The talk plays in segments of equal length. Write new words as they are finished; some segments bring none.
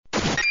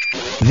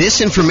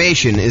This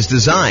information is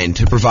designed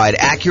to provide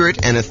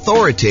accurate and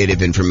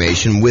authoritative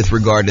information with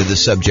regard to the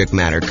subject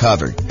matter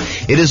covered.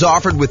 It is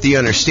offered with the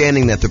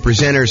understanding that the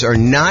presenters are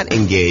not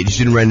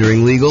engaged in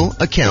rendering legal,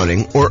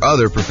 accounting, or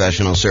other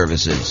professional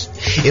services.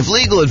 If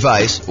legal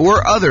advice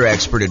or other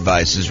expert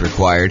advice is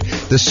required,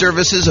 the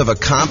services of a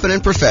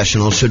competent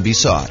professional should be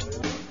sought.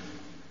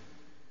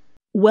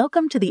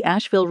 Welcome to the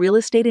Asheville Real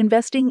Estate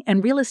Investing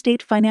and Real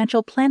Estate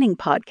Financial Planning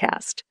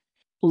Podcast.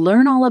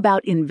 Learn all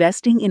about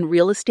investing in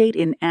real estate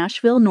in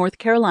Asheville, North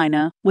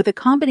Carolina, with a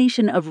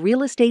combination of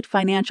real estate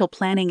financial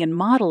planning and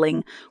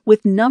modeling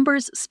with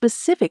numbers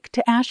specific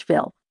to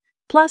Asheville,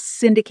 plus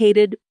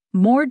syndicated,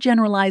 more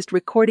generalized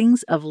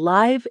recordings of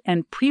live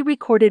and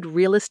pre-recorded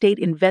real estate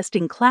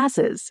investing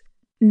classes,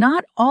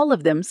 not all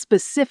of them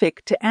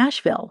specific to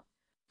Asheville.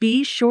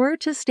 Be sure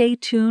to stay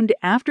tuned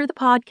after the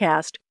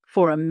podcast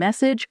for a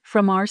message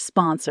from our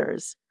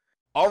sponsors.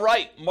 All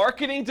right,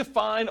 marketing to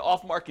find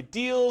off-market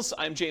deals.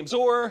 I'm James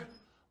Orr.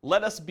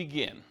 Let us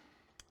begin.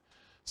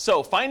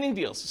 So, finding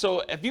deals.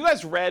 So, have you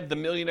guys read the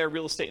Millionaire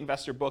Real Estate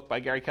Investor book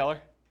by Gary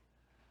Keller?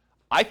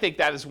 I think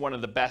that is one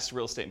of the best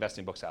real estate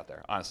investing books out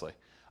there, honestly.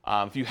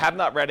 If you have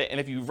not read it, and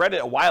if you read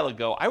it a while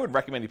ago, I would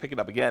recommend you pick it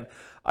up again.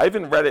 I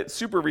haven't read it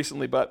super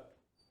recently, but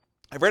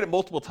I've read it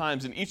multiple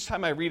times, and each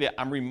time I read it,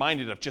 I'm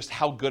reminded of just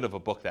how good of a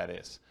book that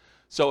is.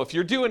 So, if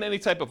you're doing any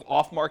type of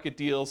off-market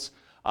deals,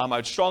 I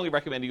would strongly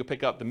recommend you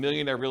pick up The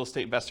Millionaire Real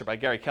Estate Investor by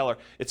Gary Keller.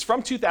 It's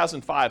from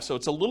 2005, so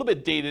it's a little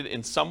bit dated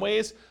in some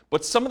ways,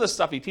 but some of the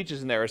stuff he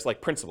teaches in there is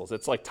like principles.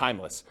 It's like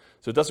timeless,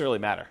 so it doesn't really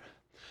matter.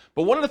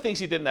 But one of the things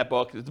he did in that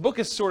book, the book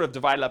is sort of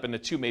divided up into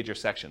two major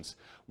sections.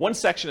 One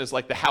section is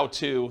like the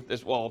how-to.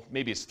 Well,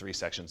 maybe it's three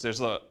sections.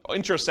 There's an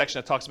intro section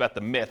that talks about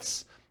the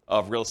myths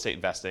of real estate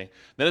investing.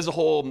 Then there's a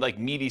whole like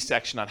meaty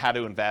section on how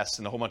to invest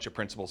and a whole bunch of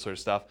principles sort of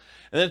stuff.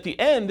 And then at the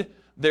end,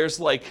 there's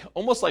like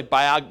almost like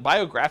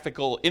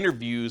biographical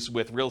interviews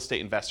with real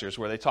estate investors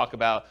where they talk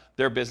about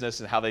their business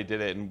and how they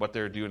did it and what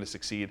they're doing to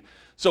succeed.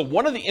 So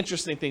one of the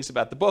interesting things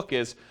about the book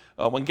is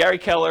when Gary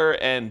Keller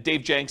and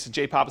Dave Jenks and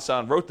Jay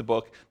Papasan wrote the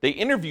book, they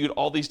interviewed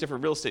all these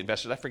different real estate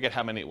investors. I forget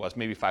how many it was,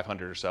 maybe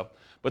 500 or so.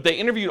 But they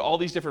interviewed all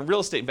these different real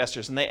estate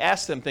investors and they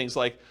asked them things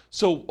like,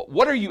 so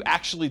what are you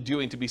actually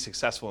doing to be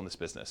successful in this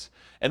business?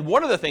 And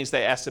one of the things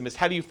they asked them is,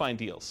 how do you find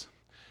deals?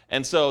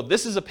 And so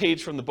this is a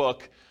page from the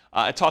book.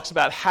 It talks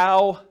about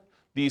how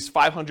these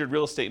 500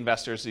 real estate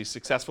investors, these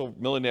successful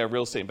millionaire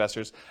real estate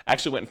investors,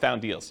 actually went and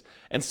found deals.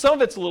 And some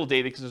of it's a little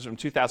dated because it's from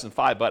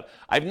 2005, but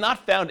I've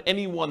not found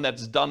anyone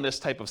that's done this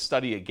type of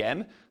study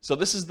again. So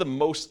this is the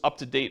most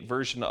up-to-date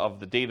version of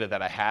the data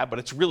that I have, but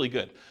it's really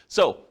good.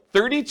 So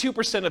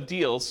 32% of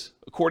deals,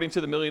 according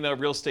to the Millionaire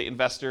Real Estate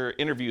Investor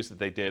interviews that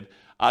they did,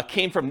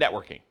 came from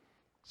networking.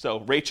 So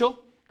Rachel,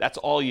 that's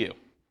all you.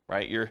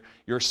 Right?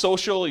 You're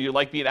social, you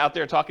like being out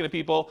there talking to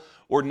people,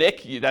 or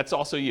Nick, that's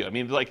also you. I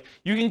mean, like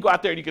you can go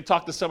out there and you could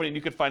talk to somebody and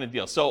you could find a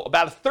deal. So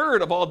about a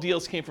third of all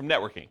deals came from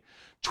networking.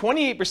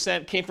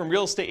 28% came from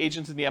real estate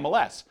agents in the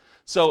MLS.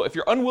 So if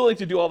you're unwilling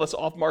to do all this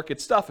off-market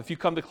stuff, if you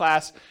come to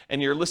class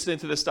and you're listening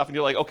to this stuff and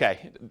you're like,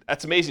 okay,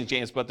 that's amazing,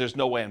 James, but there's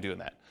no way I'm doing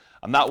that.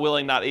 I'm not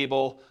willing, not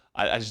able.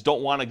 I just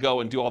don't want to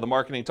go and do all the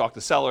marketing, talk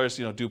to sellers,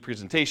 do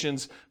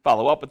presentations,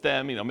 follow up with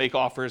them, make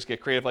offers,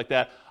 get creative like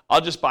that. I'll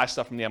just buy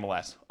stuff from the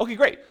MLS. Okay,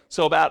 great.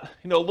 So about,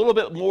 a little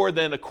bit more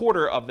than a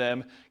quarter of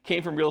them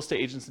came from real estate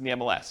agents in the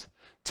MLS.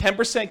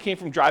 10% came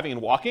from driving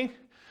and walking.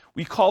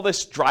 We call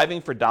this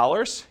driving for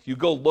dollars. You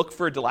go look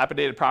for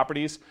dilapidated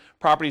properties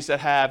that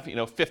have,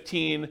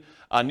 15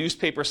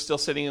 newspapers still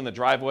sitting in the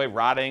driveway,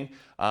 rotting.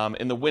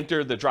 In the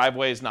winter, the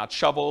driveway is not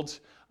shoveled.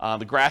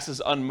 The grass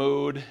is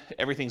unmowed.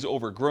 Everything's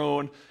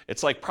overgrown.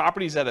 It's like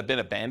properties that have been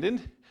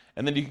abandoned.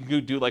 And then you can go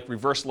do like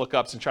reverse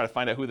lookups and try to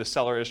find out who the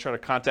seller is, try to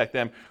contact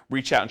them,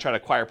 reach out and try to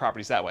acquire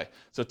properties that way.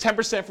 So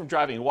 10% from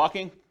driving and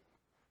walking,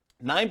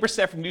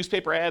 9% from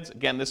newspaper ads.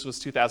 Again, this was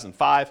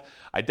 2005.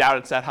 I doubt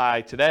it's that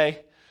high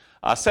today.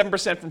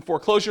 7% from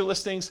foreclosure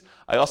listings.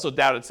 I also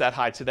doubt it's that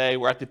high today.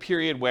 We're at the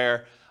period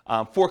where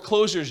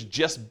foreclosures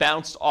just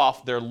bounced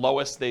off their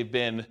lowest they've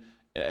been,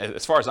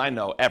 as far as I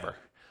know, ever.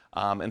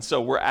 And so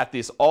we're at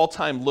these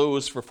all-time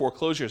lows for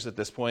foreclosures at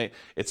this point.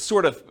 It's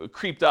sort of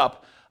creeped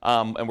up.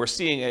 And we're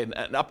seeing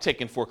an uptick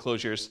in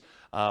foreclosures,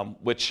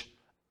 which,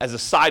 as a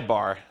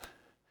sidebar,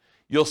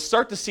 you'll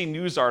start to see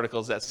news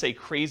articles that say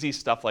crazy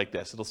stuff like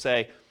this. It'll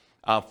say,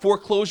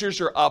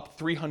 foreclosures are up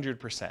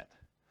 300%.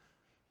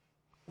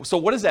 So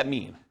what does that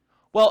mean?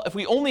 Well, if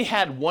we only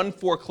had one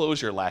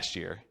foreclosure last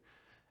year,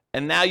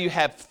 and now you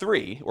have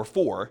 3 or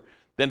 4,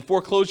 then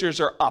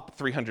foreclosures are up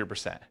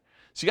 300%.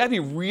 So you got to be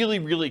really,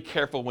 really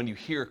careful when you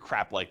hear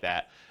crap like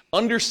that.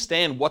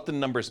 Understand what the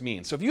numbers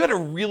mean. So if you had a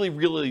really,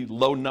 really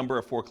low number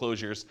of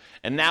foreclosures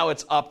and now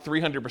it's up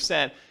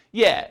 300%,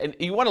 yeah, and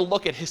you want to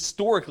look at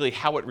historically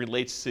how it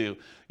relates to,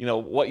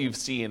 what you've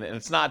seen. And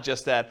it's not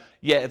just that,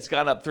 yeah, it's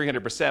gone up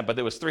 300%, but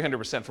there was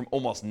 300% from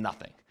almost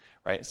nothing,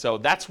 right? So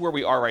that's where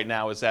we are right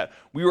now, is that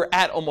we were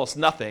at almost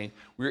nothing.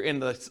 We were in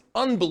this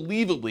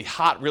unbelievably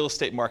hot real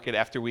estate market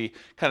after we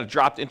kind of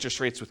dropped interest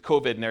rates with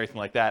COVID and everything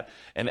like that.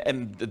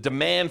 And the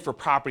demand for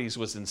properties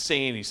was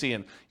insane. You see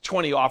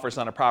 20 offers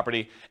on a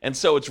property. And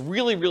so it's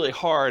really, really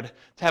hard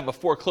to have a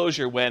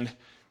foreclosure when,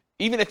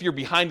 even if you're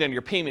behind on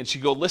your payments,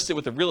 you go list it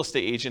with a real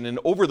estate agent, and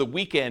over the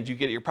weekend you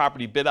get your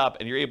property bid up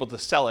and you're able to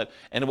sell it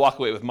and walk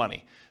away with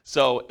money.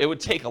 So it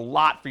would take a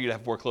lot for you to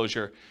have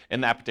foreclosure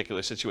in that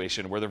particular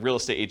situation where the real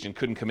estate agent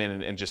couldn't come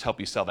in and just help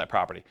you sell that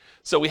property.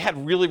 So we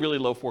had really, really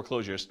low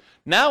foreclosures.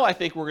 Now I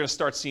think we're going to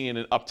start seeing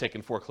an uptick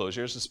in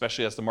foreclosures,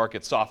 especially as the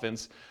market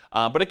softens.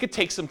 But it could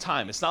take some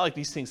time. It's not like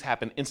these things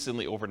happen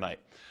instantly overnight.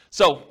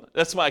 So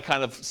that's my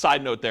kind of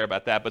side note there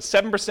about that. But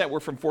 7%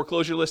 were from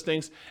foreclosure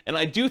listings, and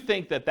I do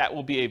think that that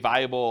will be a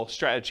viable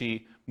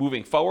strategy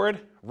moving forward.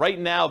 Right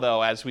now,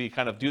 though, as we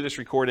kind of do this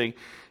recording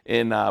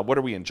in, what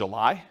are we in,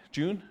 July?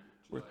 June?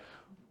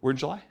 We're in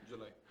July?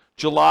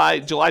 July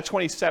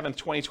 27th,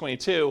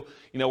 2022.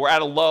 We're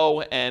at a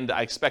low, and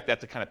I expect that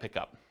to kind of pick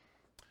up.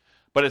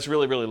 But it's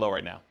really, really low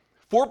right now.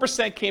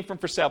 4% came from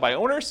for sale by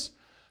owners.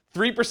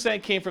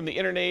 3% came from the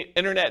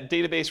internet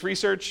database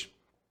research.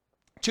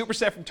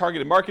 2% from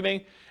targeted marketing,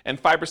 and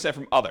 5%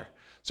 from other.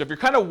 So if you're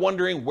kind of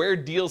wondering where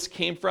deals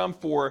came from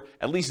for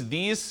at least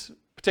these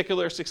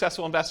particular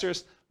successful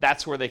investors,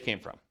 that's where they came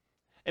from.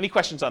 Any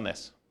questions on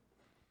this?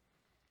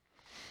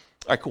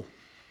 All right, cool.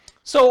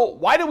 So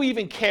why do we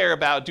even care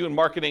about doing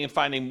marketing and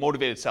finding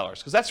motivated sellers?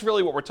 Because that's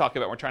really what we're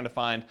talking about. We're trying to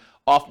find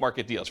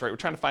off-market deals, right? We're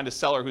trying to find a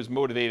seller who's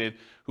motivated,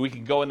 who we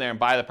can go in there and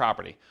buy the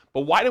property.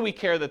 But why do we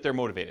care that they're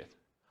motivated?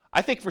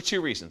 I think for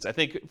two reasons. I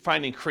think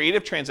finding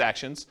creative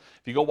transactions.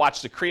 If you go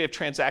watch the creative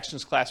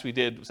transactions class we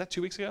did, was that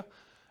 2 weeks ago? It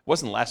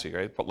wasn't last week,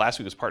 right? But last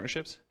week was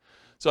partnerships.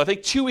 So I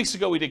think 2 weeks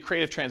ago we did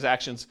creative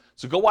transactions.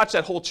 So go watch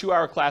that whole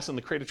 2-hour class on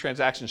the creative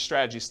transaction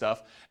strategy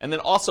stuff. And then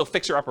also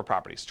fixer-upper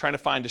properties, trying to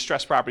find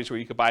distressed properties where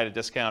you could buy at a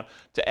discount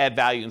to add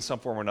value in some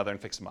form or another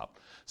and fix them up.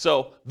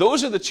 So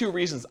those are the two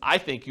reasons I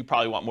think you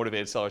probably want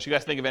motivated sellers. You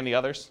guys think of any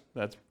others?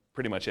 That's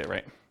pretty much it,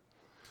 right?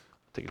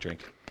 Take a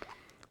drink.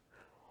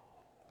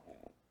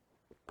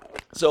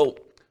 So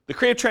the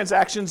creative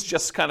transactions,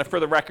 just kind of for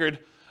the record,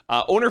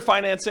 owner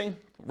financing,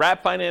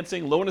 wrap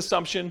financing, loan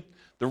assumption,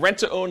 the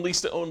rent-to-own,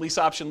 lease-to-own, lease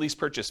option, lease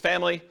purchase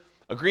family,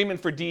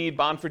 agreement for deed,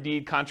 bond for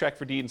deed, contract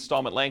for deed,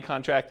 installment land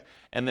contract,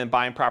 and then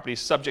buying properties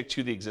subject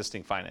to the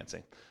existing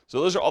financing. So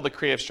those are all the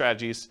creative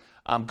strategies.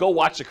 Go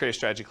watch the creative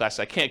strategy class.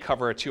 I can't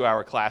cover a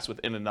 2-hour class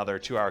within another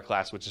 2-hour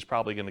class, which is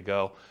probably going to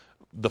go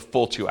the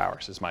full 2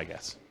 hours, is my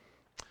guess.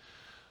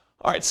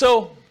 All right,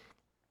 so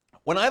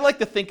when I like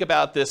to think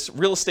about this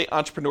real estate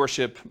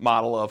entrepreneurship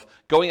model of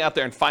going out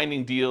there and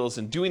finding deals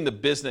and doing the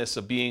business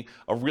of being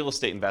a real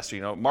estate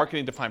investor,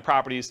 marketing to find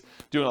properties,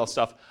 doing all this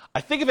stuff,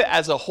 I think of it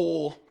as a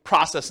whole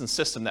process and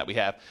system that we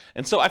have.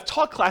 And so I've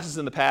taught classes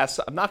in the past.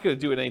 I'm not going to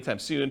do it anytime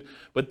soon,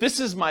 but this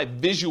is my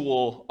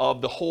visual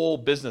of the whole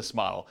business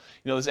model.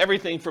 There's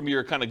everything from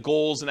your kind of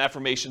goals and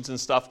affirmations and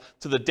stuff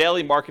to the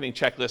daily marketing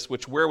checklist,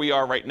 which where we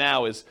are right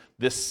now is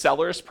this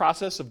seller's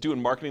process of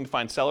doing marketing to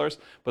find sellers,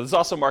 but there's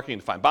also marketing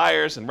to find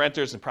buyers and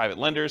renters and private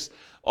lenders.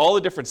 All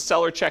the different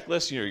seller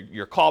checklists,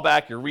 your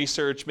callback, your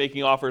research,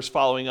 making offers,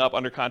 following up,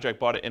 under contract,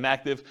 bought it,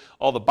 inactive,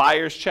 all the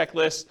buyers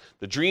checklists,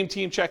 the dream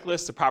team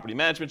checklist, the property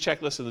management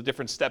checklist, and the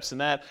different steps in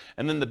that,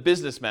 and then the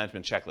business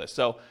management checklist.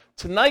 So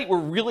tonight we're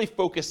really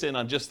focused in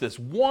on just this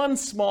one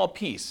small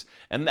piece,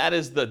 and that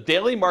is the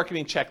daily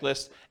marketing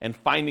checklist and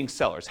finding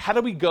sellers. How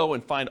do we go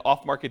and find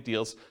off-market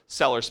deals,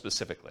 sellers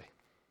specifically?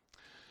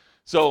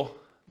 So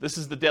this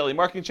is the daily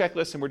marketing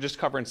checklist, and we're just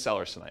covering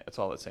sellers tonight. That's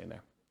all that's saying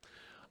there.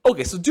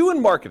 Okay, so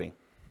doing marketing.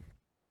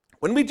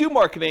 When we do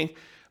marketing,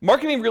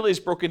 marketing really is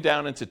broken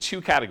down into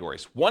two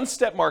categories: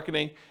 one-step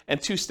marketing and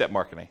two-step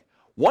marketing.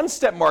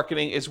 One-step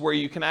marketing is where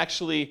you can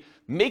actually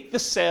make the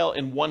sale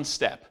in one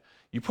step.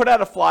 You put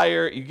out a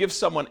flyer, you give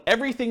someone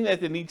everything that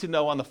they need to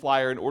know on the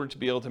flyer in order to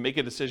be able to make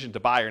a decision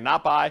to buy or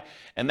not buy,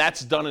 and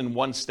that's done in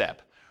one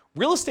step.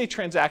 Real estate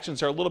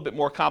transactions are a little bit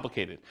more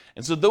complicated,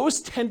 and so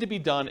those tend to be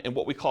done in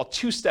what we call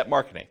two-step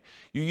marketing.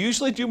 You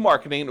usually do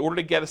marketing in order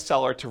to get a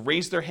seller to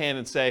raise their hand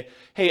and say,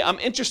 hey, I'm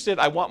interested,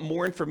 I want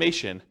more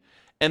information.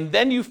 And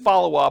then you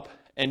follow up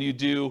and you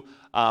do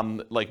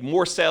like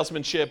more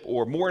salesmanship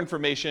or more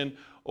information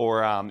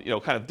or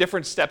kind of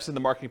different steps in the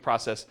marketing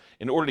process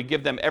in order to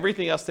give them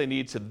everything else they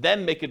need to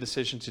then make a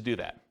decision to do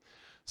that.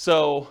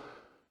 So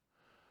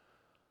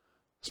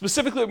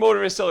specifically with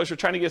motivated sellers, we're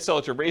trying to get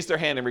sellers to raise their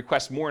hand and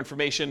request more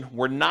information.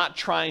 We're not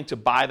trying to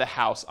buy the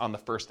house on the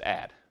first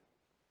ad.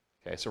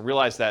 Okay, so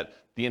realize that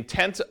the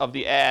intent of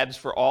the ads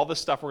for all the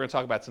stuff we're going to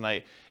talk about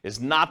tonight is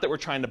not that we're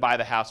trying to buy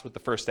the house with the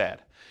first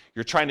ad.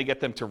 You're trying to get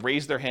them to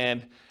raise their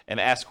hand and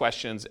ask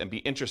questions and be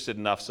interested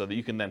enough so that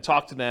you can then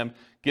talk to them,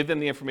 give them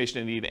the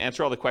information they need,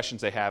 answer all the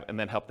questions they have, and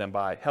then help them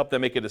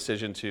make a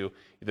decision to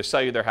either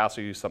sell you their house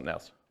or use something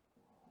else.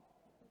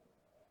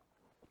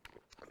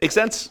 Make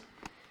sense?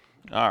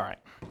 All right.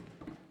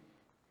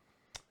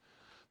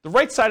 The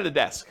right side of the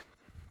desk.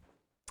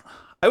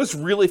 I was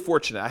really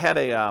fortunate. I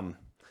had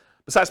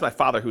besides my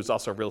father, who's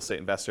also a real estate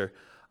investor,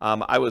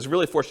 I was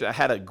really fortunate. I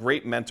had a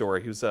great mentor.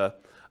 He was a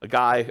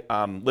guy,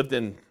 lived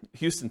in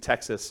Houston,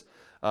 Texas,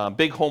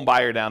 big home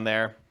buyer down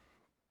there.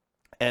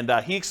 And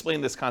he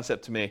explained this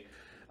concept to me.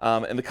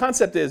 And the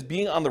concept is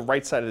being on the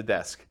right side of the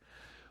desk.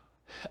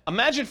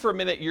 Imagine for a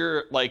minute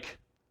you're like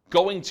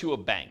going to a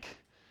bank.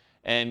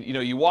 And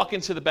you walk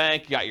into the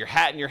bank, you got your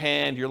hat in your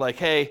hand, you're like,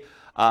 hey,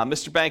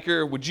 Mr.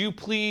 Banker, would you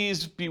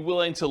please be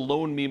willing to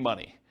loan me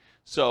money?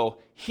 So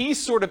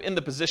he's sort of in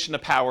the position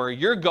of power,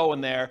 you're going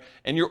there,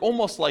 and you're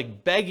almost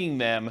like begging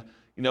them,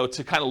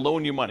 to kind of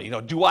loan you money.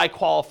 Do I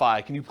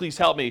qualify? Can you please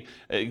help me?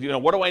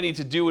 What do I need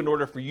to do in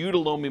order for you to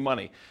loan me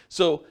money?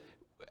 So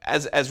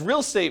as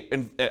real estate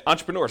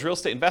entrepreneurs, real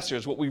estate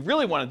investors, what we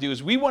really want to do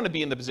is we want to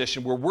be in the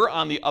position where we're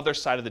on the other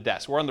side of the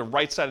desk. We're on the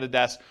right side of the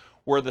desk,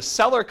 where the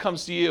seller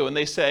comes to you and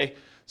they say,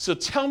 so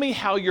tell me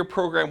how your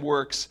program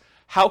works.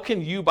 How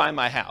can you buy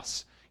my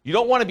house? You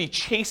don't want to be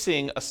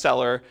chasing a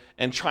seller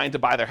and trying to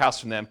buy their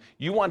house from them.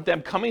 You want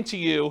them coming to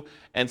you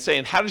and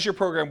saying, how does your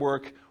program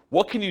work?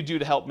 What can you do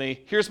to help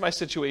me? Here's my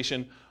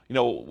situation.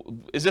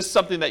 Is this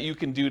something that you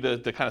can do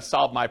to kind of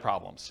solve my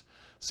problems?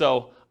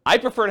 So I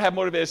prefer to have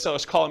motivated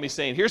sellers calling me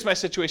saying, here's my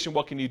situation,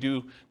 what can you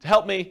do to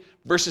help me?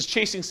 Versus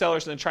chasing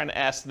sellers and then trying to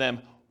ask them,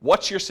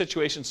 what's your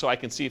situation so I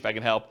can see if I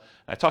can help?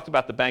 And I talked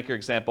about the banker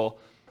example.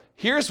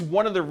 Here's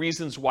one of the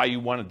reasons why you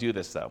want to do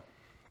this though.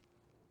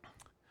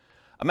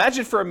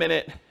 Imagine for a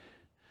minute,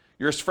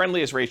 you're as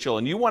friendly as Rachel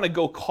and you want to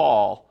go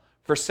call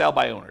for sale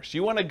by owners.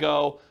 You want to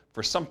go,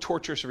 for some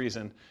torturous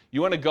reason,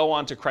 you want to go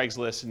onto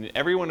Craigslist and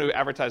everyone who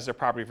advertises their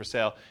property for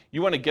sale,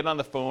 you want to get on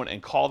the phone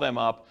and call them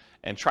up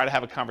and try to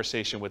have a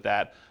conversation with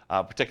that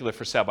particular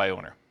for sale by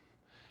owner.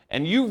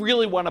 And you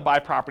really want to buy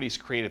properties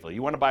creatively.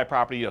 You want to buy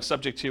property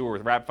subject to or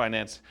with wrap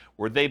finance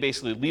where they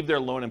basically leave their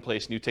loan in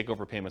place and you take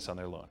over payments on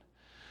their loan.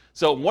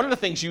 So one of the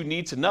things you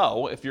need to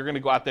know if you're going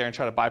to go out there and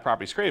try to buy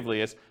properties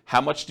creatively is how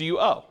much do you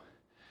owe?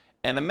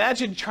 And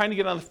imagine trying to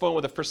get on the phone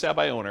with a for sale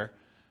by owner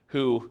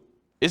who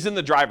is in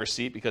the driver's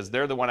seat because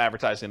they're the one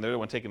advertising, they're the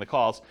one taking the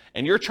calls,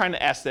 and you're trying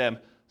to ask them,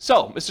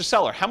 so, Mr.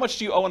 Seller, how much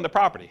do you owe on the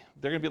property?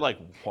 They're going to be like,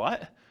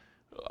 what?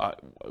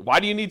 Why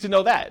do you need to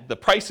know that? The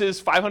price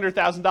is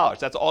 $500,000.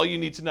 That's all you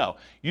need to know.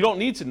 You don't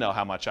need to know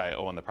how much I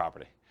owe on the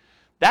property.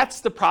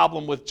 That's the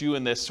problem with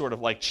doing this sort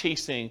of like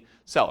chasing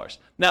sellers.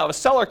 Now, if a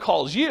seller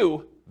calls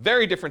you,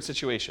 very different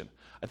situation.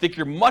 I think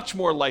you're much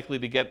more likely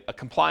to get a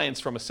compliance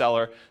from a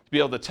seller to be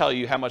able to tell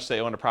you how much they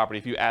own a property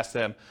if you ask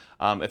them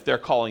if they're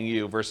calling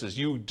you versus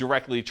you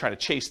directly try to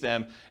chase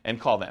them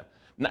and call them.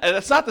 Now,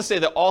 that's not to say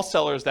that all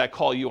sellers that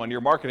call you on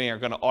your marketing are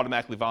going to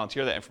automatically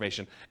volunteer that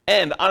information.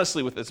 And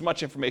honestly, with as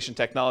much information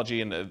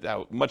technology and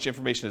how much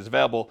information is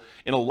available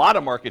in a lot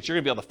of markets, you're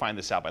going to be able to find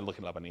this out by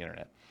looking it up on the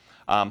internet.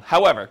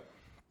 However,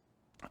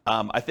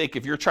 I think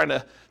if you're trying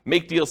to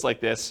make deals like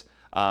this,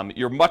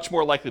 you're much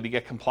more likely to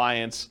get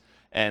compliance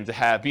and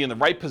to be in the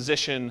right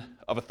position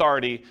of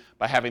authority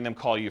by having them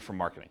call you for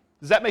marketing.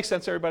 Does that make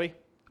sense, everybody?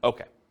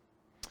 Okay.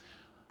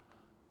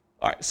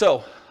 All right, so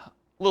a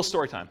little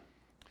story time.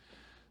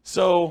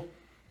 So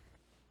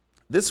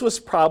this was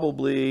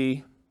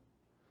probably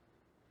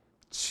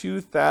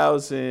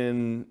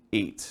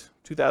 2008,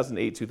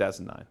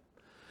 2009.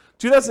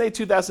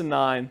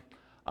 2009,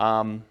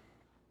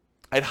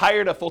 I'd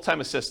hired a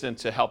full-time assistant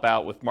to help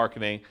out with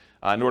marketing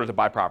in order to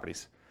buy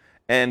properties.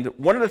 And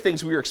one of the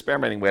things we were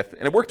experimenting with,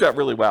 and it worked out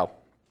really well,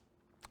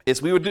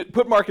 is we would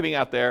put marketing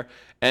out there,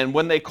 and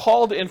when they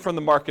called in from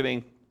the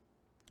marketing,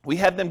 we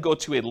had them go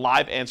to a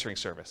live answering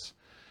service.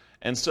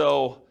 And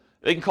so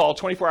they can call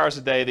 24 hours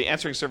a day. The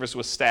answering service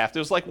was staffed. It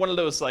was like one of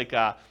those, like,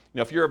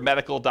 if you're a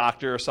medical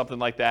doctor or something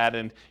like that,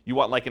 and you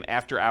want like an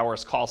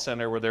after-hours call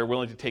center where they're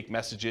willing to take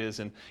messages,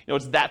 and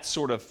it's that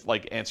sort of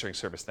like answering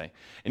service thing.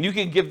 And you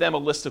can give them a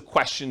list of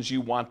questions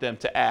you want them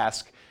to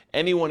ask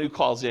anyone who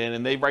calls in,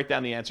 and they write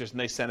down the answers and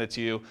they send it to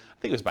you.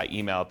 I think it was by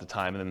email at the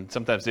time, and then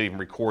sometimes they even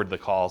record the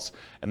calls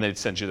and they'd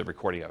send you the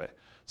recording of it.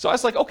 So I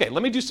was like, okay,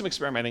 let me do some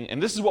experimenting,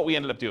 and this is what we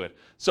ended up doing.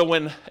 So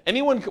when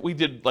we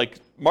did like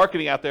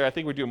marketing out there, I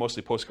think we were doing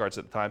mostly postcards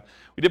at the time.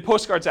 We did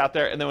postcards out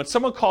there, and then when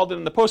someone called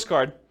in the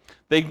postcard,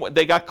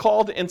 they got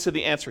called into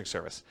the answering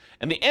service.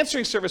 And the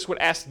answering service would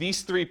ask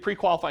these 3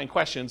 pre-qualifying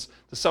questions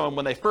to someone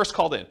when they first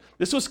called in.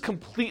 This was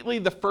completely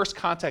the first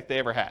contact they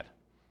ever had.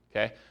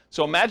 Okay?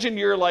 So imagine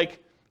you're like,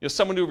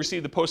 someone who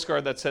received the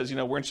postcard that says, we're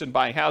interested in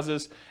buying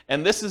houses,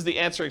 and this is the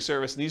answering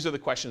service, and these are the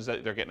questions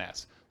that they're getting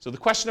asked. So the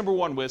question number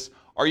 1 was,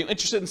 are you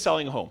interested in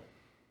selling a home?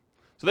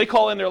 So they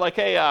call in, they're like,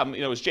 hey,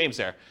 is James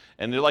there?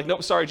 And they're like,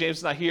 nope, sorry, James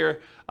is not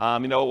here. Are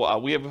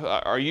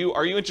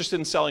you interested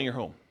in selling your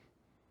home?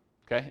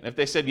 Okay, and if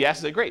they said yes,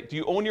 they great. Do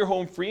you own your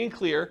home free and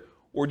clear,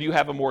 or do you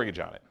have a mortgage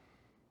on it?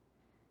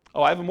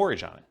 Oh, I have a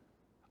mortgage on it.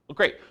 Well,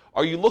 great.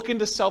 Are you looking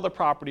to sell the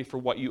property for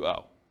what you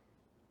owe?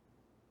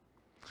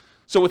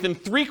 So within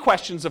 3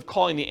 questions of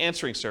calling the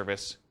answering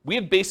service, we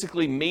had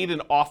basically made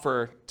an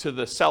offer to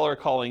the seller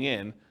calling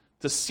in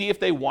to see if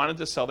they wanted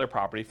to sell their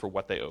property for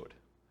what they owed.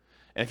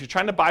 And if you're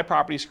trying to buy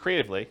properties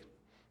creatively,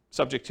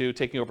 subject to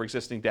taking over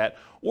existing debt,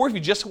 or if you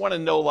just want to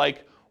know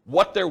like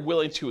what they're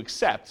willing to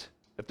accept,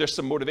 if there's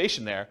some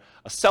motivation there,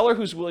 a seller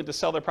who's willing to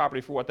sell their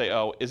property for what they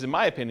owe is, in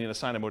my opinion, a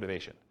sign of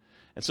motivation.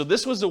 And so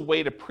this was a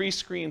way to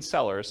pre-screen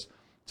sellers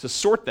to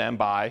sort them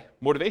by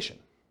motivation.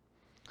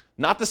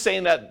 Not to say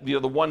that the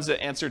ones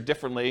that answered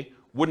differently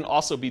wouldn't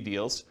also be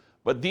deals,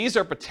 but these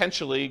are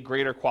potentially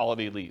greater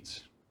quality leads.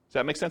 Does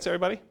that make sense,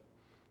 everybody?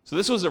 So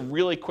this was a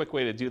really quick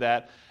way to do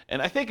that.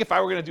 And I think if I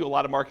were going to do a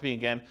lot of marketing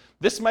again,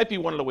 this might be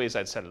one of the ways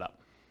I'd set it up.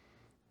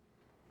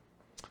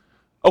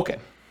 Okay,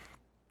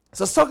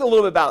 so let's talk a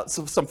little bit about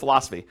some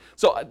philosophy.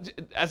 So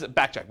as a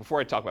backtrack, before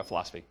I talk about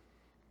philosophy,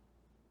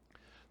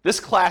 this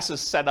class is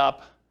set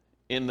up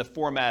in the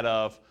format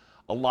of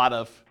a lot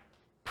of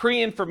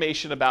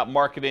pre-information about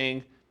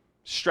marketing,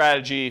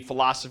 strategy,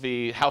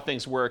 philosophy, how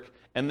things work.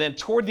 And then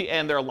toward the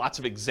end, there are lots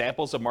of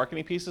examples of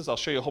marketing pieces. I'll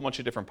show you a whole bunch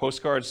of different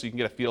postcards so you can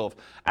get a feel of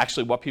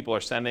actually what people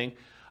are sending.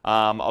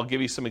 I'll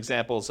give you some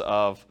examples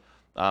of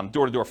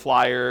door-to-door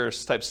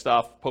flyers type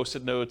stuff,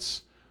 post-it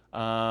notes.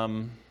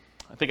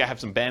 I think I have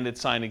some bandit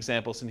sign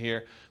examples in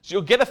here. So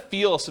you'll get a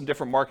feel of some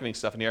different marketing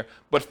stuff in here.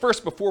 But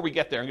first, before we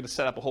get there, I'm going to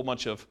set up a whole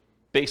bunch of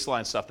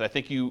baseline stuff that I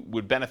think you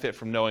would benefit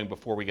from knowing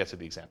before we get to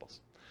the examples.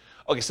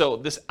 Okay, so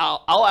this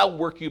I'll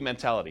outwork you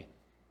mentality.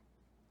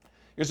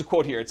 Here's a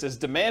quote here. It says,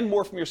 "Demand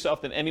more from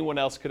yourself than anyone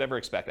else could ever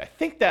expect." I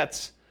think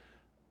it's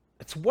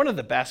one of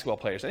the basketball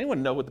players.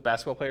 Anyone know what the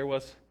basketball player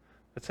was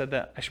that said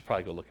that? I should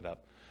probably go look it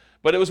up.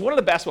 But it was one of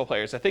the basketball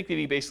players. I think that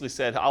he basically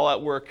said, I'll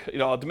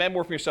demand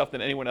more from yourself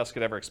than anyone else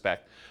could ever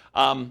expect.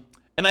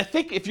 And I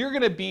think if you're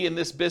going to be in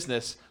this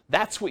business,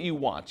 that's what you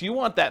want. You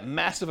want that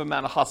massive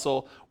amount of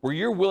hustle where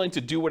you're willing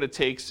to do what it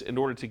takes in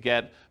order to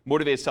get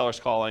motivated sellers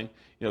calling,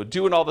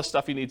 doing all the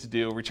stuff you need to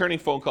do, returning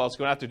phone calls,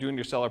 going out there doing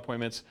your seller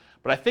appointments.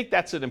 But I think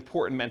that's an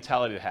important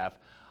mentality to have.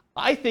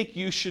 I think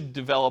you should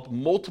develop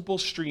multiple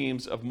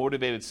streams of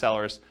motivated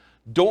sellers.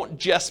 Don't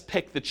just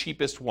pick the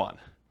cheapest one.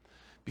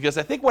 Because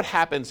I think what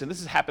happens, and this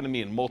has happened to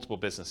me in multiple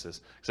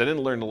businesses, because I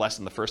didn't learn the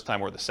lesson the first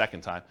time or the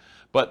second time,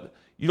 but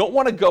you don't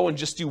want to go and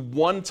just do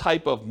one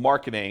type of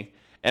marketing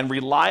and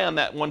rely on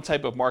that one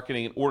type of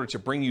marketing in order to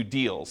bring you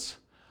deals.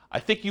 I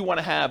think you want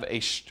to have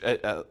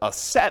a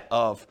set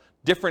of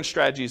different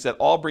strategies that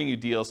all bring you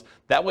deals.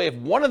 That way, if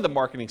one of the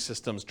marketing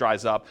systems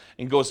dries up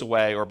and goes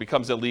away or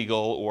becomes illegal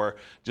or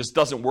just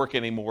doesn't work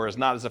anymore, is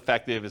not as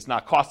effective, is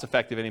not cost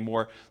effective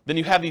anymore, then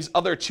you have these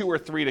other 2 or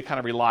 3 to kind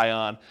of rely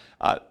on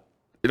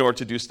in order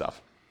to do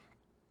stuff.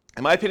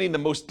 In my opinion, the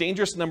most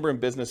dangerous number in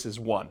business is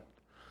 1.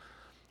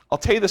 I'll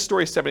tell you the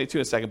story of 72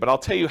 in a second, but I'll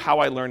tell you how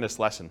I learned this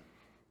lesson.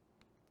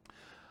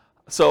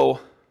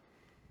 So,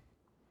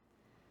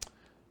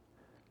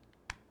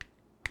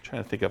 I'm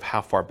trying to think of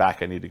how far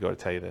back I need to go to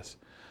tell you this.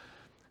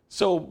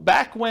 So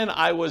back when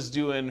I was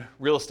doing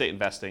real estate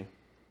investing,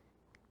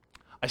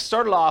 I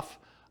started off,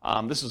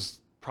 this is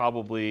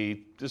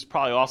probably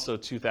also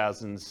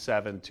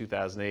 2007,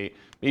 2008,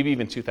 maybe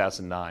even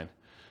 2009.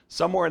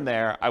 Somewhere in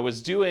there, I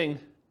was doing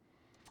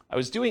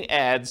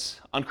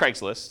ads on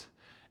Craigslist,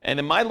 and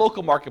in my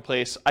local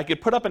marketplace, I could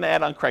put up an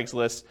ad on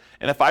Craigslist,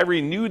 and if I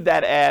renewed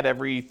that ad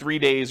every 3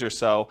 days or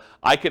so,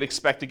 I could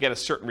expect to get a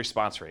certain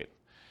response rate.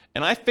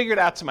 And I figured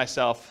out to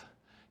myself,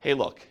 hey,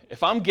 look,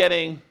 if I'm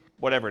getting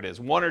whatever it is,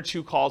 1 or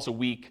 2 calls a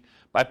week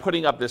by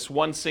putting up this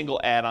one single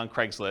ad on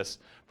Craigslist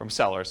from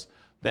sellers,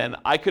 then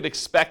I could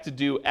expect to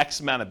do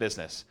X amount of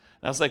business.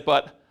 And I was like,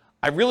 but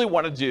I really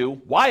want to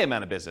do Y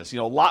amount of business,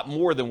 a lot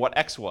more than what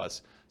X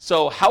was.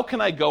 So how can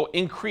I go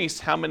increase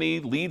how many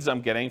leads I'm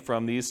getting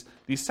from these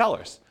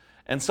sellers?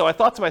 And so I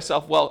thought to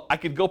myself, well, I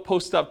could go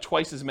post up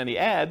twice as many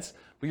ads,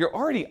 but you're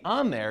already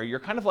on there. You're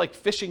kind of like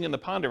fishing in the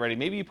pond already.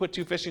 Maybe you put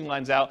 2 fishing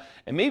lines out,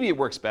 and maybe it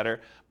works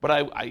better. But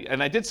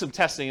I did some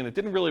testing, and it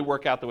didn't really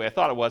work out the way I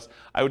thought it was.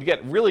 I would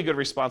get really good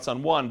response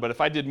on one, but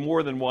if I did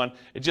more than one,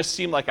 it just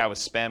seemed like I was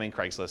spamming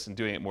Craigslist and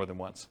doing it more than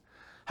once.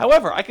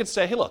 However, I could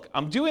say, hey, look,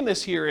 I'm doing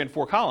this here in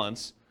Fort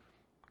Collins.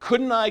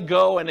 Couldn't I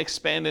go and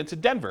expand into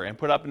Denver and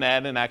put up an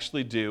ad and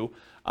actually do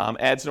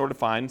ads in order to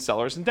find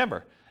sellers in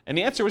Denver? And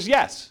the answer was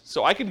yes.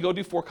 So I could go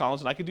do Fort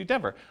Collins and I could do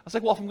Denver. I was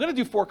like, well, if I'm going to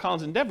do Fort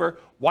Collins and Denver,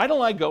 why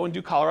don't I go and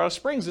do Colorado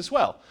Springs as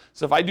well?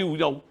 So if I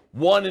do,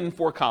 1 in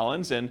Fort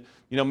Collins and,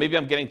 maybe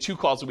I'm getting 2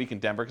 calls a week in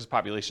Denver because the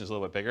population is a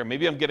little bit bigger.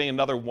 Maybe I'm getting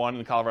another 1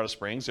 in Colorado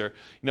Springs or,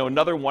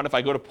 another 1 if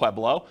I go to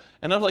Pueblo.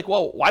 And I'm like,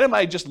 well, why am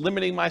I just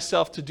limiting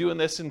myself to doing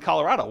this in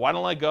Colorado? Why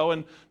don't I go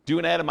and do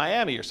an ad in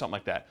Miami or something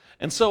like that?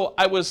 And so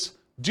I was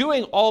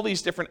doing all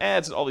these different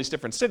ads in all these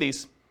different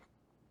cities.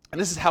 And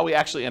this is how we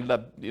actually ended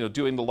up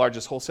doing the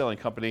largest wholesaling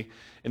company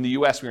in the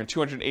US. We were in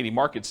 280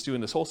 markets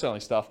doing this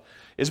wholesaling stuff,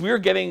 is we were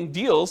getting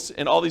deals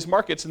in all these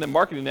markets and then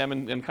marketing them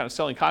and kind of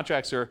selling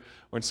contracts or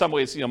in some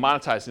ways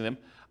monetizing them.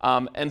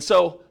 And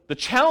so the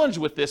challenge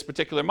with this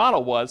particular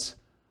model was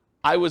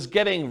I was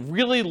getting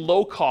really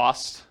low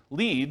cost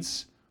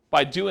leads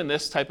by doing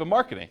this type of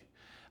marketing.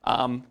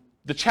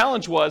 The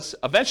challenge was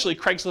eventually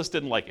Craigslist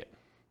didn't like it,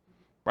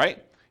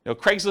 right?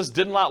 Craigslist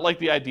did not like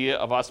the idea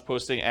of us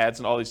posting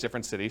ads in all these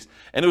different cities,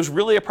 and it was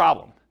really a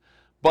problem.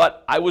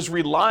 But I was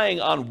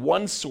relying on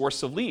one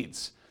source of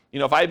leads.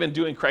 if I had been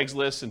doing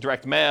Craigslist and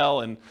direct mail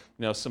and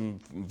some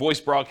voice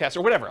broadcasts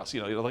or whatever else,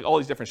 like all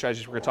these different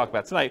strategies we're going to talk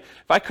about tonight,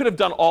 if I could have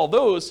done all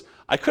those,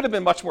 I could have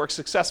been much more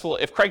successful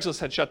if Craigslist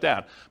had shut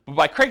down. But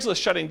by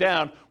Craigslist shutting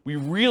down, we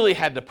really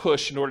had to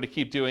push in order to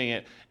keep doing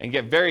it and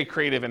get very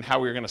creative in how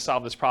we were going to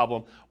solve this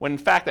problem, when in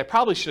fact I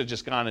probably should have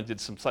just gone and did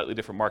some slightly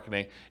different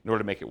marketing in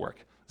order to make it work.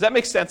 Does that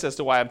make sense as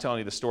to why I'm telling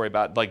you the story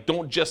about,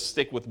 don't just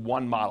stick with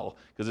one model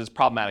because it's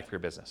problematic for your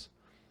business?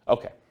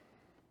 Okay.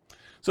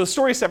 So the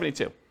story is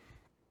 72.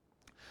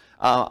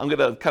 I'm going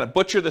to kind of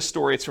butcher this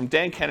story. It's from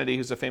Dan Kennedy,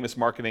 who's a famous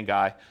marketing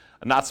guy,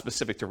 not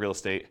specific to real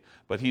estate,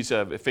 but he's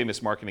a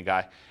famous marketing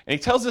guy. And he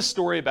tells this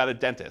story about a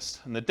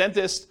dentist. And the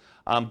dentist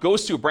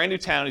goes to a brand new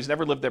town. He's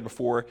never lived there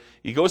before.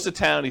 He goes to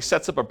town. He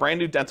sets up a brand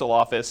new dental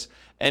office,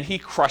 and he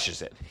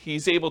crushes it.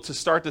 He's able to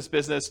start this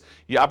business.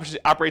 He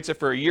operates it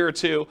for a year or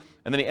two,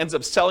 and then he ends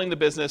up selling the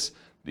business,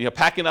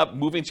 packing up,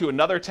 moving to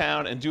another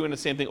town, and doing the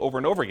same thing over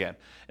and over again.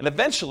 And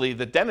eventually,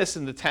 the dentists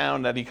in the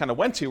town that he kind of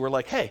went to were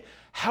like, hey,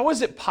 how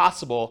is it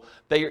possible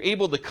that you're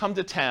able to come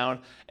to town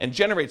and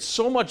generate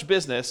so much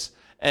business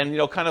and,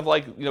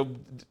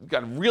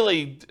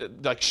 really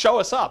show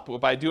us up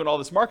by doing all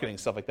this marketing,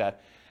 stuff like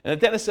that? And the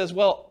dentist says,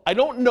 well, I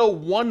don't know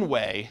one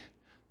way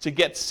to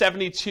get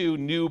 72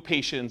 new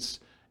patients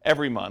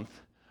every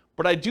month,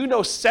 but I do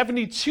know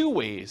 72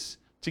 ways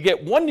to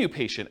get one new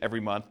patient every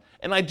month,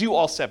 and I do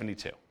all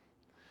 72.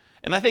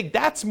 And I think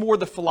that's more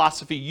the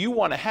philosophy you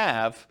want to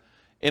have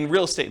in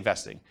real estate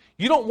investing.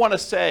 You don't want to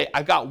say,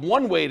 I've got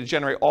one way to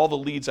generate all the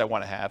leads I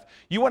want to have.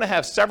 You want to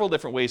have several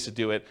different ways to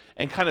do it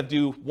and kind of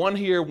do one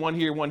here, one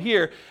here, one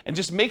here, and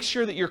just make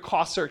sure that your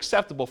costs are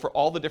acceptable for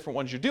all the different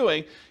ones you're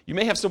doing. You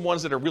may have some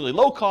ones that are really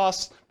low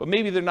cost, but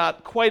maybe they're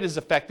not quite as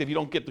effective. You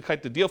don't get the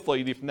type of deal flow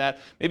you need from that.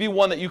 Maybe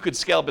one that you could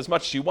scale up as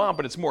much as you want,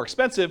 but it's more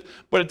expensive,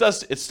 but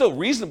it's still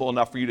reasonable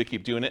enough for you to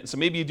keep doing it. And so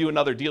maybe you do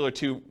another deal or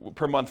two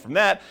per month from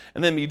that,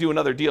 and then you do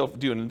another deal,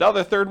 do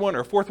another third one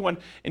or fourth one,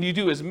 and you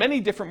do as many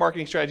different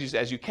marketing strategies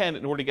as you can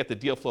in order to get the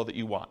deal flow that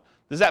you want.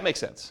 Does that make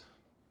sense?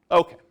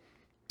 Okay.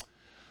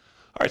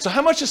 All right, so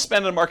how much to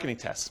spend on a marketing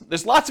test?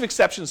 There's lots of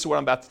exceptions to what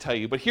I'm about to tell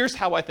you, but here's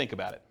how I think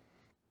about it.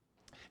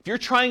 If you're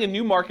trying a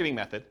new marketing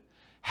method,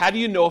 how do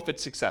you know if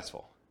it's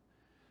successful?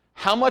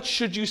 How much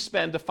should you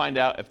spend to find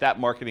out if that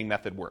marketing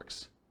method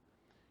works?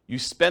 You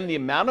spend the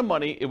amount of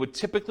money it would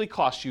typically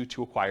cost you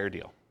to acquire a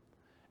deal,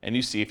 and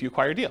you see if you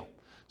acquire a deal.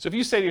 So if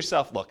you say to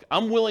yourself, look,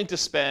 I'm willing to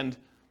spend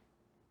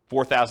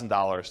 $4,000,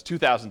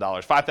 $2,000,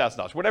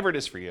 $5,000, whatever it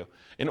is for you,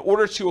 in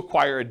order to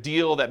acquire a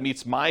deal that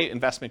meets my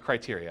investment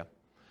criteria,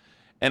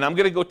 and I'm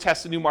going to go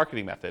test a new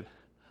marketing method,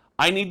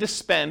 I need to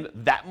spend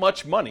that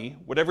much money,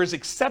 whatever is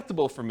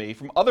acceptable for me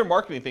from other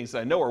marketing things that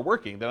I know are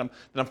working, that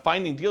I'm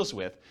finding deals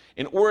with,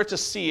 in order to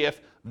see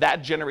if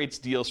that generates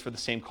deals for the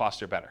same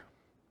cost or better.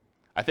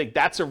 I think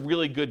that's a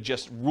really good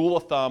just rule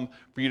of thumb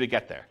for you to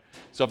get there.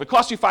 So if it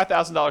costs you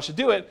 $5,000 to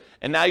do it,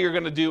 and now you're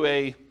going to do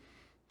a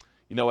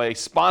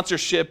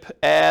sponsorship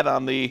ad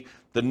on the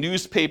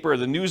newspaper,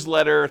 the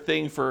newsletter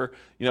thing for,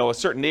 a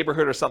certain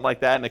neighborhood or something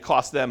like that, and it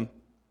costs them,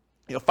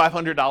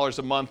 $500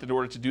 a month in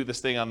order to do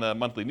this thing on the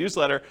monthly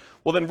newsletter,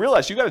 well, then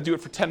realize you got to do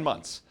it for 10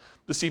 months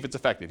to see if it's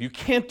effective. You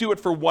can't do it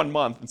for 1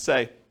 month and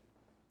say,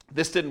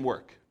 this didn't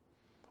work.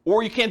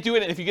 Or you can't do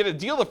it, and if you get a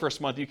deal the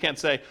first month, you can't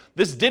say,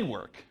 this did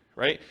work,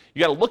 right? You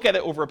got to look at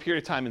it over a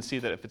period of time and see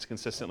that if it's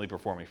consistently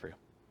performing for you.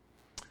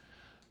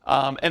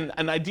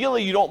 And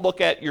ideally, you don't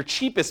look at your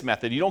cheapest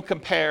method. You don't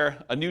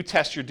compare a new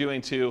test you're doing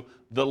to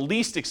the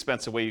least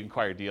expensive way you can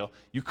acquire a deal.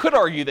 You could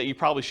argue that you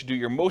probably should do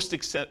your most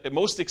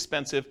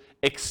expensive,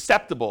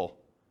 acceptable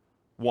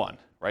one,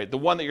 right? The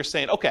one that you're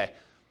saying, okay,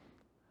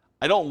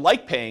 I don't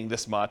like paying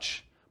this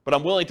much, but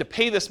I'm willing to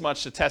pay this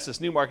much to test this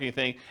new marketing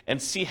thing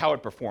and see how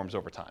it performs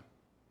over time.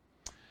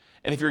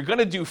 And if you're going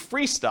to do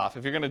free stuff,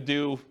 if you're going to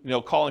do,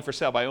 calling for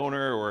sale by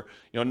owner or,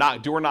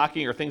 door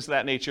knocking or things of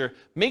that nature,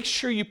 make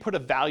sure you put a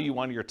value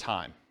on your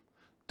time.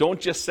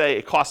 Don't just say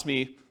it cost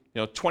me,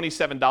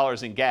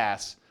 $27 in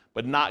gas,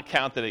 but not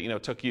count that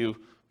it, took you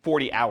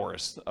 40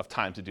 hours of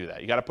time to do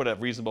that. You got to put a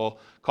reasonable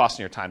cost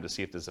in your time to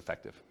see if this is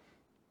effective.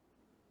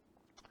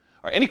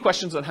 All right, any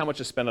questions on how much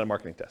to spend on a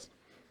marketing test?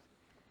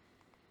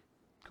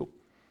 Cool.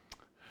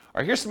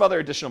 All right, here's some other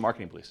additional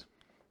marketing beliefs.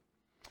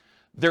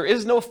 There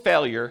is no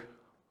failure,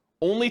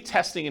 only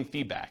testing and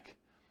feedback.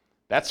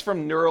 That's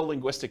from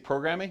neuro-linguistic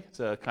programming. It's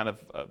a kind of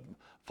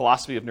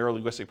philosophy of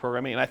neuro-linguistic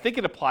programming, and I think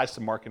it applies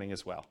to marketing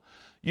as well.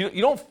 You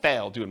don't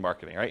fail doing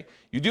marketing, right?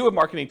 You do a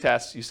marketing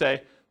test, you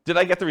say, did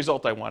I get the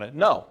result I wanted?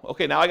 No.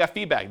 Okay, now I got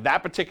feedback.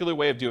 That particular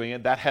way of doing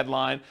it, that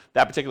headline,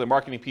 that particular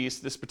marketing piece,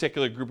 this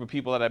particular group of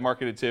people that I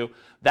marketed to,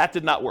 that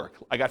did not work.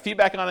 I got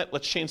feedback on it,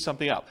 let's change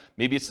something up.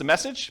 Maybe it's the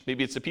message,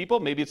 maybe it's the people,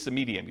 maybe it's the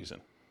media I'm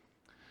using.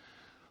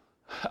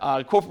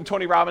 Quote from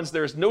Tony Robbins,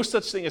 there is no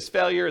such thing as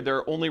failure, there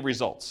are only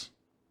results.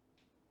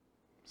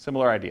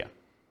 Similar idea.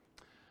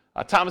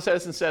 Thomas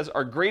Edison says,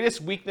 our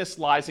greatest weakness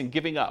lies in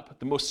giving up.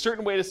 The most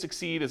certain way to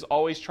succeed is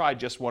always try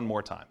just one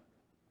more time.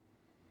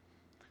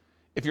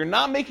 If you're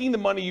not making the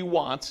money you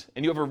want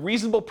and you have a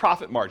reasonable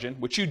profit margin,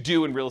 which you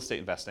do in real estate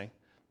investing,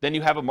 then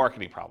you have a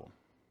marketing problem.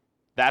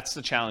 That's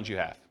the challenge you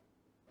have.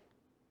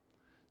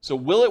 So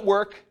will it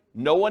work?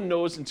 No one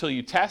knows until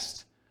you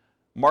test.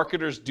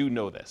 Marketers do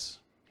know this.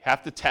 You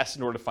have to test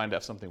in order to find out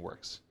if something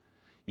works.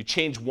 You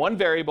change one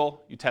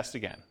variable, you test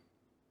again.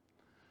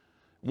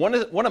 One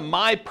of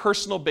my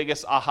personal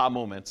biggest aha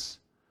moments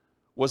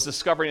was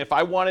discovering if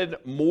I wanted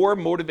more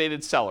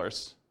motivated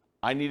sellers,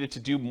 I needed to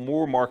do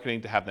more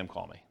marketing to have them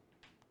call me.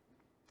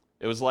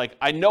 It was like,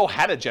 I know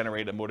how to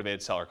generate a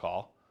motivated seller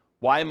call.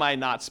 Why am I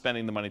not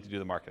spending the money to do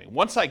the marketing?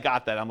 Once I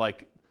got that, I'm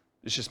like,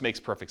 this just makes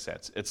perfect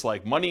sense. It's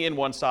like money in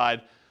one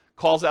side,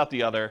 calls out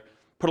the other,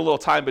 put a little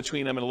time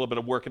between them and a little bit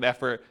of work and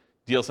effort,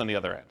 deals on the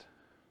other end.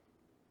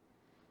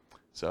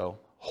 So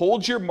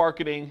hold your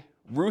marketing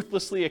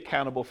ruthlessly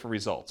accountable for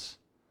results.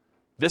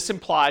 This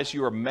implies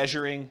you are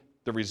measuring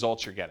the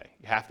results you're getting.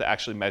 You have to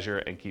actually measure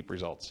and keep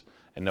results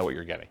and know what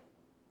you're getting.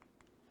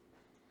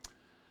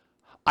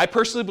 I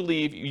personally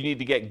believe you need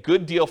to get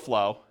good deal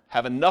flow,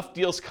 have enough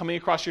deals coming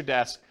across your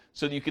desk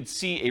so that you can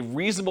see a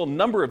reasonable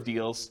number of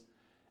deals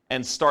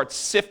and start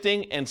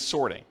sifting and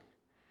sorting.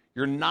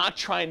 You're not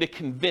trying to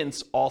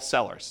convince all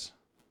sellers.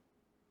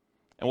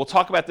 And we'll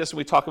talk about this when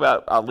we talk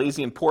about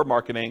lazy and poor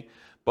marketing,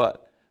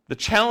 but the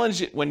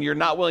challenge when you're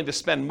not willing to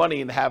spend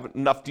money and have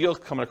enough deals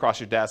coming across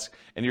your desk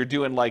and you're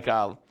doing like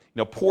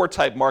poor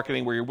type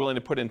marketing where you're willing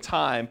to put in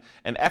time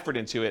and effort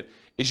into it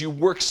is you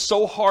work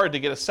so hard to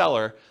get a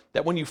seller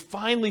that when you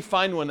finally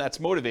find one that's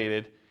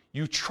motivated,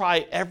 you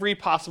try every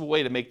possible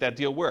way to make that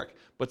deal work.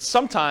 But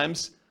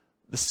sometimes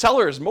the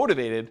seller is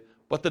motivated,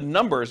 but the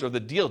numbers or the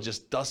deal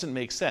just doesn't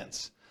make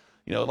sense.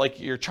 Like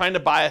you're trying to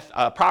buy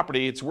a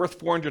property, it's worth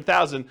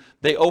 $400,000,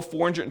 they owe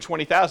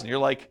 $420,000. You're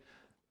like,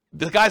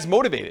 the guy's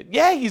motivated.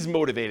 Yeah, he's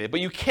motivated, but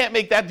you can't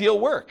make that deal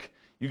work.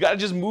 You got to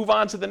just move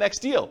on to the next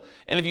deal.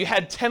 And if you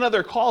had 10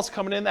 other calls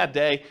coming in that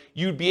day,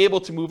 you'd be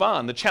able to move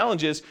on. The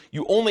challenge is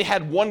you only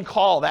had one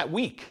call that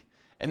week,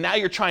 and now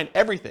you're trying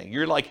everything.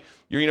 You're like,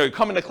 you're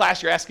coming to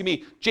class, you're asking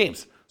me,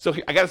 James, so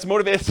I got this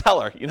motivated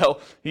seller.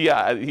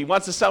 He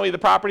wants to sell me the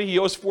property. He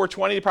owes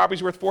 $420. The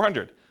property's worth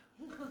 $400.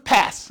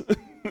 Pass.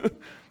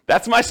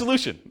 That's my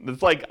solution.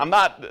 It's like I'm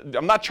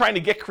not trying to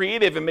get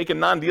creative and make a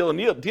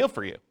non-deal deal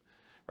for you.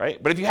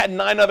 Right? But if you had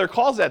 9 other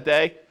calls that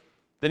day,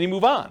 then you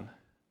move on.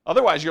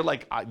 Otherwise, you're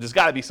like, there's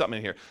got to be something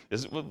in here.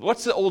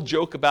 What's the old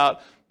joke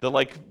about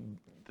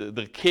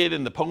the kid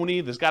and the pony?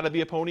 There's got to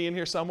be a pony in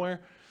here somewhere.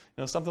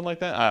 Something like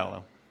that. I don't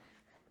know.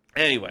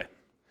 Anyway,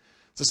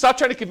 so stop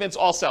trying to convince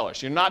all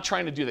sellers. You're not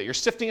trying to do that. You're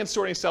sifting and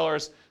sorting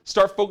sellers.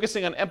 Start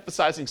focusing on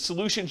emphasizing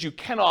solutions you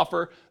can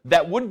offer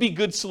that would be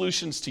good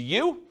solutions to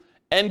you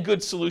and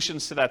good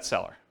solutions to that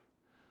seller.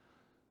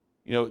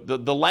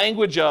 The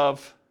language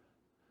of,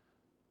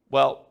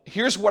 well,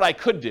 here's what I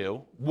could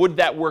do. Would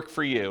that work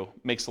for you?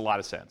 Makes a lot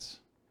of sense.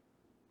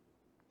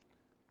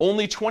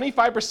 Only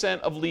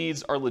 25% of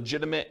leads are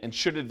legitimate and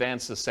should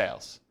advance to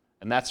sales.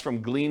 And that's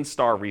from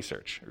Gleanstar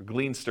Research.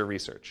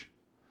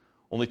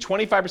 Only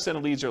 25%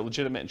 of leads are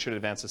legitimate and should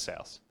advance to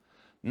sales.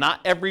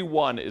 Not every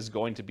one is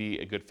going to be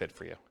a good fit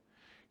for you.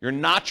 You're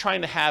not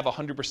trying to have a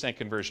 100%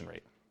 conversion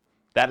rate.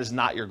 That is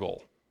not your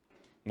goal.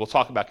 We'll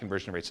talk about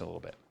conversion rates in a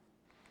little bit.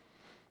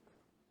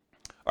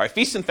 All right,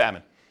 feast and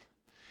famine.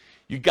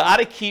 You got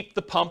to keep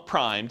the pump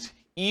primed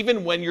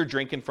even when you're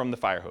drinking from the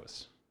fire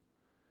hose.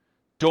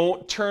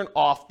 Don't turn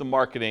off the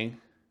marketing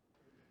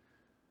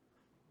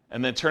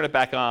and then turn it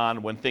back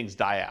on when things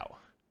die out,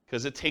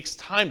 because it takes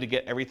time to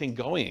get everything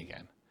going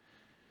again.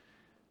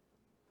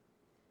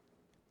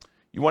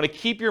 You want to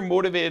keep your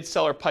motivated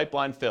seller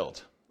pipeline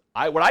filled.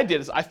 What I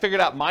did is I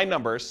figured out my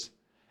numbers,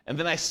 and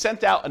then I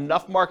sent out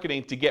enough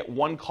marketing to get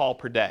 1 call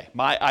per day,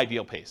 my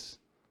ideal pace.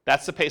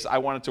 That's the pace I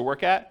wanted to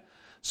work at.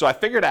 So I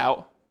figured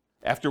out,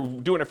 after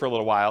doing it for a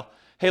little while,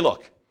 hey,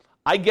 look,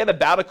 I get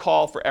about a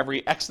call for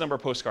every X number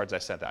of postcards I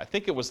sent out. I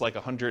think it was like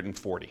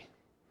 140.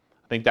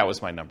 I think that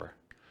was my number.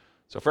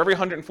 So for every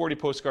 140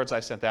 postcards I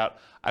sent out,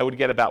 I would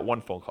get about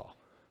 1 phone call.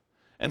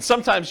 And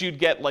sometimes you'd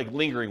get like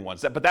lingering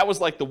ones, but that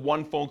was like the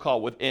 1 phone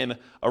call within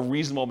a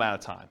reasonable amount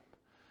of time.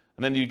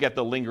 And then you get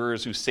the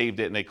lingerers who saved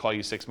it and they call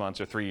you 6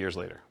 months or 3 years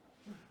later.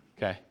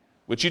 Okay?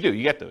 Which you do,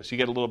 you get those. You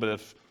get a little bit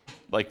of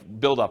like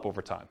build up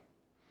over time.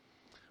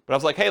 But I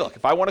was like, hey, look,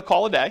 if I want to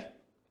call a day,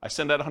 I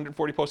send out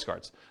 140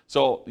 postcards.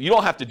 So you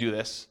don't have to do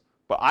this,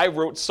 but I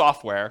wrote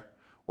software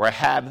where I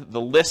had the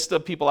list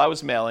of people I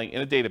was mailing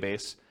in a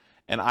database,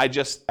 and I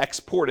just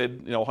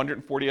exported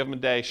 140 of them a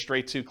day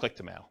straight to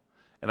Click-to-Mail.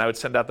 And I would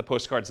send out the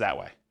postcards that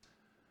way.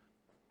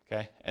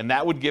 Okay? And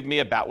that would give me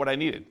about what I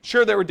needed.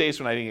 Sure, there were days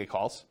when I didn't get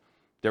calls.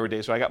 There were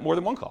days when I got more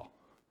than 1 call.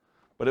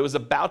 But it was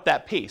about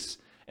that pace.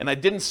 And I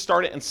didn't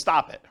start it and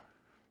stop it.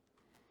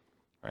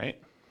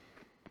 Right?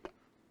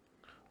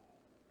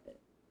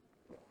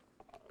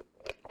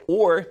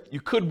 Or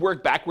you could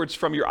work backwards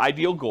from your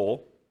ideal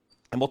goal,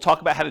 and we'll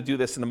talk about how to do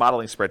this in the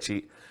modeling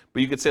spreadsheet,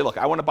 but you could say, look,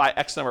 I want to buy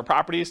X number of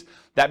properties.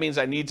 That means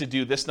I need to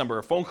do this number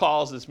of phone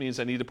calls. This means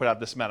I need to put out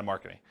this amount of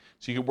marketing.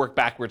 So you could work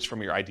backwards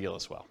from your ideal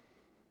as well.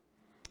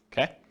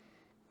 Okay?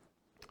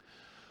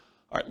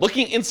 All right,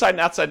 looking inside and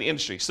outside the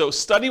industry. So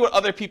study what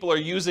other people are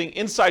using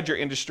inside your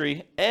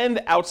industry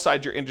and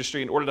outside your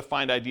industry in order to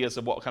find ideas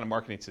of what kind of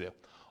marketing to do.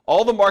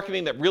 All the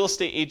marketing that real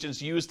estate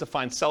agents use to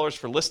find sellers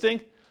for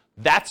listing,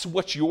 that's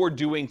what you're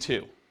doing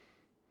too.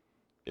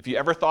 If you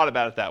ever thought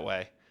about it that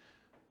way,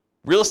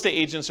 real estate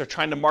agents are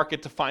trying to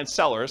market to find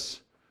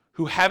sellers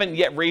who haven't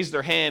yet raised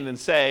their hand and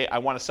say, I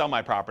want to sell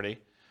my property.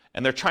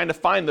 And they're trying to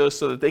find those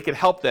so that they can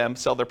help them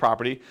sell their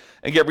property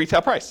and get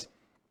retail price.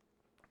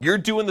 You're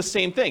doing the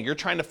same thing. You're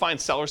trying to find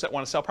sellers that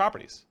want to sell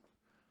properties.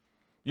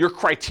 Your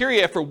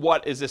criteria for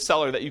what is a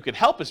seller that you could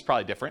help is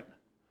probably different,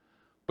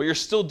 but you're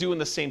still doing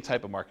the same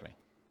type of marketing.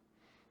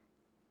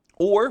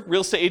 Or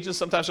real estate agents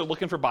sometimes are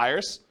looking for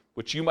buyers,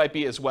 which you might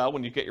be as well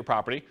when you get your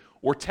property,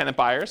 or tenant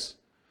buyers,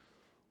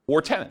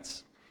 or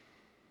tenants.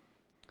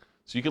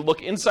 So you can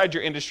look inside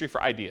your industry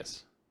for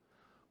ideas.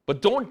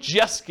 But don't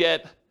just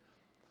get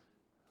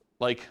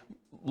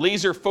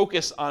laser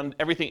focus on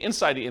everything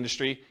inside the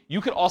industry.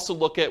 You can also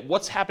look at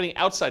what's happening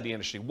outside the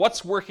industry,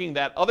 what's working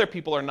that other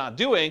people are not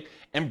doing,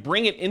 and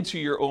bring it into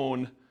your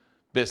own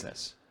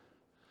business.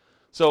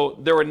 So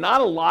there were not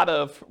a lot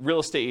of real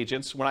estate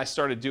agents when I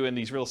started doing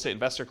these real estate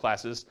investor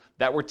classes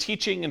that were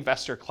teaching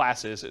investor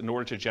classes in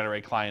order to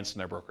generate clients in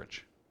their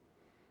brokerage.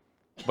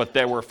 But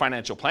there were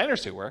financial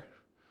planners who were.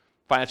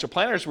 Financial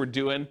planners were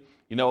doing,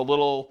 a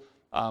little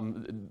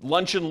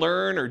lunch and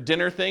learn or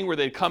dinner thing where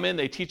they'd come in,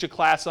 they teach a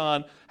class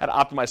on how to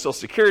optimize Social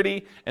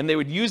Security, and they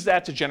would use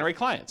that to generate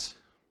clients.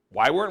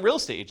 Why weren't real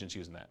estate agents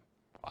using that?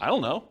 I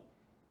don't know.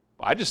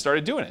 I just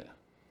started doing it.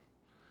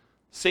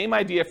 Same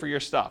idea for your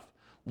stuff.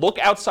 Look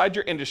outside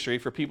your industry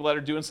for people that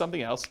are doing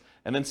something else,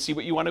 and then see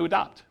what you want to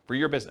adopt for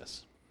your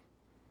business.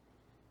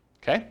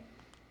 Okay?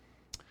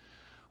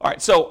 All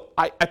right, so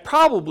I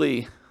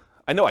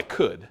know I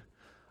could.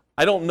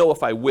 I don't know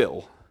if I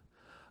will,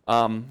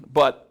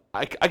 but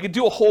I could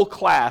do a whole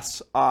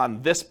class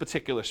on this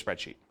particular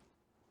spreadsheet.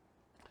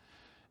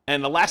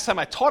 And the last time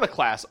I taught a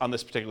class on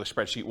this particular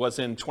spreadsheet was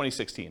in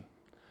 2016.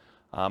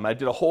 I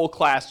did a whole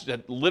class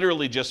that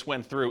literally just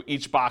went through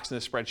each box in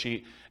the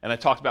spreadsheet, and I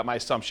talked about my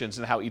assumptions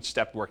and how each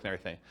step worked and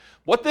everything.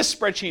 What this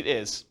spreadsheet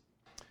is,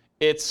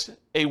 it's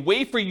a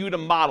way for you to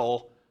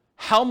model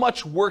how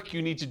much work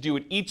you need to do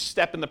at each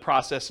step in the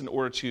process in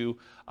order to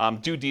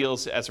do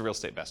deals as a real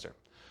estate investor.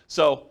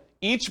 So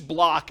each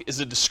block is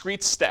a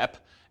discrete step,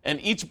 and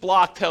each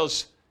block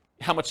tells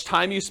how much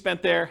time you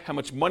spent there, how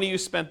much money you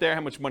spent there,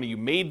 how much money you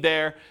made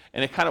there,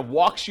 and it kind of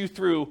walks you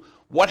through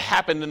what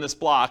happened in this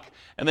block,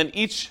 and then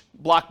each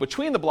block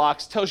between the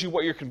blocks tells you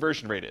what your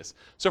conversion rate is.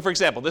 So for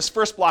example, this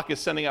first block is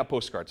sending out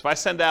postcards. If I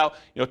send out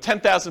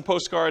 10,000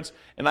 postcards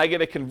and I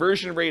get a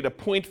conversion rate of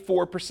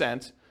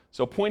 0.4%,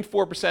 so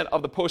 0.4%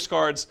 of the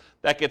postcards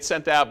that get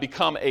sent out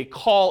become a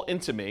call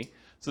into me.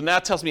 So now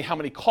it tells me how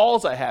many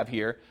calls I have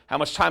here, how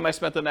much time I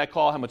spent on that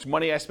call, how much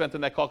money I spent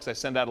on that call, because I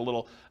send out a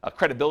little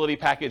credibility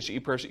package to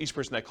each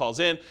person that calls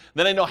in.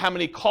 Then I know how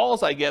many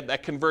calls I get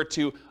that convert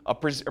to a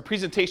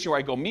presentation where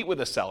I go meet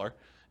with a seller,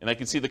 and I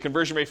can see the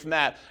conversion rate from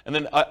that. And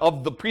then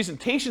of the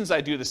presentations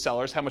I do to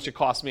sellers, how much it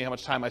costs me, how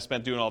much time I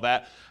spent doing all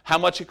that, how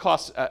much it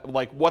costs,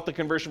 what the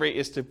conversion rate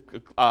is to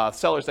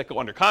sellers that go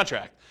under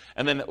contract.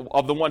 And then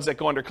of the ones that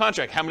go under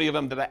contract, how many of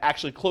them did I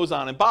actually close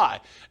on and buy?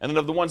 And then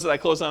of the ones that I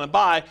close on and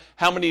buy,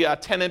 how many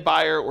tenant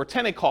buyer or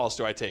tenant calls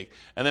do I take?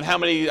 And then how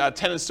many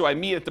tenants do I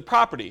meet at the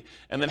property?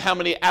 And then how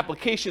many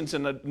applications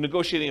and the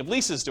negotiating of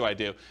leases do I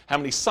do? How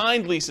many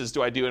signed leases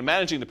do I do in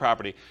managing the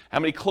property? How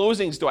many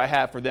closings do I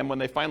have for them when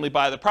they finally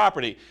buy the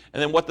property?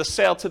 And then what the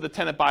sale to the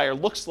tenant buyer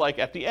looks like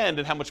at the end,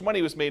 and how much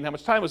money was made and how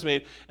much time was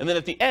made. And then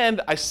at the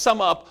end, I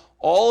sum up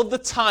all of the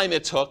time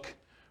it took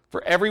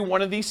for every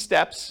one of these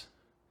steps,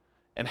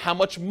 and how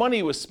much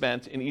money was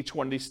spent in each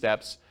one of these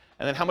steps,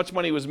 and then how much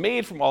money was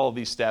made from all of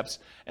these steps.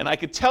 And I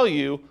could tell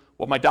you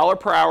what my dollar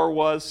per hour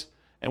was,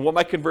 and what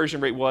my conversion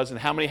rate was, and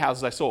how many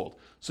houses I sold.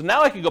 So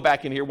now I can go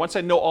back in here, once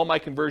I know all my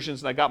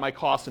conversions and I got my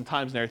costs and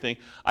times and everything,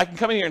 I can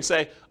come in here and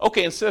say,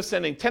 okay, instead of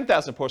sending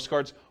 10,000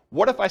 postcards,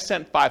 what if I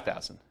sent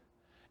 5,000?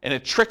 And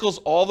it trickles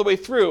all the way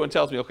through and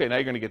tells me, okay, now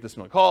you're going to get this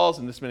many calls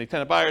and this many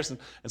tenant buyers and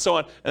so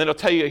on. And then it'll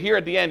tell you here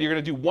at the end, you're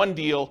going to do one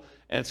deal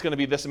and it's going to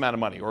be this amount of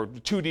money, or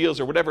 2 deals,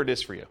 or whatever it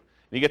is for you.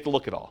 And you get to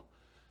look at all.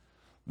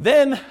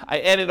 Then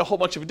I added a whole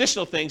bunch of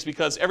additional things,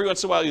 because every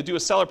once in a while you'll do a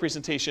seller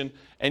presentation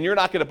and you're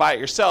not going to buy it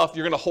yourself,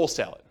 you're going to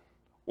wholesale it.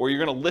 Or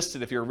you're going to list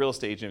it if you're a real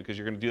estate agent, because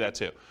you're going to do that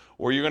too.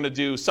 Or you're going to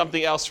do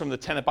something else from the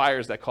tenant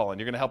buyers that call in.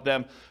 You're going to help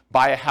them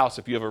buy a house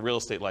if you have a real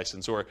estate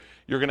license. Or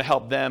you're going to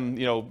help them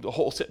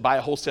buy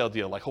a wholesale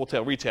deal, like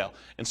wholesale retail.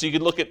 And so you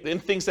can look at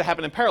things that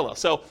happen in parallel.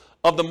 So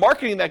of the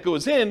marketing that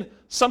goes in,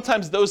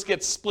 sometimes those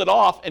get split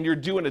off and you're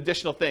doing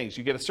additional things.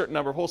 You get a certain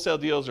number of wholesale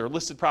deals or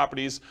listed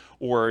properties,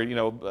 or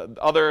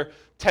other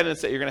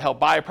tenants that you're going to help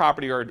buy a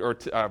property,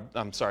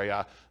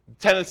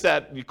 tenants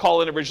that you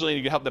call in originally and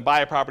you can help them buy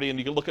a property, and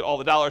you can look at all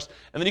the dollars,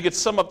 and then you can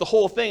sum up the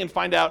whole thing and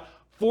find out,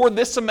 for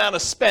this amount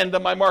of spend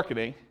on my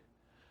marketing,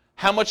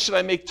 how much should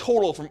I make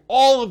total from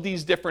all of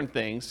these different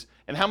things,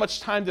 and how much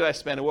time did I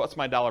spend, and what's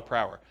my dollar per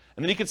hour?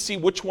 And then you can see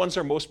which ones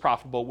are most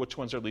profitable, which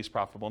ones are least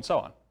profitable, and so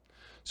on.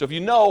 So if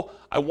you know,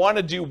 I want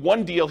to do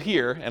one deal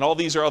here, and all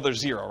these are other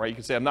 0, right? You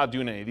can say, I'm not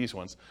doing any of these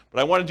ones, but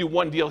I want to do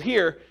one deal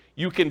here.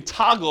 You can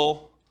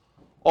toggle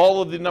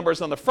all of the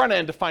numbers on the front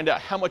end to find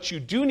out how much you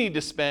do need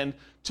to spend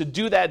to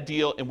do that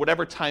deal in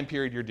whatever time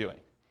period you're doing.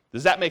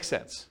 Does that make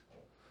sense?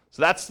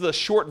 So that's the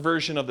short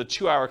version of the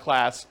 2-hour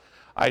class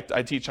I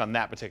teach on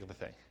that particular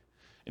thing.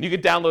 And you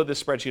can download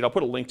this spreadsheet. I'll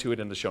put a link to it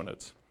in the show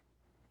notes.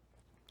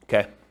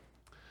 Okay.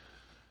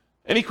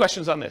 Any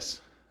questions on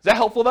this? Is that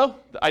helpful, though,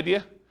 the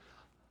idea?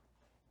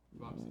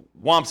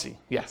 Wamsi,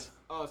 yes.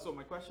 So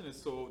my question is,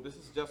 so this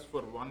is just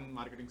for one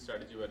marketing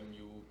strategy when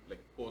you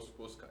post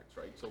postcards,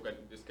 right? So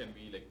this can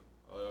be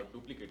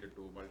duplicated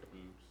to multiple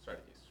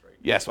strategies, right?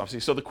 Yes,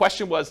 Wamsi. So the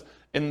question was,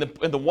 in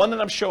the one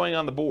that I'm showing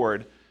on the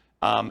board,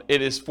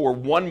 it is for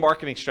one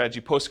marketing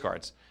strategy,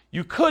 postcards.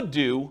 You could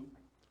do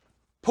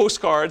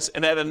postcards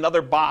and add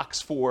another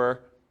box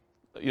for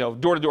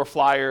door-to-door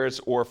flyers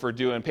or for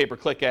doing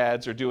pay-per-click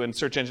ads or doing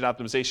search engine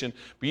optimization.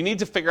 But you need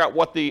to figure out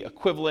what the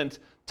equivalent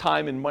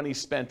time and money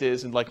spent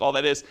is and all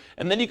that is.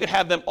 And then you could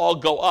have them all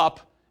go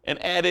up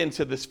and add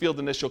into this field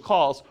initial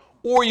calls.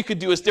 Or you could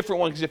do as different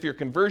ones, because if your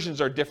conversions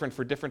are different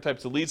for different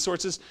types of lead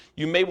sources,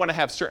 you may want to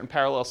have certain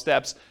parallel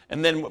steps,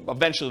 and then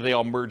eventually they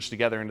all merge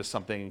together into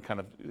something and kind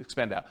of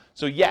expand out.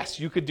 So yes,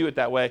 you could do it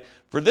that way.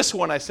 For this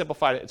one, I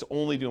simplified it. It's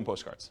only doing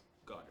postcards.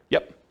 Got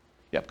it.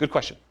 Yep, good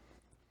question.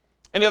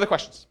 Any other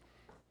questions?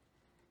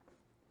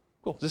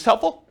 Cool. Is this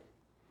helpful?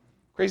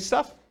 Crazy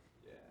stuff?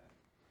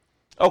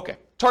 Yeah. Okay.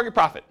 Target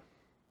profit.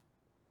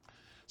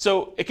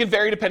 So it can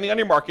vary depending on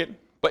your market,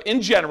 but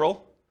in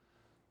general,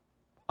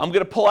 I'm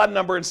going to pull out a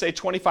number and say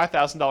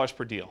 $25,000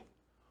 per deal,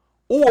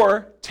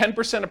 or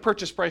 10% of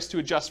purchase price to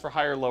adjust for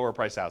higher, lower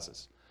price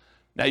houses.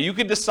 Now you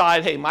could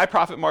decide, hey, my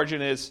profit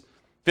margin is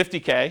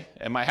 $50K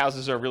and my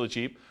houses are really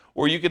cheap,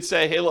 or you could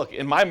say, hey, look,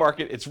 in my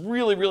market, it's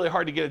really, really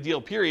hard to get a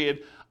deal,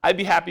 period. I'd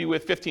be happy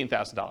with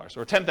 $15,000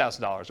 or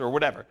 $10,000 or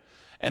whatever.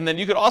 And then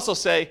you could also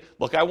say,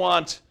 look, I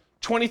want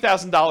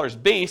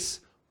 $20,000 base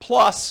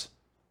plus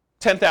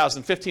 $10,000,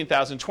 $15,000,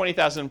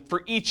 $20,000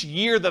 for each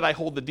year that I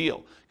hold the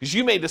deal. Because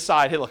you may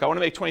decide, hey, look, I want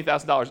to make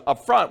 $20,000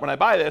 up front when I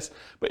buy this,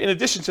 but in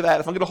addition to that,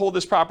 if I'm going to hold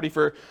this property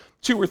for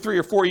 2 or 3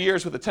 or 4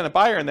 years with a tenant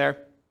buyer in there,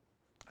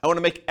 I want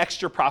to make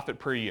extra profit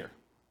per year.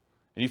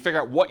 And you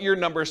figure out what your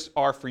numbers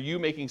are for you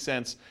making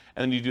sense,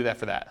 and then you do that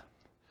for that.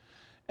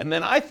 And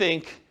then I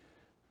think,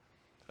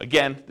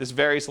 again, this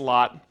varies a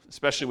lot,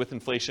 especially with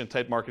inflation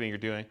type marketing you're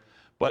doing,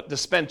 but to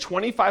spend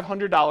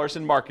 $2,500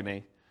 in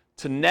marketing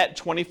to net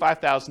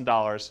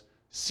 $25,000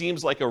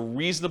 seems like a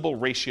reasonable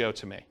ratio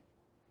to me.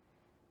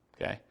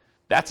 Okay?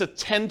 That's a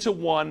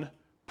 10-to-1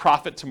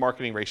 profit to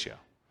marketing ratio.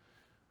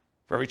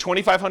 For every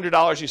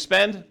 $2,500 you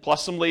spend,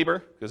 plus some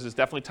labor, because there's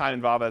definitely time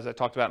involved, as I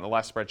talked about in the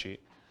last spreadsheet,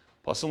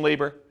 plus some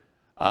labor.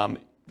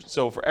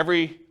 So for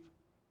every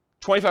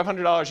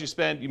 $2,500 you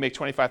spend, you make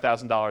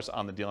 $25,000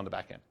 on the deal on the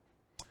back end.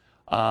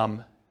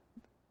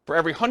 For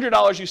every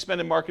 $100 you spend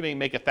in marketing,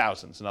 make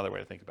 $1,000 is another way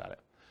to think about it.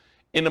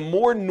 In a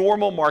more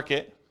normal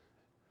market,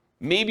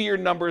 maybe your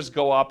numbers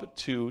go up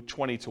to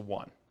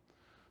 20-to-1.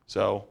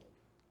 So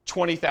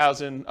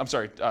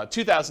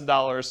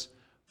 $2,000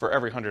 for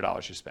every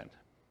 $100 you spend.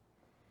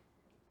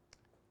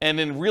 And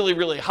in really,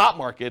 really hot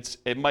markets,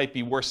 it might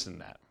be worse than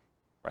that,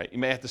 right? You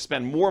may have to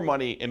spend more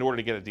money in order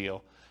to get a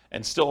deal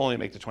and still only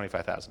make the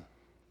 $25,000.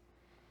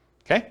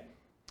 Okay?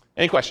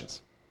 Any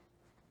questions?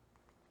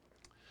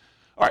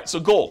 All right, so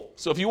goal.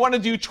 So if you want to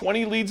do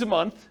 20 leads a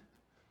month,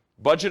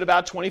 budget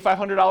about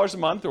 $2,500 a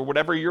month or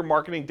whatever your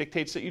marketing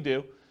dictates that you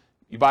do.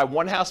 You buy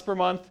one house per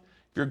month.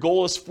 If your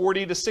goal is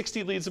 40 to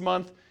 60 leads a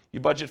month, you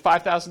budget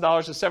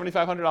 $5,000 to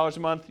 $7,500 a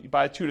month. You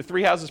buy 2 to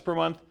 3 houses per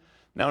month.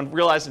 Now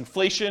realize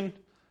inflation,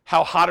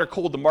 how hot or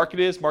cold the market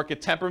is,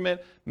 market temperament,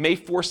 may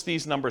force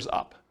these numbers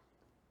up.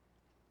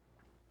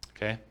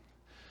 Okay?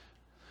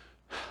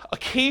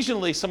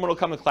 Occasionally, someone will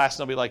come to class and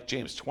they'll be like,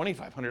 James,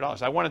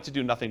 $2,500. I wanted to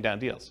do nothing down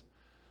deals.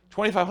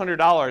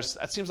 $2,500,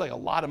 that seems like a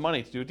lot of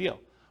money to do a deal.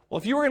 Well,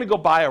 if you were going to go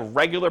buy a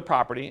regular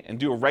property and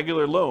do a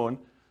regular loan,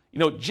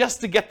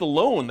 just to get the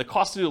loan, the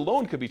cost to do the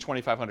loan could be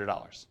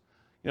 $2,500.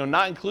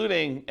 Not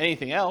including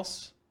anything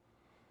else.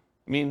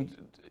 I mean,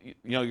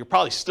 you're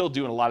probably still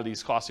doing a lot of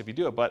these costs if you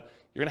do it, but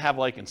you're going to have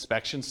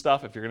inspection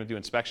stuff if you're going to do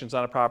inspections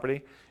on a property.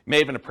 You may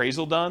have an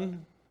appraisal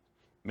done.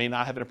 May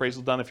not have an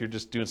appraisal done if you're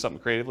just doing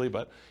something creatively,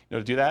 but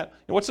to do that.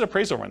 What's an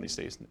appraisal run these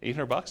days?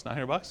 $800,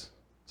 $900,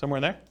 somewhere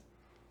in there?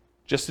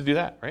 Just to do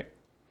that, right?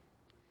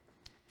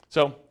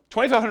 So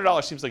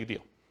 $2,500 seems like a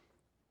deal.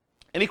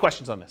 Any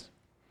questions on this?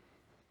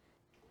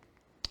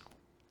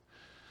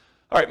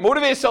 All right,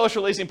 motivated sellers for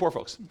lazy and poor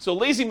folks. So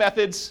lazy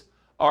methods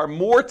are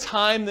more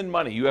time than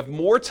money. You have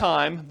more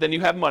time than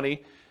you have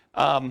money.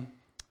 I'm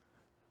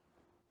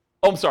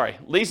sorry,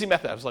 lazy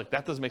method. I was like,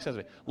 that doesn't make sense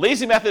to me.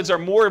 Lazy methods are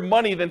more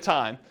money than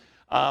time.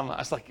 I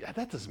was like, yeah,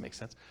 that doesn't make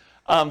sense.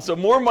 So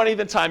more money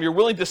than time. You're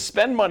willing to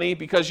spend money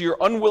because you're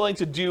unwilling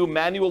to do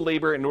manual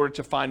labor in order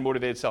to find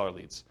motivated seller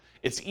leads.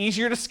 It's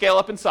easier to scale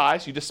up in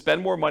size. You just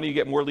spend more money, you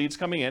get more leads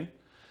coming in.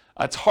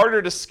 It's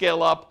harder to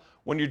scale up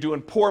when you're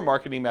doing poor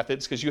marketing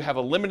methods because you have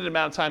a limited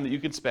amount of time that you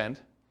can spend.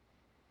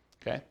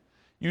 Okay?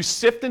 You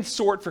sift and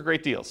sort for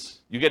great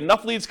deals. You get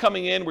enough leads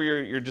coming in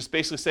where you're just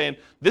basically saying,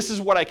 this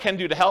is what I can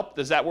do to help.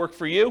 Does that work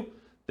for you?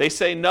 They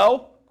say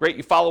no. Great,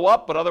 you follow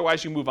up, but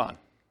otherwise you move on.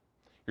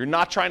 You're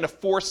not trying to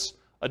force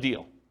a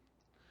deal.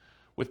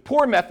 With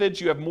poor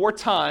methods, you have more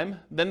time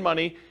than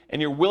money,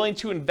 and you're willing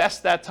to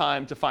invest that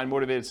time to find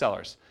motivated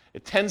sellers.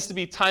 It tends to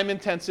be time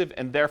intensive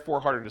and therefore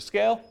harder to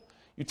scale.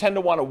 You tend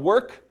to want to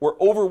work or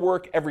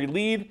overwork every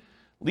lead,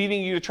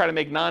 leading you to try to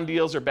make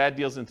non-deals or bad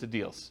deals into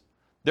deals.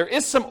 There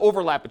is some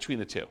overlap between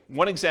the two.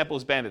 One example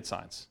is bandit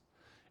signs.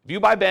 If you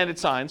buy bandit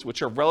signs,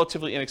 which are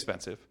relatively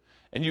inexpensive,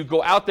 and you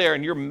go out there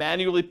and you're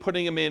manually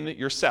putting them in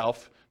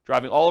yourself,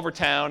 driving all over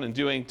town and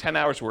doing 10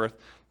 hours worth,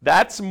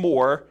 that's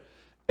more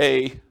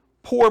a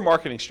poor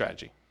marketing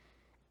strategy.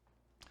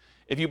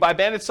 If you buy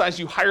bandit signs,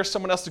 you hire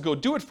someone else to go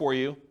do it for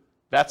you,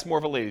 that's more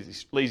of a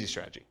lazy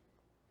strategy.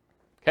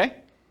 Okay?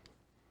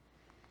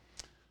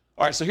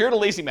 All right, so here are the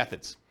lazy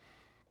methods.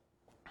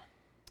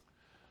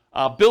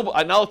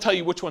 And I'll tell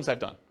you which ones I've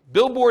done.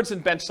 Billboards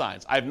and bench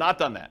signs. I have not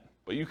done that.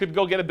 But you could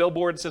go get a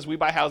billboard that says, we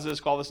buy houses,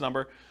 call this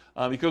number.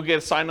 You could go get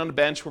a sign on the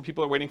bench where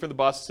people are waiting for the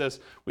bus that says,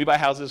 we buy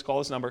houses, call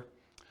this number.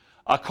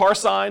 Car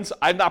signs,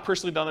 I've not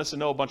personally done this. I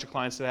know a bunch of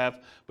clients that have.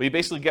 But you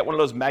basically get one of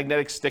those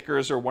magnetic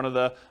stickers or one of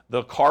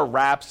the car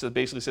wraps that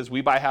basically says,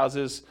 we buy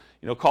houses,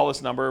 call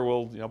this number,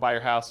 we'll buy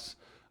your house.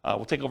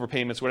 We'll take over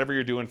payments, whatever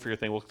you're doing for your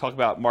thing. We'll talk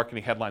about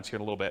marketing headlines here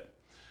in a little bit.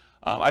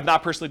 I've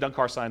not personally done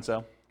car signs,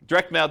 though.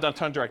 Direct mail, done a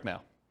ton of direct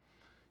mail.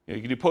 You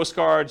can do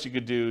postcards, you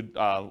could do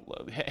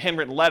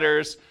handwritten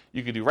letters,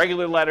 you could do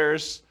regular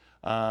letters,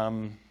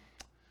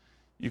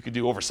 you could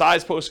do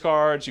oversized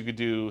postcards, you could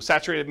do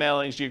saturated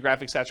mailings,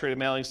 geographic saturated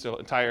mailings to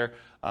entire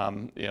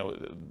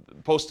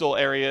postal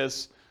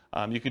areas.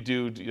 You could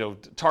do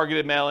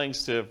targeted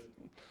mailings to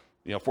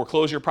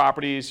foreclosure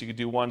properties. You could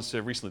do ones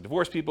to recently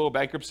divorced people,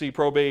 bankruptcy,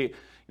 probate.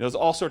 There's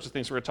all sorts of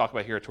things we're going to talk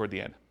about here toward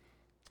the end.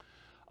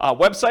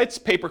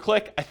 Websites,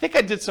 pay-per-click. I think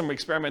I did some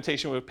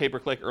experimentation with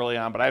pay-per-click early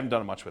on, but I haven't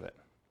done much with it.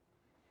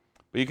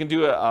 But you can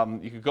do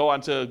you could go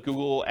onto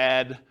Google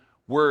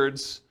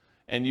AdWords,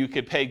 and you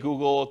could pay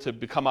Google to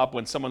come up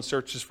when someone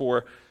searches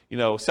for,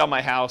 sell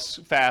my house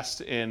fast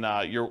in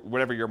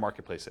whatever your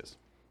marketplace is.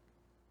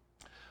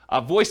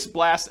 Voice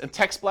blast and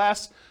text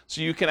blast,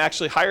 so you can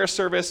actually hire a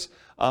service,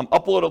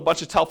 upload a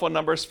bunch of telephone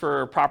numbers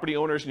for property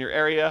owners in your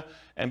area,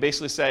 and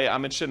basically say,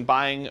 I'm interested in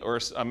buying, or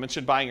I'm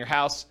interested in buying your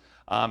house.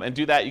 And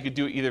do that. You could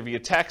do it either via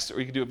text or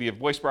you could do it via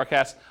voice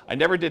broadcast. I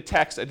never did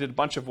text. I did a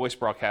bunch of voice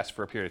broadcasts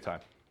for a period of time.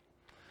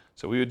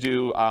 So we would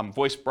do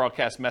voice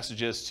broadcast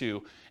messages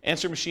to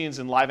answer machines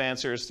and live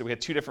answers. So we had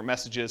 2 different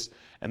messages.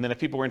 And then if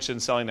people were interested in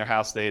selling their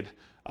house, they'd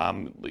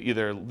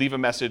either leave a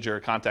message or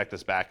contact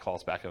us back, call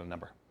us back on a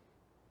number.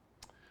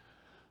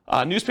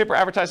 Newspaper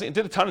advertising. I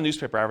did a ton of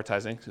newspaper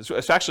advertising.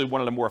 It's actually one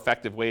of the more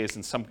effective ways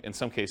in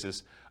some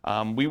cases.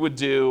 We would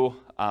do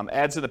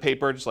ads in the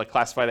paper, just like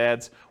classified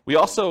ads. We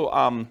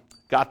also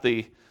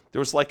there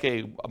was like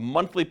a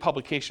monthly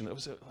publication.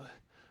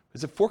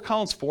 Is it Fort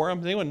Collins Forum?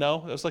 Does anyone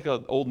know? It was like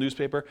an old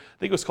newspaper. I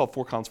think it was called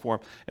Fort Collins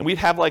Forum. And we'd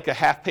have like a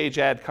half-page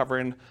ad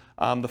covering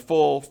the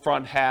full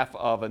front half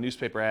of a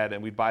newspaper ad,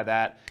 and we'd buy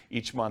that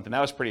each month. And that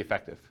was pretty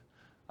effective.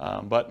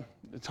 But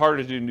it's harder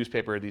to do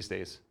newspaper these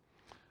days.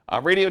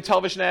 Radio and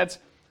television ads.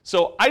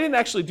 So I didn't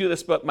actually do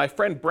this, but my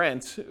friend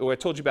Brent, who I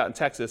told you about in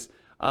Texas,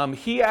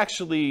 he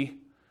actually,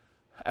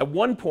 at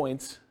one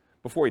point,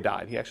 before he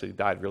died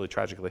really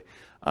tragically,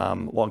 a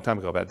long time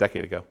ago, about a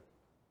decade ago.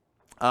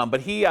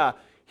 But he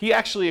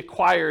actually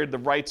acquired the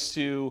rights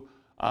to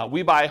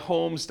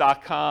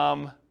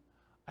WeBuyHomes.com.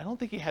 I don't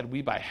think he had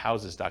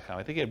WeBuyHouses.com.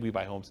 I think he had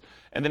WeBuyHomes.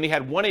 And then he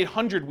had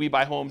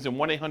 1-800-WeBuyHomes and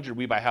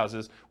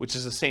 1-800-WeBuyHouses, which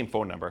is the same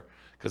phone number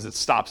because it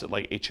stops at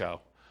like HO.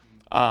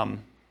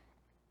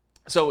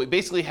 So it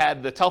basically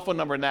had the telephone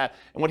number and that.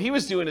 And what he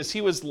was doing is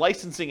he was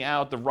licensing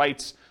out the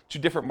rights to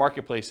different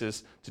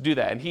marketplaces to do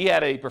that. And he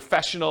had a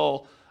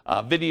professional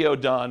video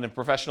done and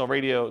professional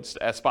radio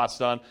spots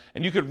done.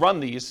 And you could run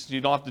these. You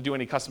don't have to do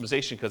any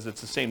customization because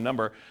it's the same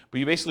number. But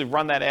you basically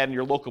run that ad in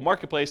your local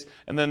marketplace,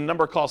 and then the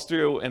number calls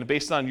through. And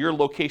based on your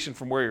location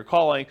from where you're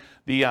calling,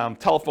 the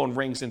telephone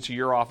rings into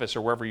your office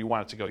or wherever you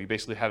want it to go. You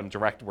basically had them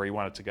direct where you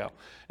want it to go.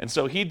 And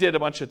so he did a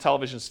bunch of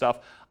television stuff.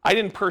 I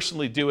didn't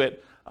personally do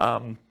it.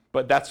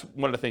 But that's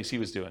one of the things he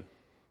was doing.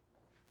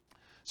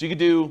 So you could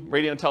do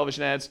radio and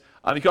television ads.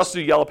 You can also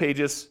do Yellow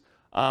Pages.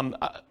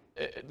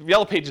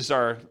 Yellow Pages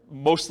are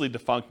mostly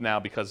defunct now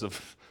because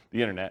of the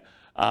internet.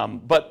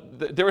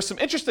 But there were some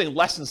interesting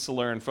lessons to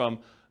learn from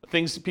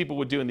things that people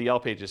would do in the Yellow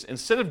Pages.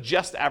 Instead of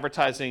just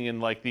advertising in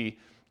like the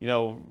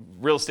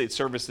real estate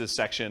services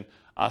section,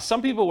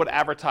 some people would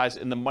advertise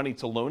in the money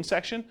to loan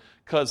section.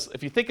 Because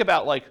if you think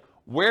about like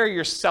where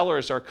your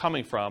sellers are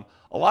coming from,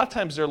 a lot of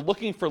times they're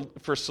looking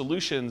for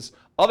solutions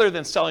other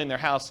than selling their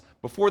house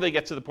before they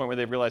get to the point where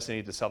they realize they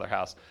need to sell their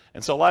house.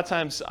 And so a lot of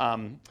times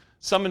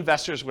some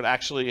investors would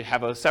actually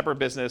have a separate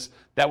business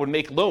that would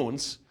make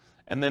loans,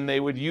 and then they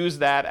would use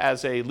that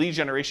as a lead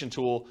generation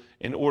tool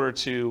in order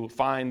to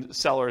find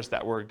sellers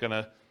that were going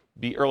to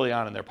be early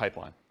on in their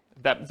pipeline.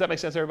 Does that make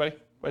sense, everybody?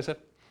 What I said?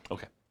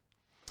 Okay.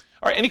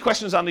 All right, any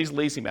questions on these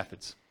lazy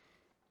methods?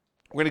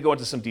 We're going to go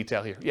into some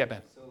detail here. Yeah,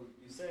 Ben. So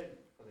you said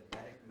for the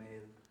direct mail,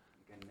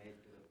 you can mail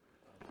to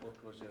the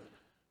foreclosure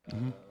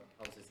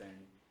houses and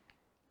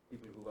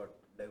people who got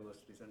divorced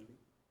recently.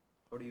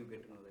 How do you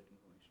get to know that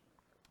information?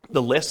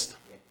 The list?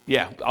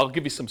 Yeah, I'll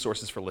give you some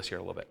sources for lists here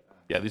in a little bit.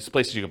 Yeah, these are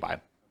places you can buy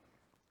them.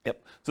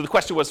 Yep. So the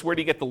question was, where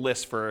do you get the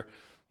list for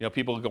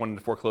people going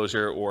into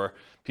foreclosure or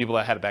people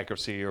that had a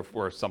bankruptcy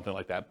or something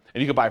like that?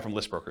 And you can buy it from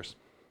list brokers.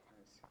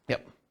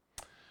 Yep.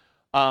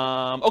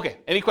 Okay,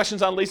 any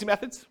questions on lazy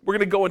methods? We're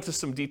going to go into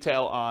some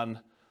detail on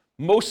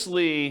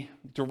mostly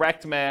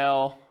direct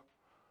mail.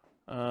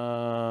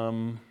 I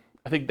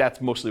think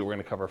that's mostly what we're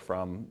going to cover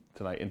from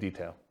tonight in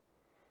detail.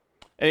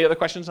 Any other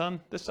questions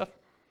on this stuff?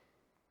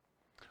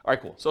 All right,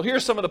 cool. So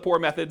here's some of the poor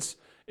methods.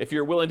 If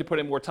you're willing to put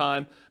in more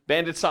time,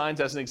 bandit signs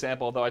as an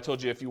example, although I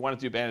told you if you want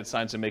to do bandit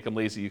signs and make them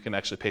lazy, you can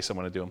actually pay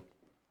someone to do them.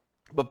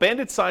 But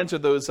bandit signs are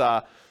those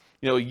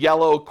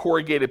yellow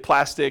corrugated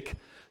plastic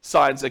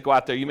signs that go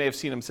out there. You may have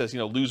seen them, says,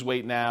 lose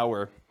weight now,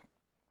 or,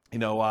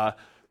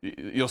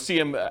 you'll see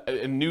them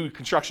in new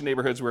construction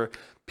neighborhoods where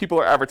people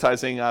are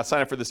advertising,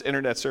 sign up for this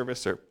internet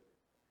service or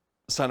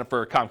sign up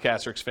for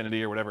Comcast or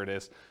Xfinity or whatever it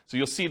is. So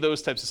you'll see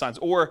those types of signs.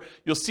 Or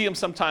you'll see them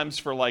sometimes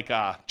for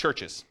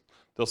churches.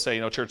 They'll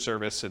say, church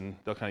service, and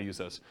they'll kind of use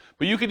those.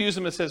 But you could use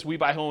them that says, we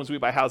buy homes, we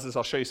buy houses.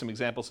 I'll show you some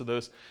examples of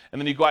those.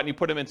 And then you go out and you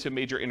put them into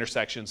major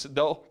intersections.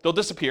 They'll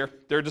disappear.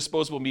 They're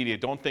disposable media.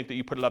 Don't think that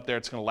you put it up there,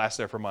 it's going to last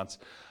there for months.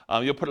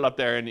 You'll put it up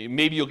there, and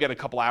maybe you'll get a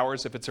couple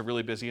hours if it's a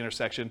really busy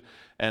intersection,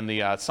 and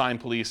the sign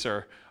police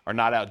are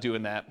not out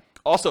doing that.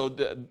 Also,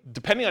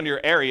 depending on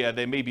your area,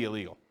 they may be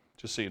illegal,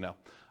 just so you know.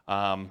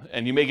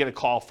 And you may get a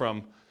call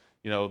from,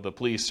 the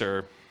police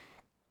or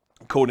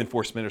code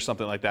enforcement or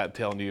something like that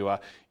telling you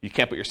you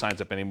can't put your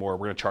signs up anymore.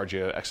 We're going to charge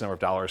you X number of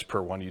dollars per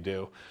one you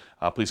do.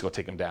 Please go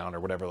take them down or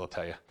whatever they'll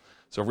tell you.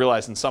 So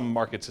realize in some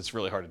markets it's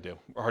really hard to do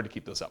or hard to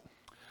keep those up.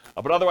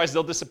 But otherwise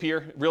they'll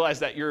disappear. Realize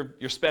that you're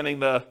spending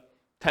the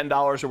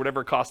 $10 or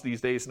whatever it costs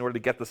these days in order to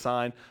get the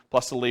sign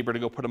plus the labor to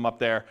go put them up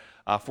there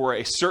for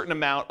a certain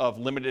amount of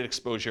limited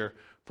exposure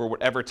for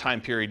whatever time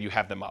period you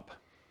have them up.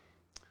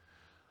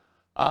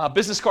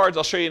 Business cards,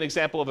 I'll show you an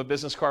example of a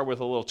business card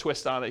with a little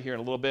twist on it here in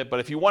a little bit. But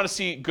if you want to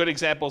see good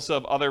examples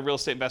of other real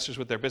estate investors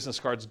with their business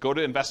cards, go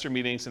to investor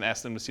meetings and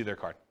ask them to see their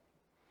card.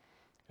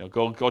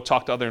 Go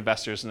talk to other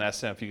investors and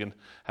ask them if you can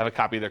have a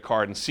copy of their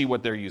card and see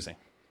what they're using.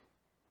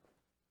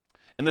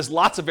 And there's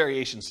lots of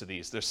variations to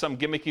these. There's some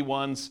gimmicky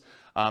ones.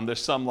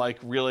 There's some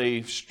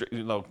really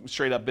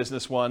straight up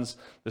business ones.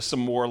 There's some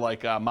more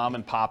mom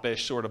and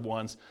pop-ish sort of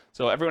ones.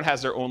 So everyone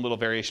has their own little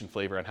variation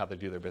flavor on how they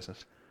do their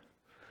business.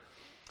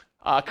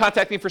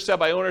 Contacting for sale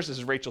by owners, this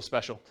is Rachel's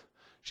special.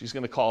 She's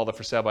going to call the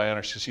for sale by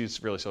owners.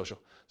 She's really social.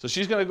 So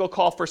she's going to go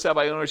call for sale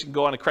by owners. You can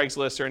go on a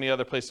Craigslist or any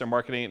other place they're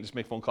marketing it and just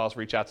make phone calls,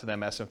 reach out to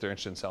them, ask them if they're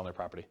interested in selling their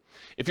property.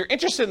 If you're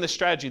interested in this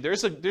strategy,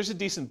 there's a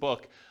decent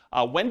book.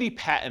 Wendy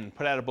Patton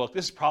put out a book.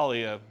 This is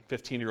probably a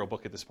 15-year-old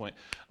book at this point.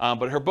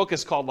 But her book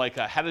is called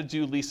How to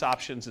Do Lease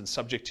Options and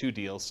Subject to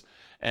Deals.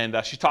 And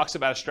she talks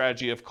about a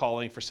strategy of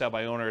calling for sale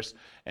by owners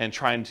and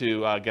trying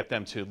to get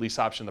them to lease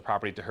option the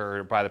property to her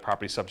or buy the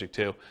property subject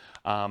to.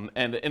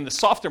 And in the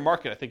softer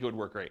market, I think it would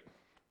work great.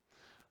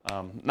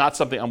 Not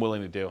something I'm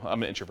willing to do.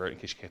 I'm an introvert, in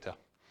case you can't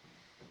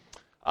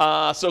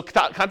tell. So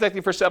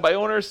contacting for sale by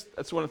owners,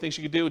 that's one of the things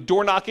you could do.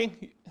 Door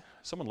knocking.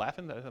 Someone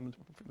laughing that I'm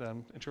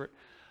an introvert?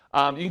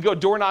 You can go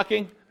door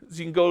knocking. So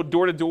you can go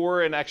door to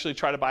door and actually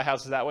try to buy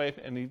houses that way.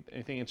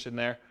 Anything interested in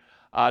there?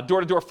 Door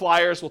to door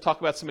flyers. We'll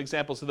talk about some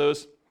examples of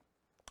those.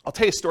 I'll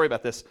tell you a story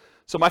about this.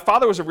 So my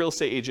father was a real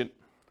estate agent,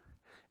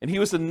 and he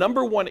was the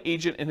 #1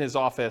 agent in his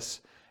office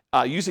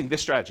using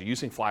this strategy,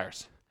 using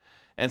flyers.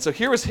 And so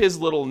here was his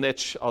little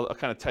niche. I'll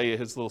kind of tell you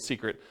his little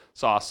secret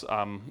sauce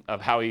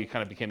of how he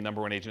kind of became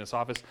 #1 agent in his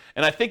office.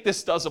 And I think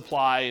this does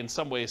apply in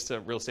some ways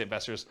to real estate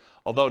investors,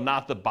 although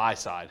not the buy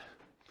side.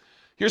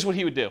 Here's what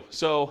he would do.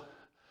 So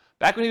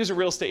back when he was a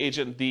real estate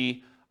agent,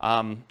 the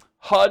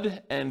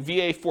HUD and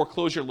VA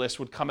foreclosure list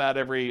would come out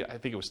every, I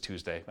think it was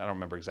Tuesday. I don't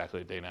remember exactly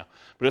the day now.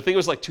 But I think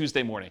it was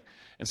Tuesday morning.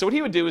 And so what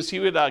he would do is he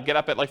would get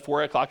up at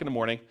 4 o'clock in the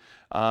morning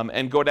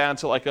and go down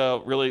to a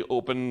really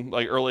open,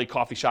 early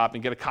coffee shop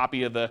and get a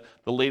copy of the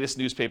latest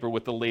newspaper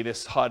with the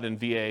latest HUD and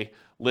VA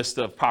list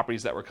of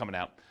properties that were coming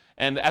out.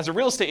 And as a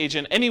real estate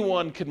agent,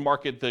 anyone could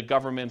market the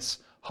government's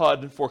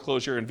HUD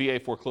foreclosure and VA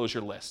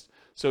foreclosure list.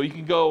 So you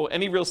can go,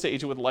 any real estate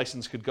agent with a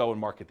license could go and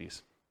market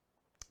these.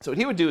 So what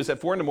he would do is at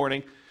 4 in the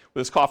morning, with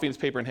his coffee and his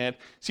paper in hand,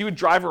 so he would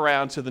drive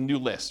around to the new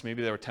list.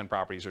 Maybe there were 10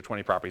 properties or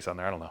 20 properties on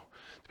there, I don't know,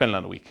 depending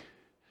on the week.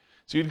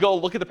 So you'd go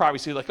look at the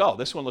properties, see oh,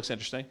 this one looks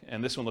interesting,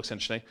 and this one looks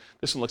interesting,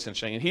 this one looks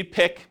interesting. And he'd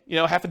pick,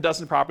 half a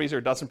dozen properties or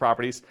a dozen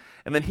properties,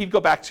 and then he'd go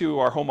back to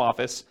our home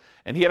office,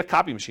 and he had a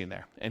copy machine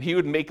there. And he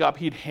would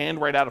he'd hand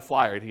write out a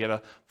flyer. He had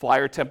a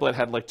flyer template,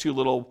 had 2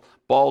 little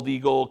bald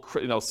eagle,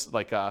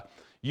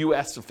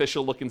 U.S.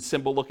 official looking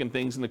symbol looking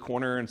things in the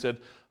corner and said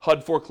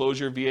HUD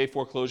foreclosure, VA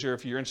foreclosure,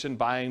 if you're interested in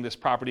buying this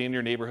property in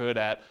your neighborhood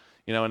at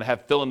and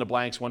have fill in the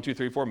blanks, 1, 2,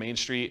 3, 4 Main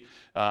Street.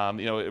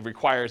 It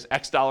requires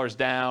X dollars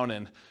down,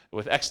 and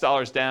with X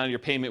dollars down, your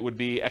payment would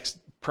be X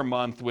per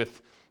month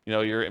with,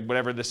 your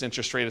whatever this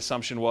interest rate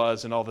assumption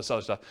was and all this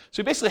other stuff.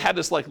 So he basically had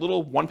this like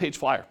little one-page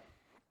flyer.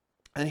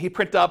 And he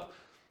printed up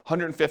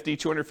 150,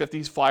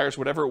 250 flyers,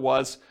 whatever it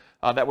was,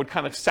 that would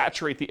kind of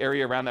saturate the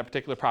area around that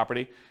particular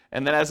property.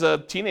 And then as a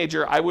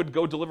teenager, I would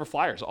go deliver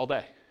flyers all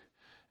day.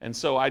 And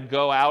so I'd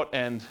go out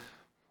and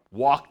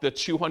walk the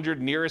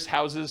 200 nearest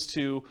houses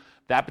to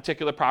that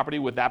particular property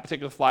with that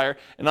particular flyer.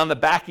 And on the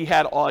back, he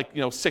had all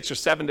 6 or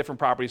 7 different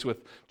properties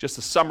with just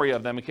a summary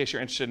of them in case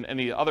you're interested in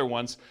any other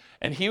ones.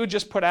 And he would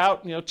just put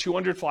out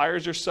 200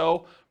 flyers or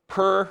so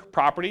per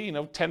property,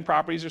 10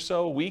 properties or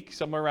so a week,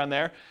 somewhere around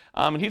there.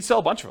 And he'd sell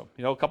a bunch of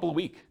them, a couple a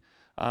week,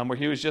 where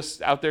he was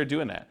just out there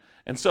doing that.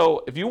 And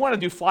so if you want to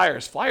do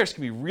flyers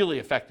can be really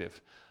effective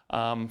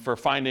for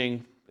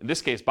finding, in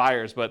this case,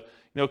 buyers, but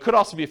it could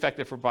also be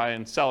effective for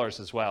buying sellers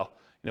as well.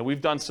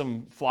 We've done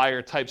some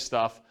flyer type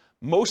stuff,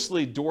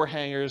 mostly door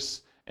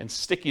hangers and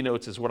sticky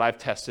notes is what I've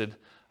tested.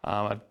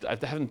 I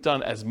haven't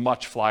done as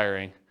much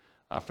flyering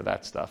for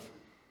that stuff.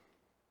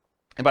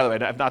 And by the way,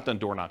 I've not done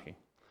door knocking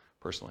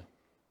personally.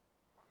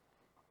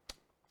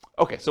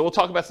 Okay, so we'll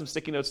talk about some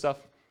sticky note stuff.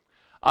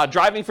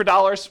 Driving for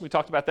dollars, we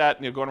talked about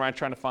that, going around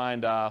trying to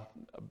find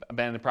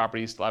abandoned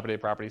properties,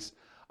 dilapidated properties.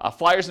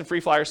 Flyers and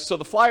free flyers. So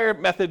the flyer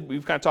method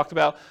we've kind of talked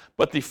about,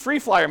 but the free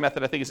flyer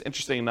method I think is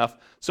interesting enough.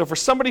 So for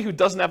somebody who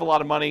doesn't have a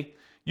lot of money,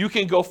 you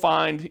can go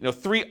find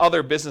 3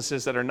 other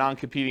businesses that are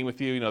non-competing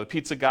with you, the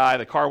pizza guy,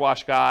 the car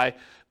wash guy,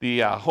 the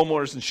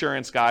homeowner's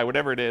insurance guy,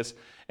 whatever it is,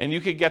 and you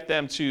could get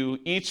them to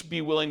each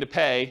be willing to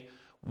pay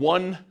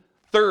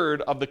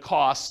 1/3 of the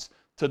cost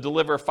to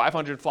deliver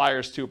 500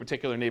 flyers to a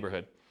particular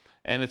neighborhood.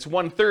 And it's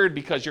 1/3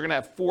 because you're going to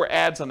have 4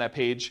 ads on that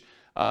page,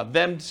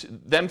 them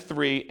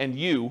 3 and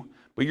you,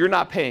 but you're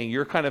not paying.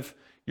 You're kind of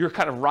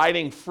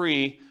riding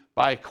free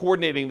by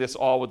coordinating this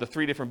all with the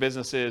 3 different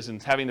businesses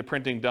and having the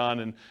printing done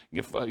and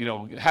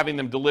having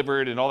them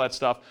delivered and all that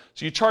stuff.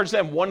 So you charge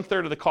them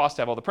 1/3 of the cost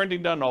to have all the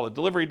printing done, all the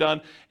delivery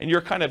done, and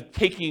you're kind of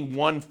taking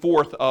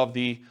 1/4 of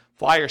the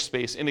flyer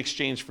space in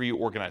exchange for you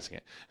organizing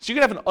it. So you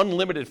can have an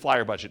unlimited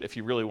flyer budget if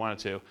you really wanted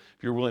to,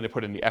 if you're willing to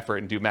put in the effort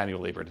and do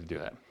manual labor to do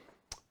that.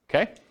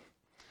 Okay?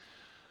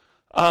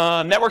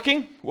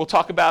 Networking, we'll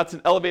talk about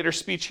an elevator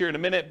speech here in a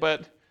minute,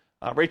 but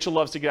Rachel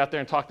loves to get out there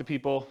and talk to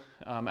people,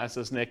 as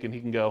does Nick, and he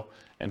can go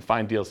and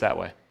find deals that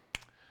way.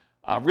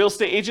 Real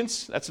estate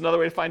agents, that's another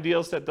way to find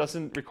deals that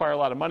doesn't require a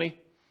lot of money.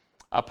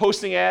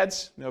 Posting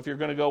ads, if you're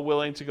going to go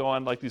willing to go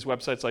on like these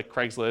websites like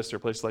Craigslist or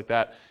places like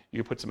that,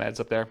 you can put some ads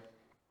up there.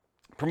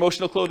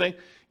 Promotional clothing,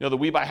 the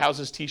We Buy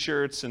Houses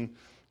t-shirts and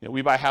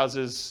We Buy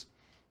Houses,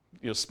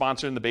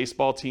 sponsoring the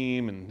baseball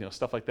team and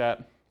stuff like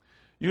that.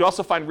 You can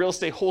also find real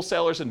estate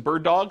wholesalers and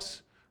bird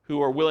dogs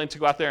who are willing to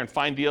go out there and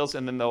find deals,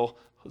 and then they'll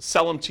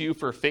sell them to you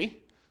for a fee.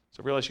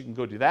 So realize you can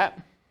go do that.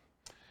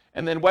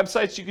 And then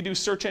websites, you can do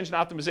search engine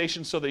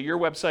optimization so that your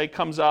website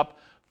comes up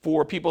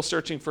for people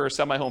searching for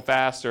Sell My Home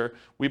Fast or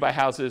We Buy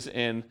Houses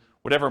in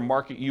whatever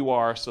market you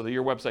are, so that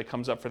your website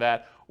comes up for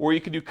that. Or you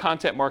can do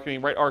content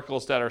marketing, write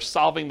articles that are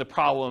solving the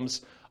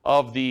problems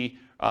of the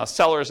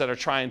sellers that are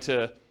trying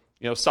to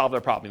solve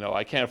their problem.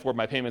 I can't afford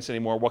my payments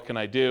anymore. What can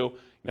I do?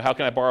 How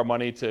can I borrow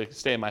money to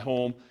stay in my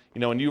home?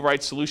 And you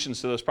write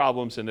solutions to those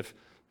problems. And if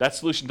that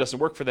solution doesn't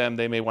work for them,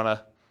 they may want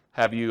to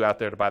have you out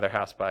there to buy their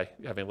house by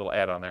having a little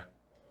ad on there.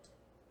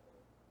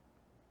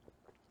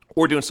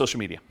 Or doing social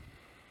media.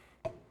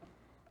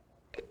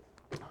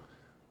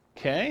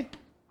 Okay.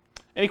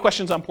 Any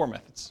questions on poor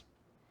methods?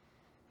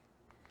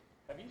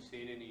 Have you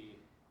seen any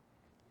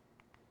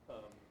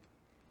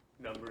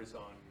numbers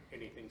on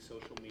anything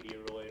social media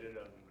related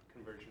on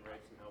conversion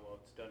rates and how well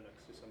it's done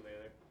next to some of the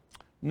other?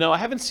 No, I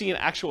haven't seen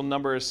actual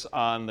numbers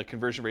on the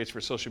conversion rates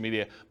for social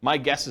media. My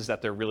guess is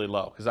that they're really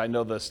low because I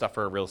know the stuff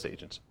for real estate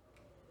agents.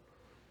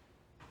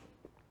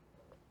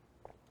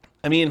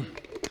 I mean,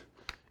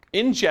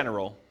 in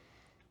general,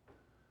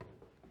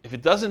 if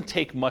it doesn't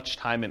take much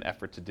time and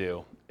effort to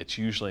do, it's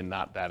usually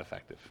not that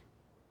effective,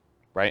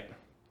 right?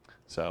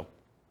 So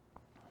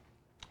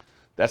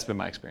that's been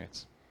my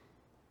experience.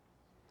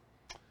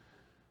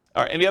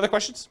 All right, any other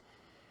questions?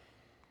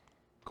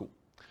 Cool.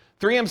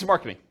 3 M's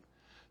marketing.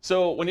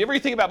 So whenever you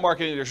think about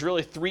marketing, there's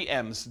really 3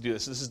 M's to do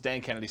this. This is Dan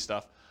Kennedy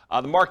stuff.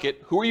 The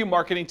market, who are you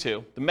marketing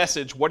to? The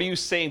message, what are you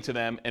saying to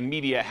them? And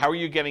media, how are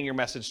you getting your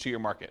message to your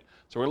market?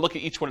 So we're going to look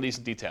at each one of these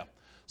in detail.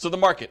 So the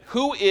market,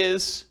 who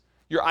is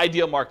your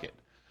ideal market?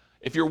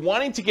 If you're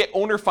wanting to get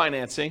owner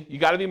financing, you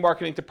got to be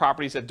marketing to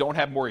properties that don't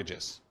have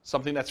mortgages,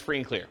 something that's free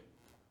and clear.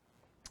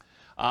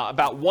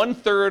 About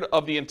 1/3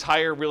 of the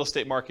entire real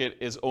estate market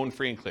is owned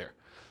free and clear.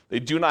 They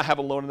do not have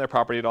a loan in their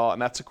property at all,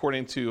 and that's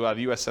according to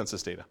the U.S.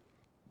 Census data.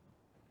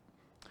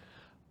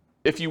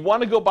 If you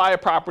want to go buy a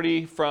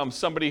property from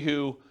somebody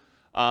who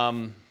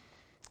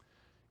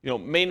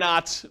may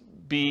not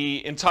be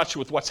in touch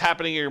with what's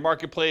happening in your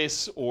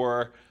marketplace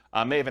or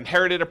may have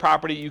inherited a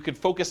property, you can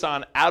focus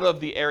on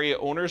out-of-the-area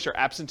owners or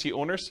absentee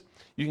owners.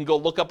 You can go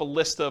look up a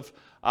list of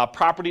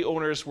property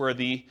owners where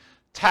the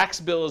tax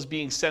bill is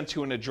being sent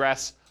to an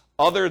address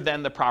other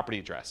than the property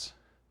address.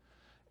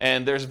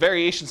 And there's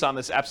variations on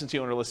this absentee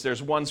owner list.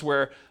 There's ones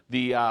where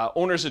the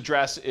owner's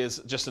address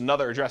is just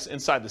another address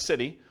inside the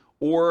city,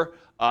 or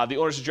the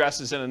owner's address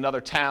is in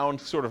another town,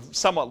 sort of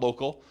somewhat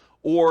local,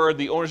 or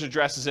the owner's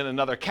address is in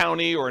another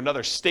county or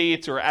another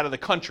state or out of the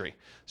country.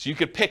 So you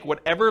could pick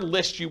whatever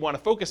list you want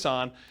to focus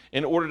on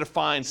in order to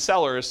find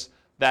sellers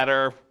that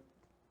are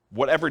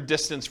whatever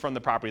distance from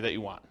the property that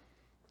you want.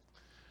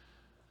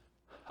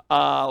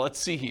 Let's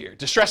see here.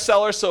 Distressed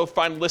sellers, so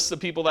find lists of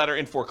people that are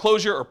in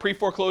foreclosure or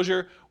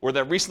pre-foreclosure, or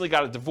that recently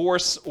got a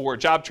divorce or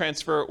job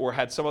transfer or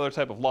had some other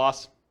type of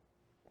loss,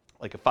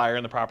 like a fire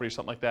in the property or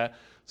something like that.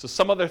 So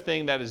some other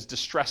thing that is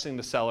distressing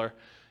the seller,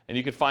 and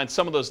you can find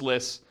some of those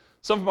lists.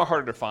 Some of them are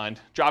harder to find.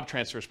 Job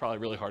transfer is probably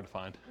really hard to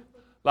find.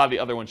 A lot of the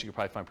other ones you could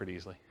probably find pretty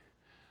easily.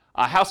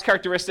 House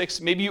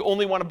characteristics, maybe you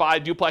only want to buy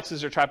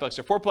duplexes or triplexes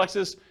or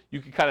fourplexes. You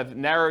can kind of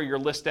narrow your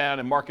list down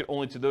and market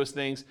only to those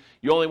things.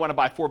 You only want to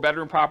buy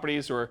 4-bedroom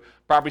properties, or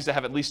properties that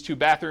have at least 2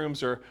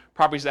 bathrooms, or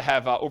properties that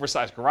have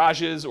oversized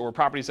garages, or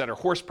properties that are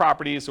horse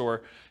properties,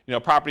 or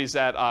properties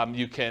that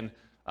you can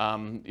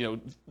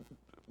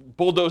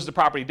bulldoze the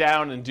property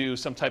down and do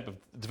some type of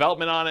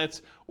development on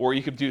it, or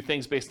you could do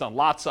things based on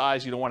lot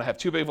size. You don't want to have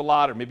too big of a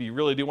lot, or maybe you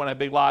really do want to have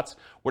big lots.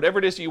 Whatever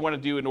it is that you want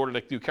to do in order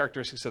to do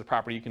characteristics of the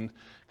property, you can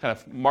kind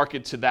of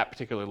market to that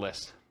particular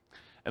list.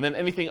 And then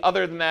anything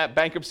other than that,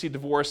 bankruptcy,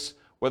 divorce,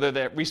 whether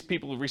that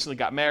people who recently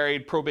got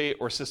married, probate,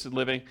 or assisted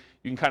living,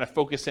 you can kind of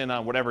focus in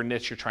on whatever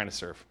niche you're trying to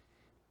serve.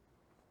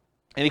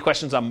 Any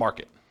questions on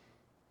market?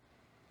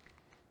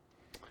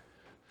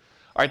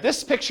 All right,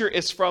 this picture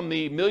is from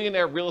the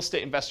Millionaire Real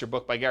Estate Investor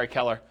book by Gary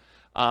Keller.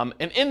 And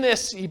in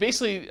this, he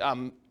basically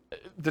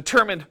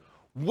determined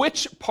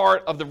which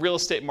part of the real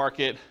estate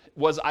market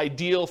was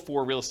ideal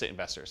for real estate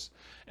investors.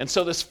 And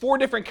so there's 4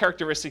 different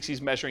characteristics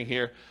he's measuring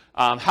here.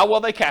 How well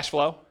they cash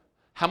flow,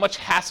 how much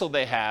hassle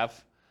they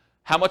have,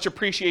 how much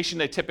appreciation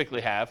they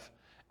typically have,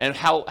 and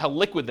how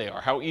liquid they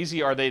are, how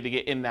easy are they to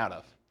get in and out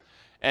of.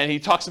 And he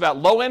talks about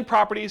low-end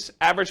properties,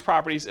 average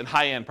properties, and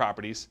high-end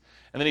properties.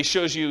 And then he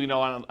shows you,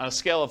 on a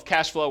scale of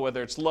cash flow,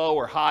 whether it's low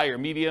or high or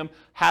medium,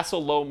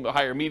 hassle, low,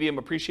 high or medium,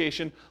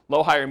 appreciation,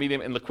 low, high or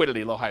medium, and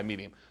liquidity, low, high, or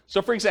medium.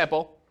 So for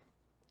example,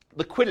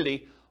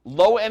 liquidity,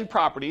 low-end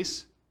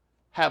properties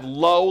have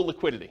low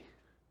liquidity.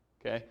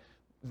 Okay?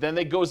 Then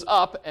it goes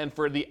up, and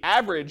for the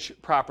average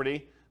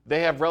property,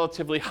 they have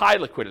relatively high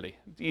liquidity.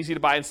 It's easy to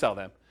buy and sell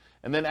them.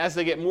 And then as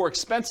they get more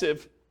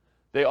expensive,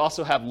 they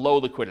also have low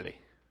liquidity.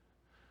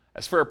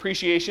 As for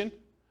appreciation,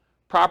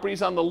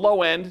 properties on the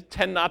low end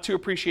tend not to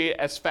appreciate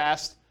as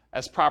fast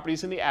as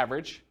properties in the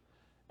average,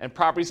 and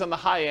properties on the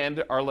high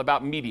end are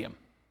about medium.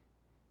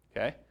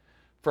 Okay?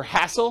 For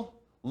hassle,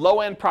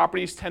 low-end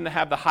properties tend to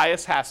have the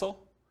highest hassle,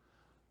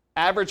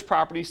 average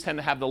properties tend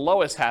to have the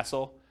lowest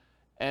hassle,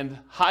 and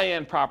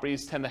high-end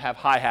properties tend to have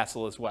high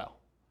hassle as well.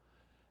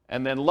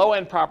 And then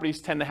low-end properties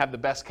tend to have the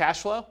best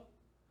cash flow,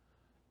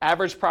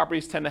 average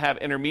properties tend to have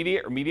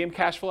intermediate or medium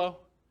cash flow,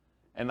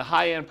 and the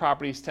high-end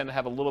properties tend to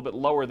have a little bit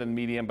lower than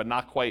medium, but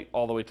not quite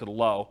all the way to the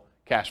low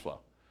cash flow.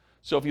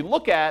 So if you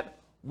look at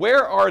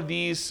where are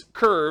these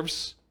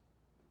curves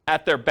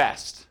at their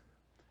best,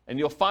 and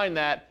you'll find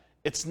that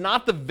it's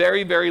not the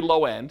very, very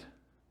low end,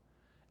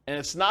 and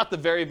it's not the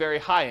very, very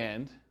high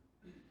end.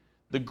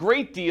 The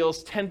great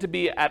deals tend to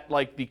be at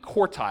like the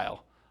quartile,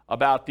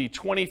 about the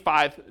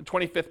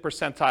 25th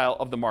percentile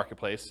of the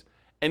marketplace,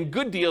 and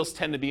good deals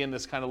tend to be in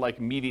this kind of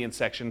like median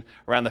section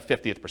around the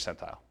 50th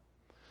percentile.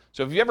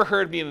 So have you ever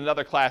heard me in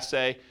another class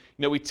say,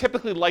 we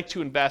typically like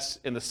to invest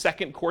in the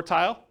second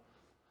quartile.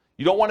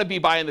 You don't want to be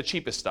buying the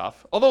cheapest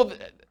stuff. Although,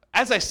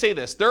 as I say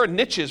this, there are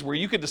niches where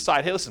you could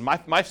decide, hey, listen,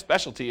 my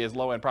specialty is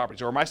low-end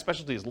properties, or my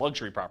specialty is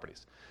luxury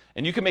properties.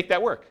 And you can make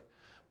that work.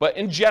 But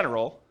in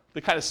general,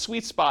 the kind of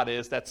sweet spot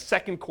is that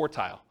second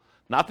quartile,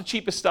 not the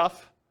cheapest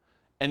stuff,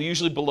 and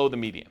usually below the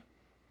median.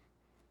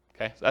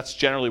 Okay, so that's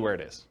generally where it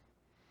is.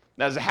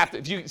 Now, does it have to,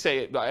 if you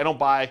say, I don't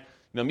buy,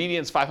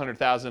 median's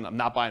 500,000, I'm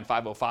not buying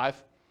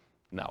 505.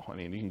 No, I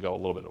mean, you can go a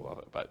little bit above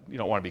it, but you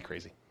don't want to be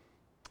crazy.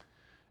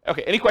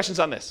 Okay, any questions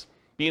on this?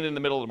 Being in the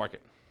middle of the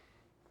market.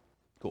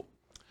 Cool.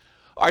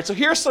 All right, so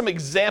here's some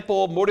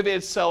example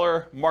motivated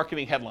seller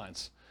marketing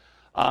headlines.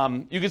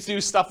 You can do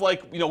stuff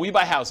like, we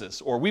buy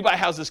houses, or we buy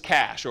houses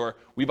cash, or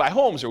we buy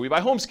homes, or we buy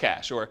homes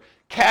cash, or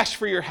cash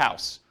for your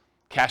house,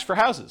 cash for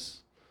houses.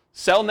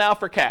 Sell now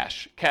for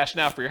cash, cash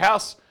now for your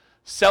house.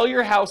 Sell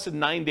your house in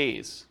 9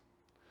 days.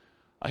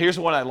 Here's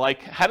one I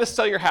like. How to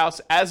sell your house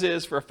as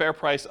is for a fair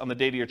price on the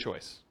date of your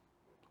choice.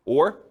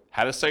 Or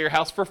how to sell your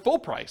house for full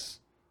price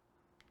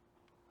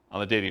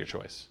on the date of your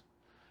choice.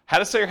 How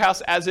to sell your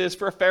house as is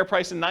for a fair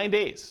price in 9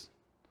 days.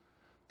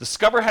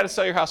 Discover how to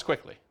sell your house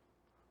quickly.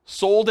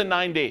 Sold in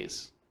 9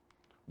 days.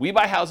 We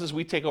buy houses,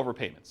 we take over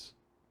payments.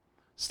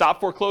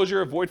 Stop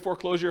foreclosure, avoid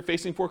foreclosure,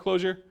 facing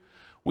foreclosure.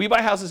 We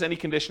buy houses any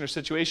condition or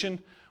situation.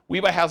 We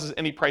buy houses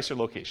any price or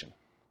location.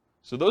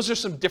 So those are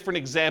some different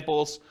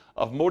examples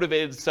of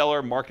motivated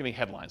seller marketing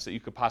headlines that you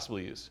could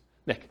possibly use.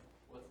 Nick?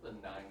 What's the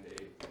 9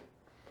 days?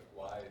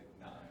 Why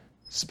 9?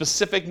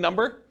 Specific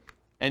number?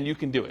 and you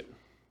can do it.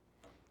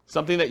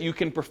 Something that you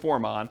can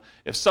perform on.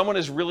 If someone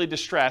is really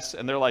distressed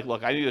and they're like,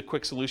 look, I need a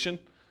quick solution,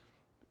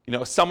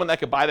 someone that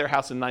could buy their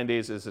house in 9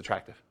 days is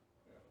attractive.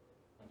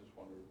 I just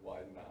wondered why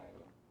 9,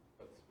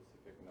 that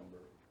specific number.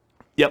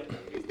 Yep.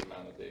 At least the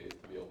amount of days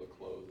to be able to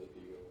close a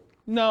deal.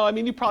 No, I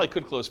mean, you probably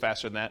could close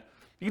faster than that.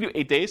 You can do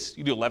 8 days.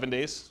 You can do 11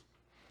 days.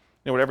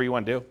 Whatever you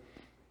want to do.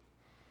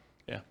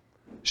 Yeah.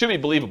 Should be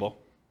believable.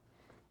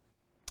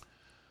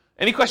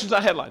 Any questions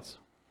on headlines?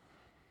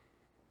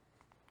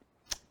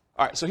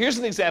 All right, so here's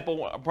an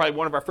example, probably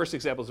one of our first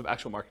examples of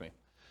actual marketing.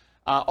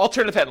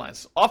 Alternative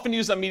headlines, often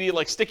used on media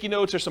like sticky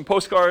notes or some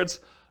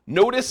postcards.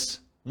 Notice,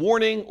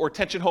 warning, or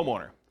attention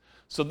homeowner.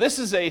 So this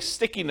is a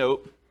sticky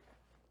note.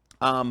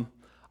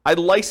 I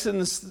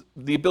licensed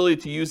the ability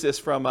to use this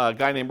from a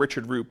guy named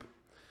Richard Roop.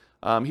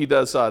 He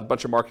does a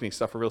bunch of marketing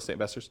stuff for real estate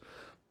investors.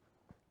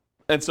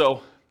 And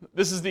so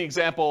this is the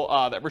example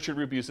that Richard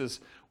Roop uses.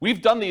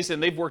 We've done these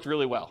and they've worked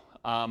really well.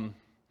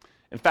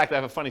 In fact, I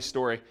have a funny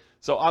story.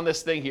 So on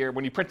this thing here,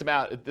 when you print them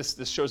out,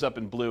 this shows up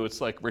in blue.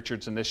 It's like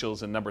Richard's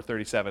initials and number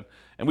 37.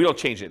 And we don't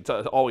change it. It's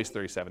always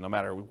 37, no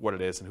matter what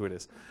it is and who it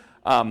is.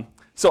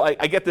 So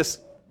I get this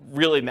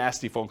really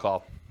nasty phone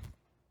call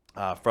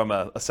from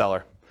a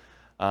seller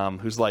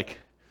who's like,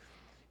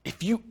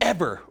 if you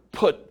ever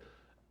put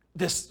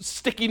this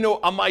sticky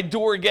note on my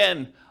door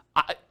again,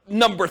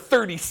 number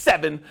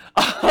 37.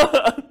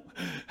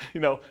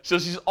 So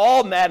she's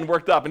all mad and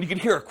worked up, and you can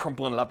hear her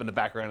crumpling it up in the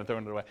background and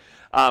throwing it away.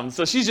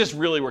 So she's just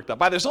really worked up.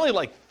 There's only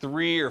like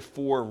 3 or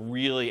 4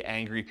 really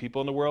angry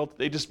people in the world.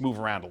 They just move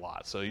around a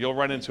lot, so you'll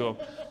run into them.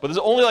 But there's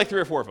only like 3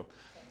 or 4 of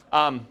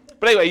them.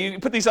 But anyway, you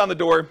put these on the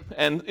door,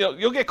 and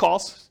you'll get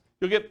calls.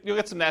 You'll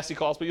get some nasty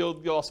calls, but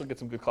you'll also get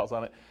some good calls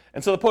on it.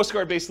 And so the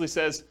postcard basically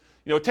says,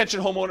 attention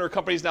homeowner,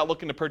 companies now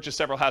looking to purchase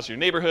several houses in your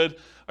neighborhood.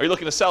 Are you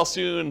looking to sell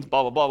soon?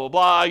 Blah, blah, blah,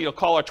 blah, blah.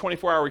 Call our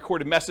 24-hour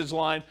recorded message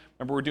line.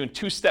 Remember, we're doing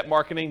 2-step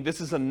marketing. This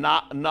is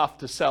not enough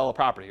to sell a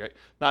property, right?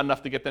 Not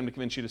enough to get them to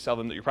convince you to sell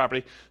them your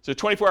property. So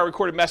 24-hour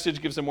recorded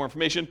message gives them more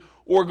information.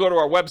 Or go to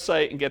our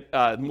website and get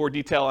more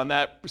detail on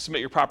that. Submit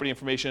your property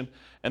information.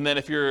 And then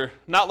if you're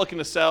not looking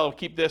to sell,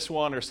 keep this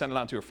one or send it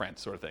on to a friend,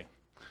 sort of thing.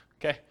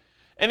 Okay?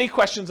 Any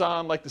questions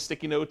on like the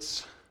sticky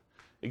notes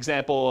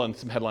example and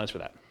some headlines for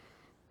that?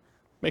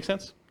 Make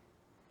sense?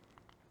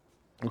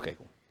 Okay,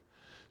 cool.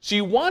 So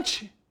you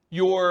want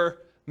your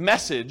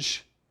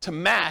message to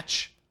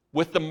match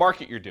with the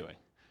market you're doing.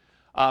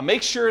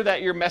 Make sure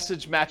that your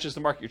message matches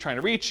the market you're trying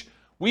to reach.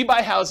 We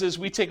buy houses,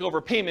 we take over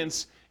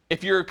payments.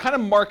 If you're kind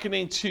of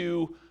marketing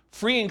to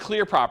free and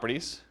clear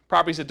properties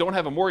that don't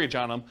have a mortgage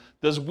on them,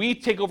 does we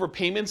take over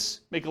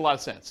payments make a lot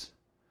of sense?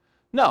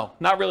 No,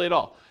 not really at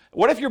all.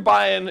 What if you're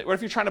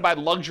trying to buy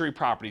luxury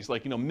properties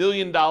like $1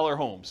 million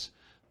homes?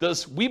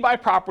 Does we buy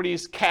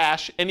properties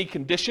cash, any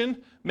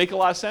condition, make a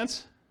lot of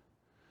sense?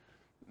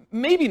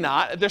 Maybe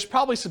not. There's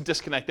probably some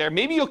disconnect there.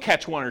 Maybe you'll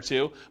catch 1 or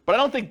 2, but I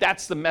don't think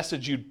that's the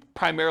message you'd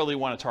primarily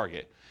want to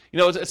target.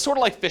 It's sort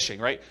of like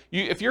fishing, right?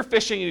 If you're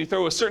fishing and you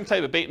throw a certain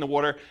type of bait in the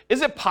water,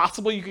 is it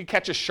possible you could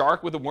catch a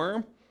shark with a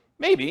worm?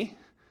 Maybe.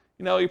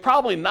 You're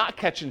probably not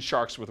catching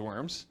sharks with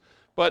worms,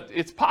 but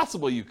it's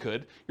possible you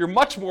could. You're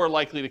much more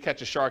likely to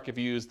catch a shark if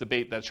you use the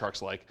bait that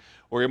sharks like,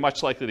 or you're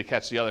much likely to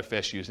catch the other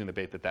fish using the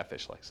bait that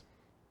fish likes.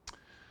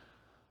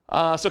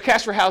 So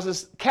cash for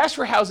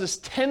houses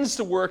tends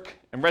to work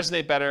and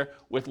resonate better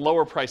with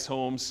lower priced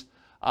homes.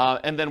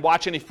 And then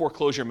watch any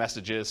foreclosure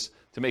messages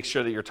to make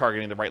sure that you're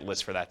targeting the right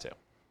list for that too.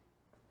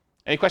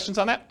 Any questions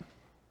on that?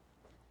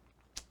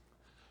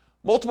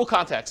 Multiple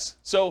contacts.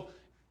 So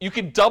you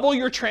can double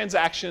your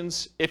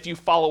transactions if you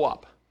follow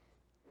up.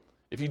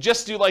 If you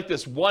just do like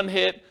this one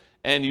hit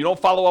and you don't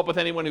follow up with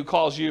anyone who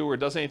calls you or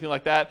does anything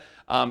like that,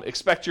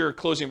 expect your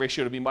closing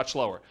ratio to be much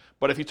lower.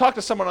 But if you talk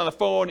to someone on the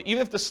phone,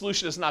 even if the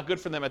solution is not good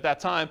for them at that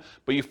time,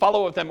 but you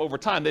follow up with them over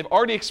time, they've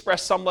already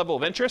expressed some level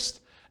of interest,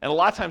 and a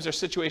lot of times their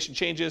situation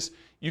changes.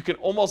 You can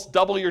almost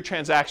double your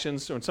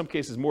transactions, or in some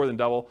cases more than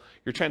double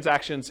your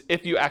transactions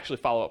if you actually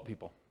follow up with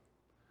people.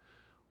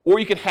 Or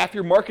you can half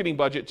your marketing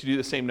budget to do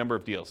the same number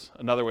of deals.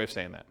 Another way of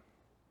saying that.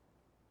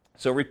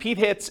 So repeat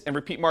hits and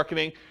repeat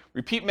marketing,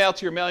 repeat mail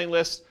to your mailing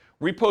list,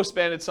 repost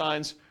banded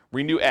signs,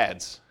 renew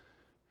ads.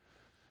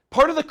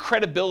 Part of the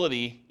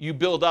credibility you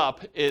build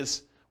up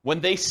is when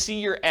they see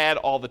your ad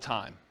all the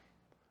time,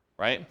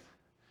 right?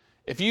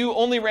 If you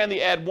only ran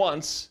the ad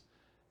once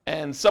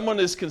and someone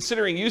is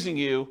considering using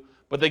you,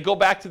 but they go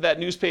back to that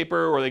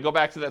newspaper or they go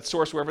back to that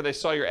source wherever they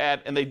saw your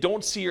ad and they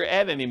don't see your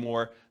ad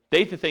anymore,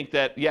 they think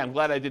that, yeah, I'm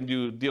glad I didn't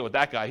do a deal with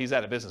that guy. He's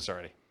out of business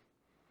already.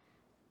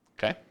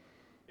 Okay?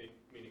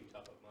 Meaning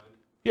top of mind?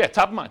 Yeah,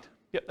 top of mind.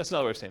 Yep, that's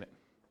another way of saying it.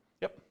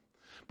 Yep.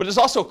 But there's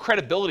also a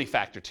credibility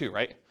factor too,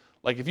 right?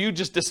 Like if you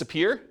just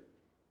disappear,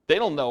 they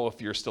don't know if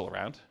you're still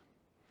around.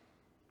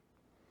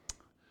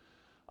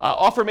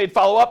 Offer made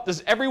follow-up.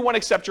 Does everyone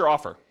accept your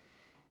offer?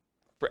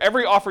 For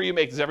every offer you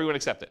make, does everyone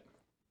accept it?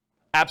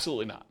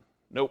 Absolutely not.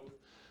 Nope.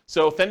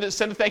 So send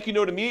a thank you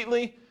note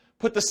immediately.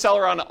 Put the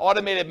seller on an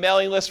automated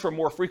mailing list for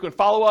more frequent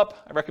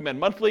follow-up. I recommend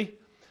monthly.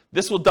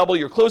 This will double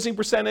your closing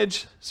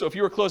percentage. So if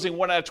you were closing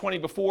 1 out of 20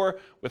 before,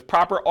 with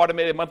proper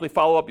automated monthly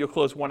follow-up, you'll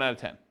close 1 out of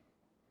 10.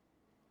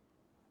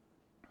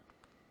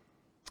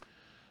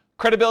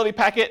 Credibility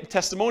packet and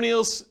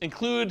testimonials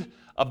include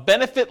a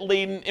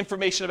benefit-laden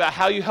information about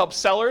how you help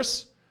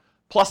sellers,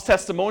 plus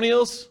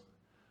testimonials.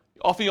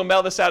 Often you'll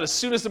mail this out as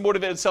soon as the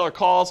motivated seller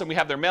calls and we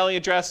have their mailing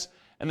address,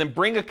 and then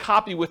bring a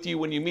copy with you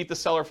when you meet the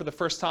seller for the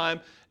first time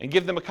and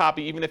give them a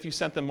copy even if you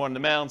sent them one in the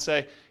mail and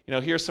say,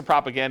 here's some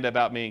propaganda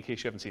about me in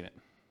case you haven't seen it.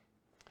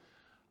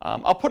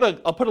 I'll put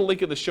a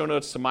link in the show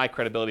notes to my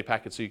credibility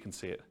packet so you can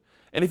see it.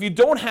 And if you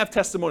don't have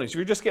testimonials, if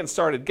you're just getting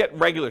started, get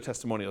regular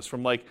testimonials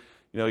from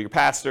your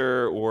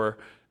pastor or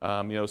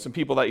some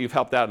people that you've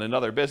helped out in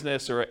another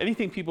business or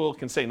anything people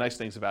can say nice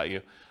things about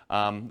you.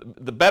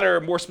 The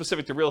better, more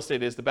specific to real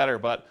estate is, the better.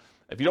 But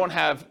if you don't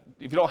have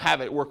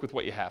it, work with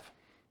what you have.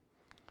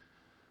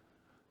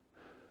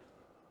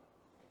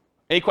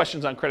 Any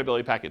questions on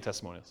credibility packet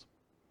testimonials?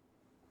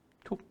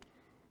 Cool.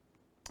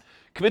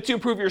 Commit to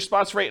improve your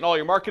response rate in all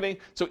your marketing.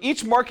 So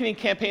each marketing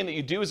campaign that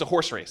you do is a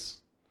horse race.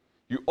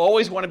 You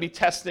always want to be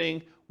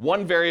testing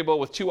one variable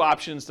with 2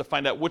 options to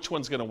find out which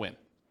one's going to win.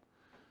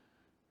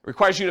 It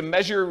requires you to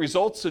measure your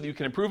results so that you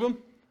can improve them.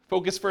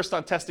 Focus first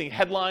on testing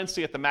headlines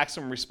to get the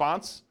maximum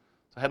response.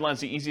 So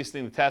headlines are the easiest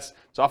thing to test.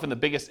 It's often the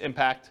biggest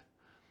impact.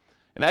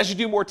 And as you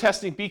do more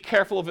testing, be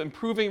careful of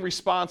improving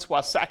response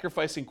while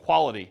sacrificing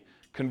quality,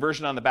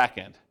 conversion on the back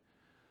end.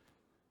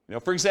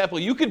 For example,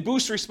 you could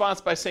boost response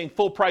by saying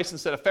full price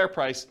instead of fair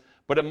price,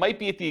 but it might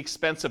be at the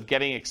expense of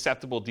getting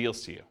acceptable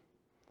deals to you.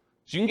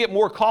 So you can get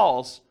more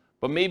calls,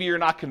 but maybe you're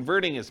not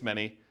converting as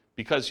many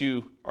because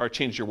you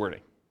changed your wording.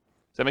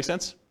 Does that make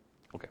sense?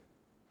 Okay.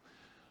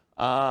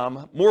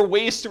 More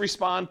ways to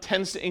respond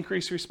tends to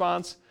increase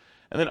response.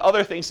 And then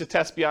other things to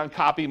test beyond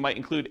copy might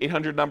include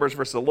 800 numbers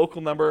versus a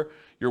local number,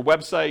 your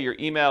website, your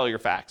email, your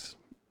fax.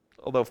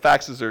 Although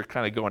faxes are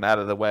kind of going out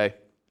of the way,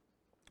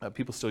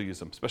 people still use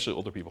them, especially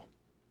older people.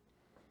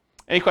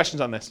 Any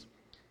questions on this?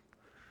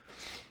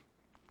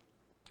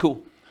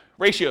 Cool.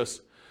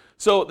 Ratios.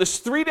 So there's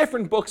 3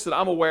 different books that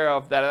I'm aware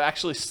of that have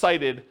actually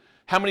cited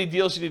how many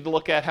deals you need to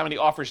look at, how many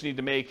offers you need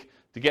to make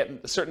to get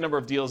a certain number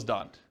of deals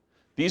done.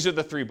 These are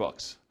the 3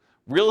 books.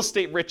 Real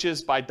Estate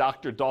Riches by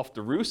Dr. Dolph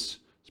DeRoos.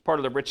 It's part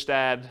of the Rich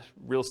Dad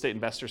Real Estate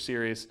Investor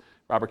series,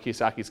 Robert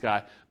Kiyosaki's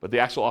guy. But the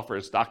actual author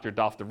is Dr.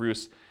 Dolph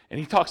DeRoos. And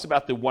he talks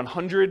about the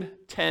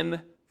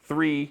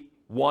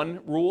 100-10-3-1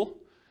 rule.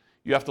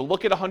 You have to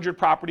look at 100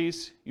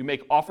 properties, you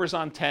make offers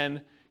on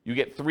 10, you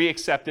get 3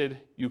 accepted,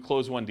 you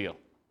close 1 deal.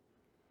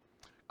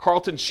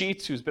 Carlton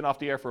Sheets, who's been off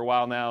the air for a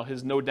while now,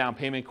 his no down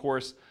payment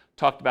course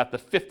talked about the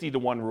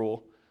 50-1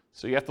 rule.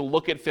 So you have to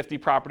look at 50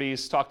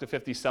 properties, talk to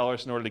 50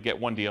 sellers in order to get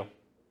 1 deal.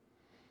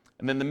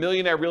 And then the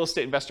Millionaire Real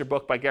Estate Investor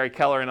book by Gary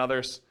Keller and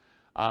others,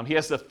 he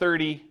has the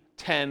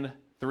 30-10-3-1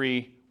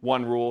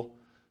 rule.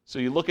 So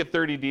you look at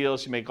 30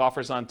 deals, you make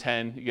offers on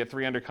 10, you get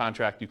 3 under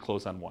contract, you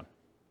close on 1.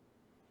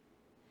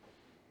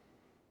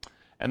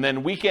 And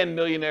then Weekend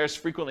Millionaires,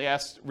 Frequently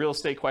Asked Real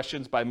Estate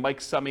Questions by Mike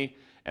Summey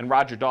and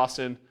Roger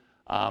Dawson.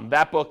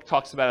 That book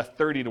talks about a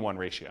 30-1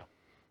 ratio.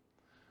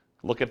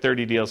 Look at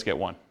 30 deals, get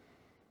 1.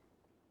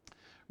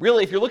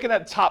 Really, if you're looking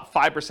at the top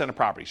 5% of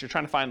properties, you're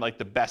trying to find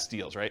the best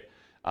deals, right?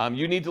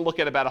 You need to look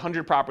at about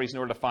 100 properties in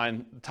order to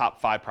find the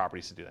top 5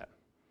 properties to do that.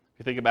 If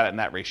you think about it in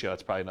that ratio,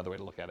 that's probably another way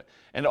to look at it.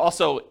 And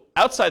also,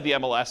 outside the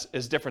MLS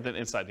is different than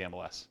inside the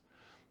MLS.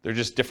 They're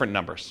just different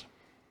numbers.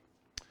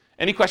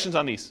 Any questions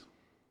on these?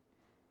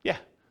 Yeah.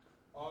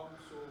 So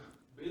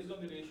based on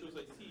the ratios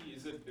I see,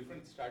 is it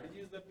different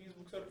strategies that these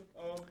books are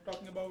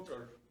talking about,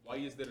 or why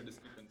is there a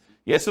discrepancy?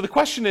 Yeah, so the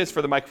question is,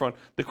 for the microphone,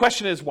 the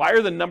question is, why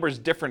are the numbers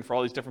different for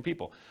all these different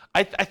people?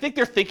 I think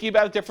they're thinking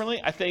about it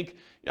differently. I think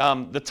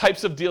the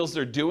types of deals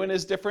they're doing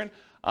is different.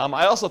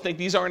 I also think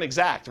these aren't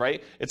exact,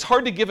 right? It's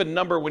hard to give a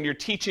number when you're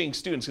teaching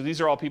students, because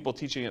these are all people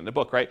teaching it in the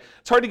book, right?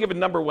 It's hard to give a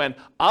number when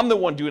I'm the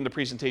one doing the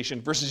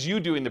presentation versus you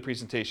doing the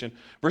presentation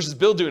versus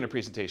Bill doing the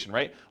presentation,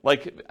 right?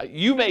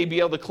 You may be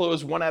able to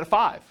close 1 out of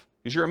 5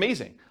 because you're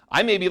amazing.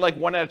 I may be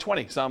 1 out of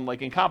 20 because I'm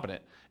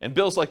incompetent. And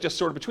Bill's just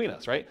sort of between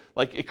us, right?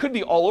 It could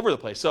be all over the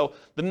place. So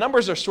the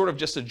numbers are sort of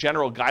just a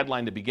general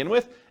guideline to begin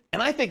with.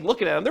 And I think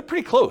looking at them, they're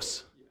pretty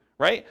close,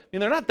 right?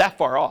 They're not that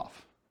far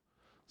off.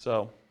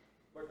 So.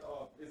 But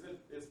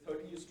is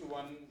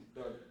 30:1,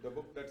 the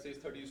book that says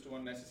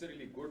 30:1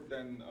 necessarily good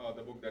than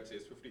the book that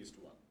says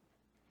 50:1?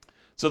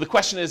 So the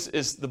question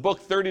is the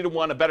book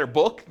 30:1 a better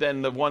book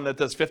than the one that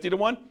does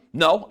 50:1?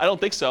 No, I don't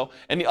think so.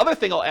 And the other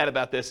thing I'll add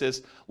about this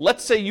is,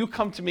 let's say you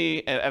come to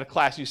me at a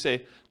class, you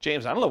say,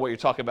 James, I don't know what you're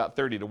talking about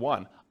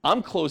 30:1.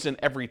 I'm closing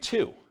every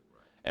 2.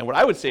 And what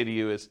I would say to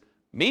you is,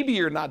 maybe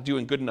you're not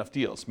doing good enough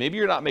deals. Maybe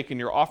you're not making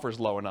your offers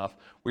low enough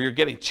where you're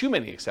getting too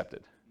many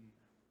accepted,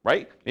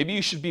 right? Maybe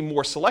you should be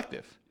more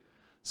selective.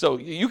 So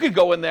you could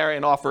go in there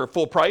and offer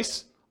full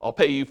price. I'll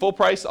pay you full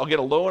price. I'll get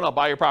a loan. I'll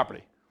buy your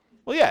property.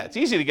 Well, yeah, it's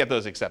easy to get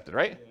those accepted,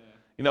 right?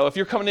 Yeah. If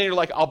you're coming in,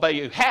 you're I'll buy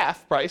you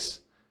half price.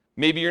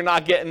 Maybe you're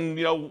not getting,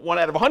 1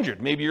 out of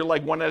 100. Maybe you're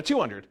 1 out of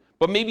 200.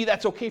 But maybe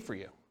that's okay for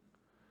you.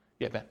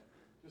 Yeah, Ben.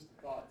 Just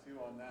a thought too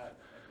on that.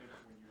 I think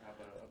when you have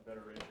a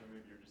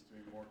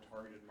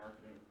targeted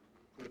marketing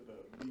so that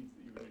the leads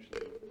that you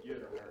initially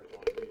get are higher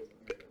quality leads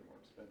and they're more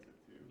expensive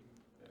too.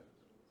 Yeah.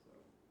 So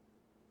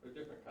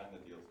they're different kind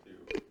of deals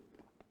too.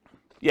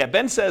 Yeah,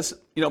 Ben says,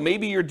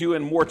 maybe you're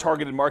doing more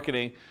targeted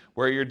marketing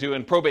where you're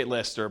doing probate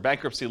lists or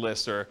bankruptcy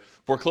lists or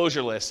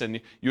foreclosure lists,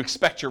 and you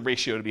expect your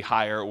ratio to be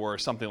higher or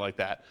something like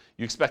that.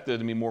 You expect it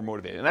to be more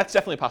motivated, and that's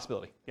definitely a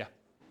possibility. Yeah.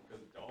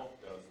 Because Dolph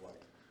does like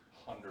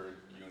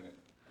 100-unit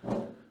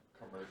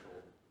commercial,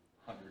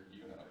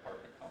 100-unit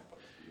apartment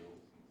complex deals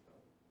and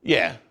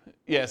stuff.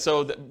 Yeah.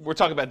 So we're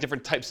talking about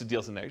different types of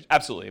deals in there.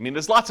 Absolutely. I mean,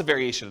 there's lots of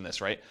variation in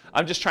this, right?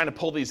 I'm just trying to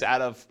pull these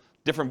out of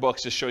different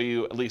books to show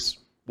you at least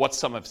what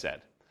some have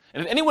said.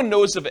 And if anyone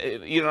knows of,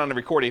 even on the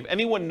recording, if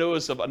anyone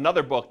knows of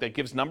another book that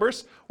gives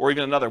numbers, or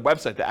even another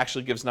website that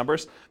actually gives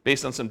numbers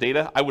based on some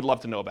data, I would love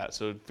to know about it.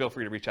 So feel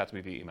free to reach out to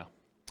me via email.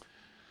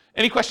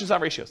 Any questions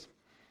on ratios?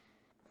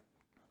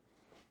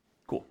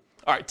 Cool.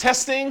 All right,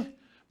 testing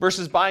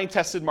versus buying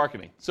tested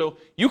marketing. So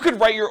you could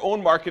write your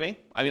own marketing.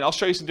 I mean, I'll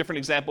show you some different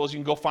examples. You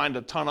can go find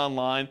a ton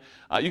online.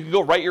 You can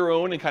go write your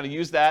own and kind of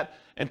use that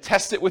and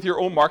test it with your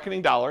own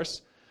marketing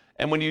dollars.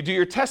 And when you do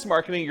your test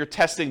marketing, you're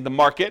testing the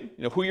market,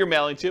 who you're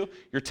mailing to.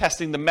 You're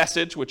testing the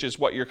message, which is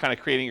what you're kind of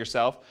creating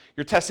yourself.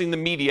 You're testing the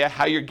media,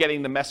 how you're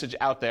getting the message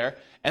out there.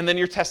 And then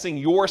you're testing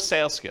your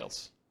sales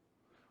skills.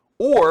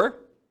 Or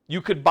you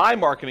could buy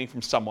marketing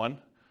from someone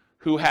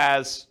who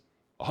has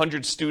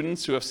 100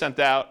 students who have sent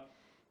out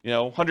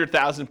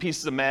 100,000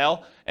 pieces of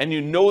mail, and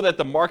you know that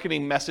the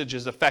marketing message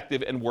is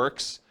effective and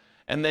works,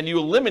 and then you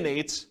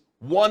eliminate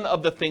one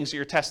of the things that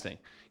you're testing.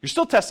 You're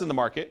still testing the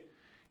market.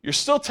 You're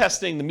still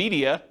testing the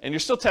media, and you're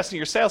still testing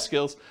your sales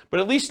skills, but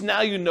at least now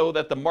you know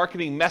that the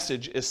marketing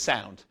message is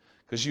sound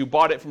because you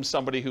bought it from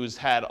somebody who's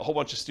had a whole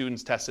bunch of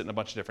students test it in a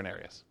bunch of different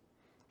areas.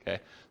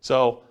 Okay,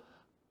 so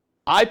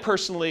I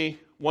personally,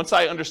 once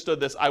I understood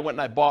this, I went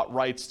and I bought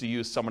rights to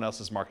use someone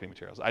else's marketing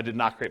materials. I did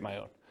not create my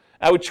own.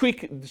 I would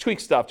tweak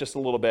stuff just a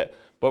little bit,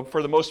 but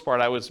for the most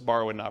part, I was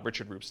borrowing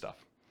Richard Roop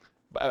stuff.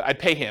 I'd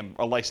pay him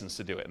a license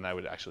to do it, and I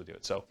would actually do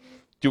it. So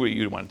do what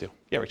you want to do.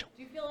 Yeah, Rachel.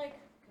 Do you feel like,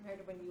 compared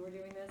to when you were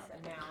doing this,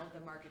 and now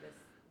the market is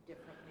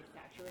differently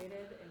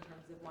saturated in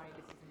terms of wanting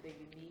to see something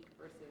unique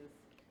versus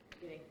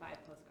getting 5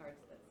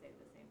 postcards that say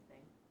the same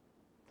thing?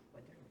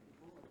 What different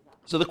people? What is that?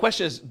 So the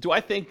question is, do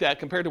I think that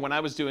compared to when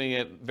I was doing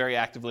it very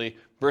actively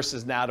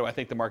versus now, do I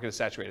think the market is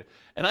saturated?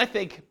 And I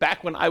think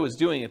back when I was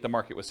doing it, the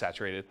market was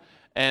saturated.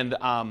 And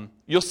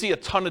you'll see a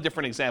ton of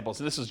different examples.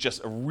 And this is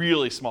just a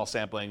really small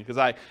sampling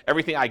because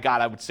everything I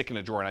got, I would stick in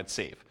a drawer and I'd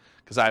save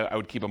because I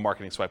would keep a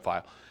marketing swipe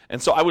file.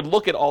 And so I would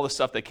look at all the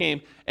stuff that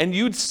came, and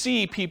you'd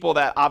see people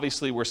that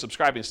obviously were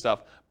subscribing to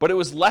stuff, but it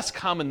was less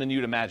common than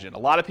you'd imagine. A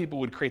lot of people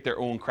would create their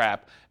own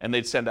crap, and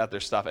they'd send out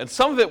their stuff. And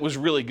some of it was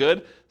really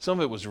good, some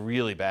of it was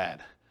really bad,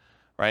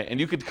 right?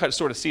 And you could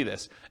sort of see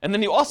this. And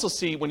then you also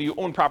see, when you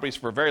own properties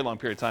for a very long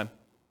period of time,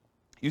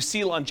 you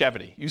see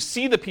longevity. You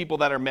see the people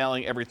that are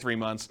mailing every 3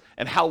 months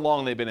and how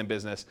long they've been in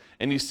business.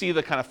 And you see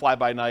the kind of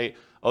fly-by-night,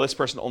 oh, this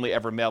person only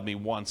ever mailed me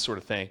once sort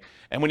of thing.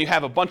 And when you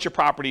have a bunch of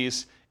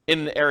properties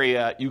in an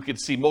area, you could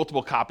see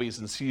multiple copies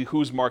and see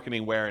who's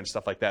marketing where and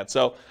stuff like that.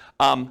 So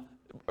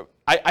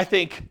I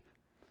think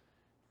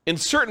in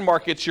certain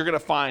markets, you're going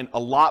to find a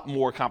lot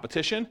more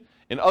competition.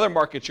 In other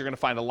markets, you're going to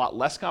find a lot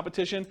less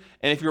competition.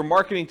 And if you're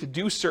marketing to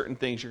do certain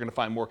things, you're going to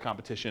find more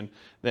competition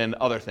than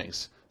other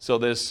things. So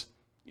there's,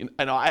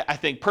 I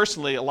think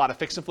personally, a lot of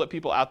fix and flip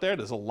people out there.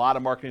 There's a lot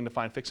of marketing to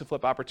find fix and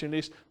flip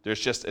opportunities. It's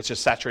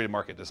just saturated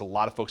market. There's a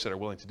lot of folks that are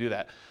willing to do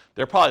that.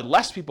 There are probably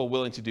less people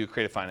willing to do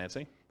creative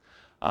financing.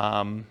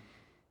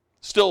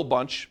 Still a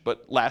bunch,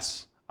 but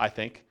less, I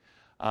think.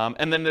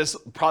 And then there's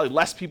probably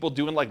less people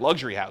doing like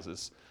luxury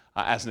houses,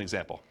 as an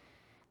example.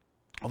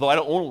 Although I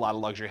don't own a lot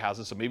of luxury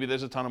houses, so maybe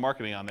there's a ton of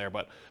marketing on there,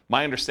 but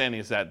my understanding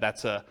is that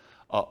that's a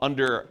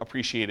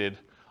underappreciated,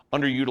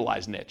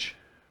 underutilized niche.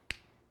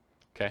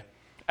 Okay?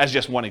 As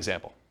just one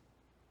example.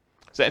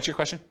 Does that answer your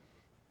question?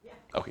 Yeah.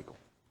 Okay, cool.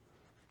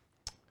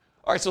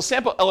 All right, so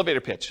sample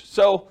elevator pitch.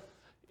 So,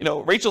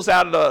 Rachel's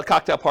out at a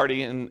cocktail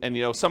party, and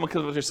someone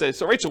comes up and says,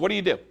 so Rachel, what do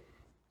you do?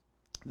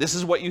 This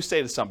is what you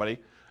say to somebody.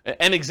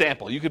 An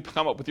example. You could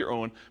come up with your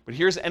own, but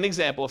here's an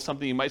example of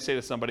something you might say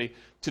to somebody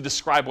to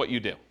describe what you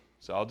do.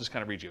 So I'll just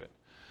kind of read you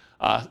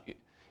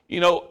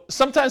it.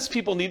 Sometimes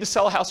people need to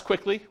sell a house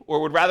quickly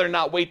or would rather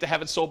not wait to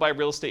have it sold by a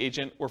real estate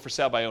agent or for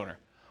sale by owner.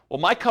 Well,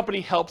 my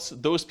company helps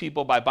those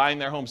people by buying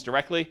their homes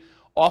directly,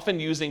 often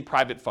using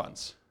private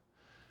funds.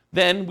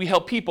 Then we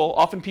help people,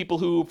 often people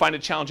who find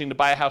it challenging to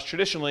buy a house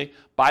traditionally,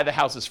 buy the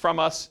houses from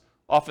us.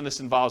 Often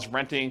this involves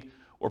renting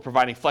or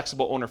providing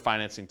flexible owner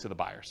financing to the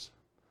buyers.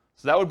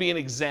 So that would be an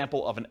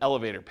example of an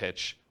elevator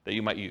pitch that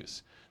you might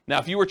use. Now,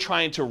 if you were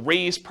trying to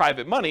raise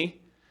private money,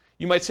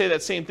 you might say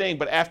that same thing,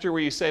 but after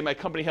where you say, my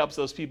company helps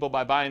those people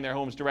by buying their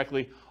homes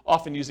directly,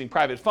 often using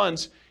private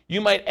funds,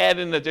 you might add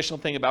an additional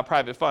thing about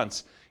private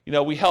funds.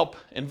 We help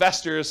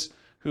investors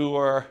who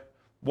are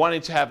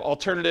wanting to have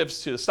alternatives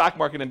to the stock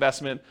market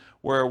investment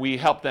where we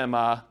help them,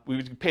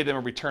 we pay them a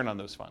return on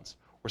those funds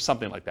or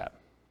something like that.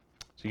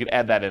 So you could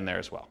add that in there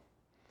as well.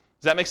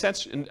 Does that make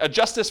sense? And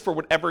adjust this for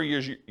whatever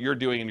you're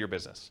doing in your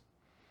business.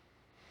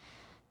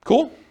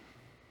 Cool?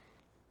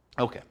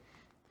 Okay.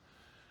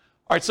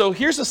 All right, so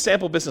here's a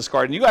sample business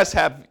card, and you guys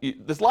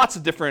there's lots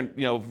of different,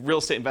 real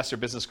estate investor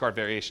business card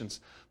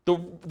variations. The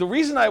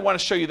reason I want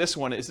to show you this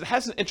one is it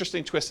has an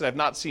interesting twist that I've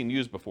not seen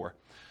used before.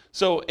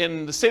 So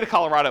in the state of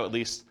Colorado, at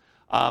least,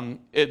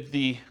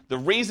 the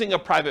raising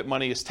of private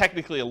money is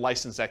technically a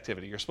licensed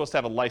activity. You're supposed to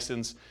have a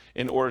license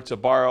in order to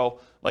borrow,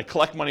 like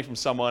collect money from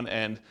someone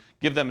and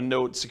give them a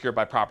note secured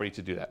by property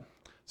to do that.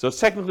 So it's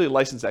technically a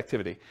licensed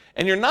activity.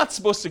 And you're not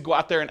supposed to go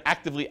out there and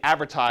actively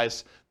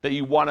advertise that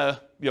you want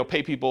to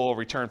pay people a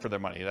return for their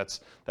money.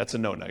 That's a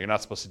no-no. You're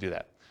not supposed to do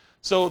that.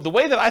 So the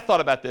way that I thought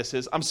about this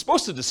is I'm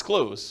supposed to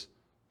disclose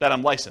that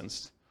I'm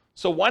licensed.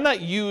 So why not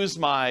use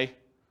my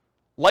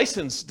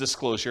license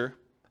disclosure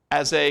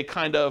as a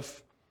kind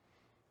of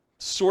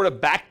sort of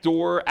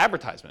backdoor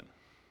advertisement?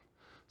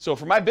 So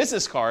for my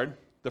business card,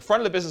 the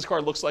front of the business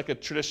card looks like a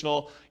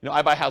traditional,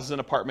 I buy houses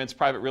and apartments,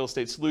 private real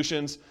estate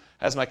solutions,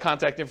 has my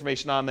contact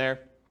information on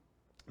there,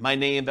 my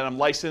name, that I'm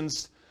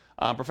licensed,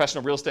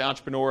 professional real estate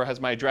entrepreneur,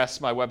 has my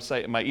address, my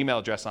website, and my email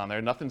address on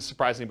there. Nothing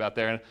surprising about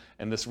there,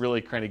 and this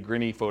really kind of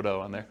grinny photo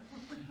on there,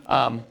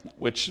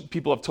 which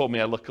people have told me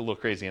I look a little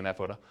crazy in that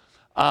photo,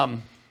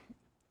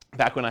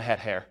 back when I had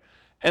hair.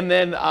 And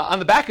then on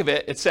the back of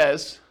it, it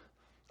says,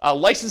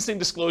 licensing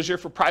disclosure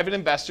for private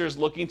investors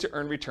looking to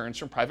earn returns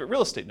from private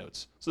real estate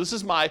notes. So this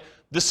is my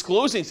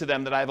disclosing to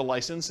them that I have a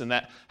license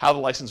and how the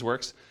license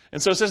works.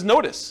 And so it says,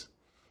 notice,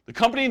 the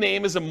company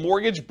name is a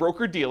mortgage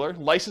broker-dealer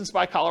licensed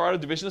by Colorado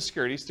Division of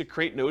Securities to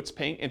create notes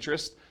paying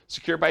interest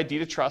secured by a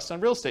deed of trust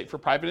on real estate for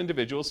private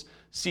individuals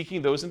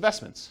seeking those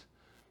investments.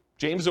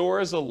 James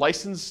Orr is a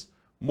licensed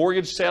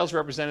mortgage sales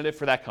representative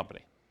for that company.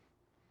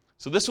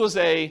 So this was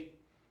a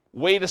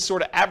way to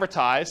sort of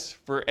advertise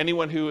for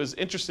anyone who is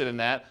interested in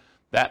that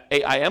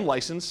I am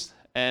licensed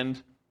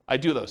and I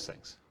do those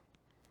things.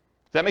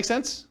 Does that make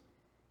sense?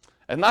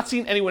 I've not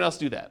seen anyone else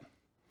do that.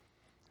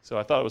 So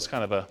I thought it was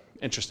kind of an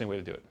interesting way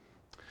to do it.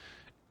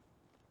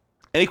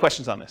 Any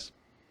questions on this?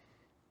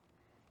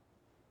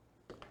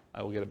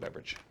 I will get a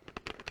beverage.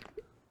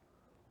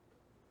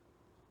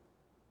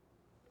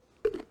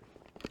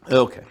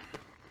 Okay.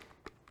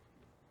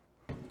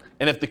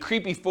 And if the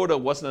creepy photo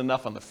wasn't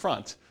enough on the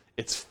front,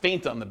 it's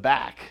faint on the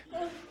back.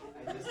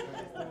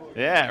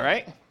 Yeah,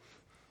 right?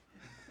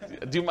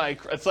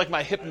 It's like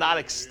my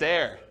hypnotic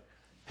stare.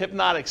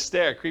 Hypnotic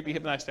stare, creepy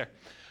hypnotic stare.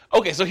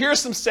 Okay, so here are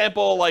some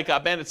sample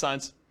bandit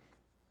signs.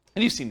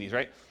 And you've seen these,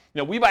 right?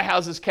 We buy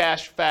houses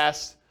cash,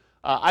 fast.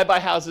 I buy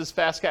houses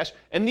fast, cash.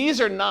 And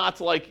these are not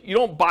you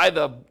don't buy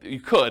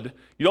you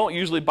don't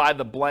usually buy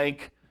the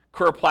blank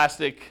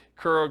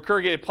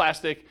corrugated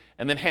plastic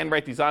and then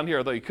handwrite these on here,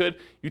 although you could.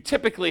 You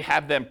typically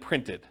have them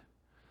printed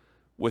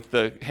with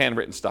the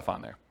handwritten stuff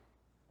on there.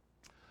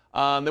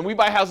 Then we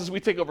buy houses, we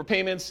take over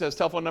payments, says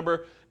telephone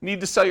number. Need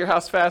to sell your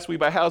house fast, we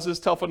buy houses,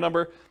 telephone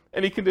number,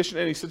 any condition,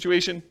 any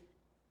situation.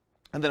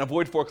 And then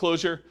avoid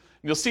foreclosure. And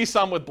you'll see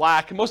some with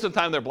black, and most of the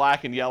time they're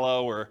black and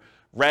yellow, or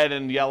red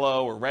and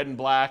yellow, or red and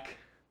black,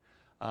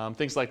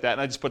 things like that.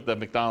 And I just put the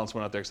McDonald's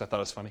one out there because I thought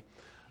it was funny.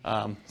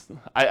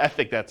 I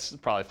think that's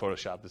probably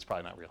Photoshop. That's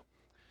probably not real.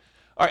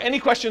 All right, any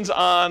questions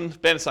on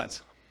bandit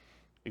signs?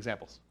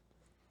 Examples?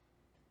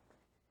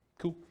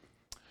 Cool.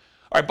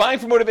 All right, buying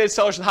for motivated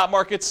sellers in hot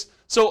markets.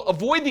 So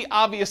avoid the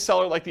obvious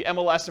seller like the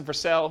MLS and for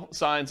sale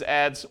signs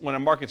ads when a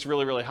market's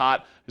really, really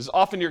hot, because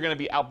often you're going to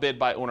be outbid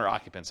by owner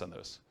occupants on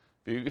those.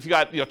 If you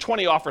got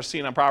 20 offers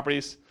seen on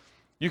properties,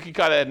 you can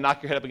kind of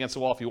knock your head up against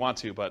the wall if you want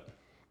to, but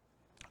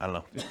I don't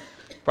know.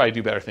 Probably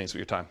do better things with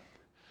your time.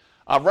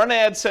 Run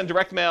ads, send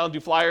direct mail,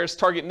 do flyers,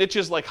 target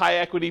niches like high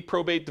equity,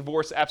 probate,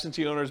 divorce,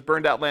 absentee owners,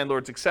 burned out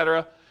landlords,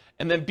 etc.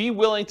 And then be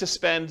willing to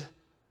spend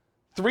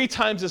 3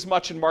 times as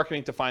much in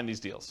marketing to find these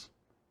deals.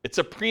 It's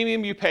a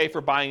premium you pay for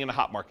buying in a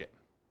hot market.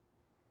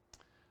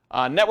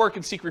 Network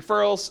and seek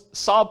referrals,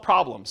 solve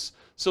problems.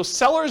 So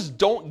sellers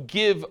don't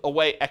give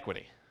away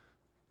equity.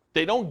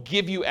 They don't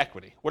give you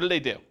equity. What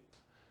do?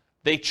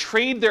 They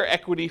trade their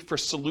equity for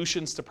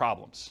solutions to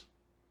problems.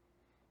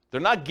 They're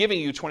not giving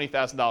you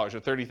 $20,000 or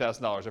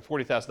 $30,000 or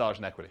 $40,000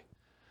 in equity.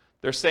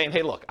 They're saying,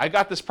 hey, look, I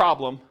got this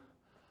problem.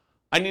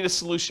 I need a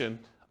solution.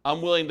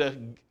 I'm willing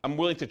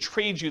to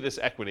trade you this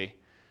equity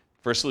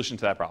for a solution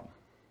to that problem.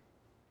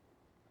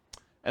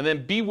 And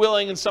then be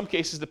willing, in some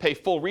cases, to pay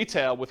full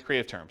retail with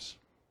creative terms.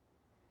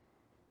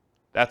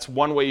 That's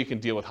one way you can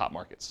deal with hot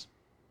markets.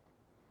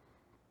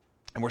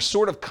 And we're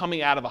sort of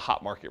coming out of a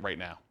hot market right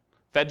now.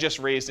 Fed just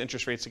raised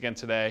interest rates again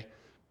today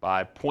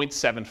by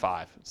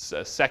 0.75. It's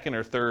a second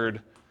or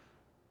third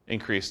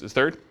increase. Is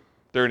third?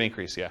 Third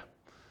increase, yeah.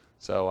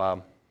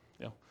 So,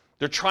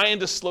 they're trying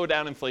to slow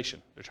down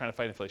inflation. They're trying to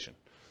fight inflation.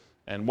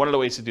 And one of the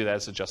ways to do that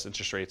is adjust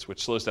interest rates,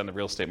 which slows down the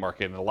real estate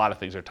market, and a lot of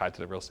things are tied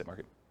to the real estate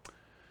market. All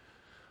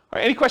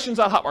right, any questions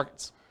on hot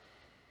markets?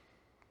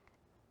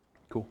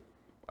 Cool.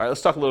 All right,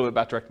 let's talk a little bit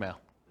about direct mail.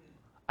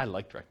 I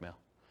like direct mail.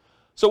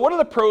 So what are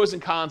the pros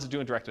and cons of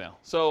doing direct mail?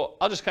 So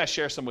I'll just kind of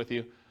share some with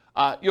you.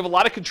 You have a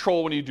lot of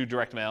control when you do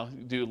direct mail.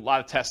 You do a lot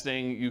of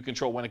testing. You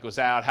control when it goes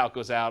out, how it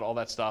goes out, all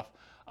that stuff.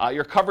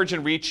 Your coverage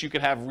and reach, you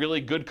can have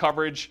really good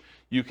coverage.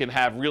 You can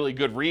have really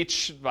good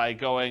reach by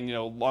going,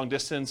 long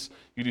distance.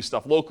 You do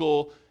stuff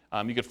local.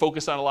 You could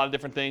focus on a lot of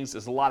different things.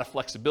 There's a lot of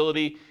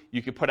flexibility.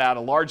 You could put out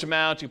a large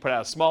amount. You can put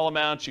out a small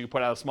amount. You can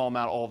put out a small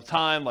amount all the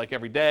time, like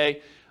every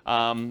day.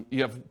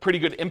 You have pretty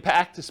good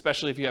impact,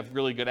 especially if you have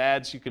really good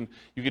ads. You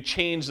could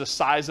change the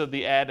size of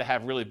the ad to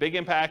have really big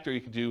impact, or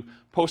you could do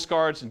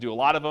postcards and do a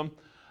lot of them.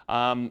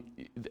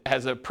 It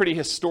has a pretty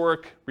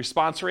historic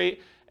response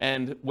rate,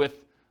 and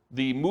with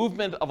the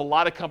movement of a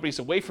lot of companies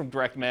away from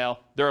direct mail,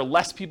 there are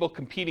less people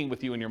competing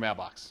with you in your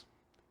mailbox.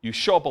 You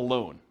show up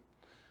alone.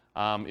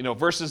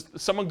 Versus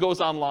someone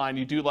goes online,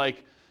 you do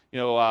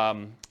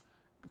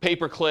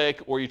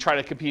pay-per-click, or you try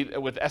to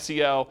compete with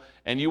SEO,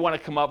 and you want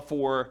to come up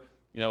for,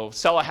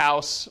 sell a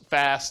house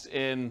fast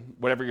in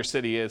whatever your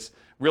city is.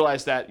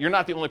 Realize that you're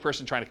not the only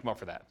person trying to come up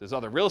for that. There's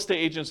other real estate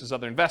agents, there's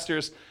other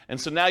investors,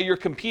 and so now you're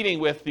competing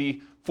with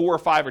the 4 or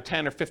 5 or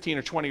 10 or 15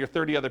 or 20 or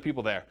 30 other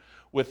people there.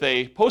 With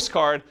a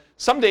postcard,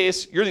 some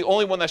days you're the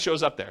only one that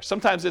shows up there.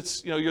 Sometimes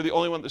it's, you're the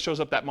only one that shows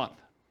up that month.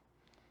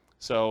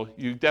 So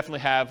you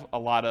definitely have a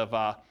lot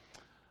of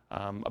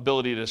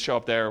ability to show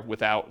up there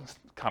without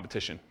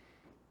competition.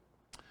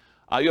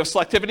 You have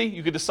selectivity.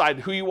 You could decide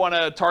who you want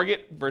to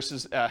target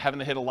versus having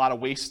to hit a lot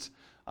of waste,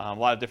 a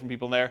lot of different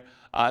people in there.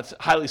 It's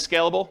highly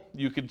scalable.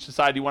 You could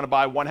decide you want to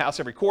buy one house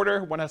every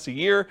quarter, one house a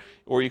year,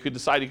 or you could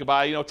decide you could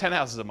buy 10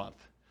 houses a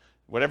month.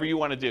 Whatever you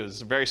want to do.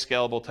 It's a very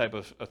scalable type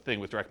of thing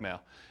with direct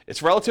mail.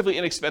 It's relatively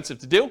inexpensive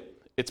to do.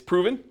 It's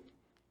proven.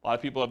 A lot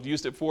of people have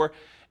used it for.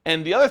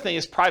 And the other thing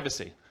is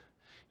privacy.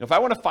 If I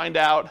want to find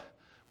out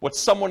what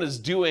someone is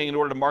doing in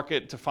order to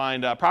market to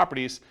find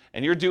properties,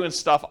 and you're doing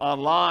stuff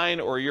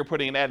online or you're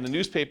putting an ad in the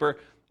newspaper,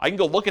 I can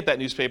go look at that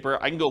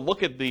newspaper, I can go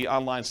look at the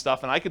online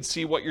stuff, and I can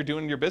see what you're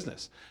doing in your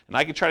business. And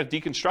I can try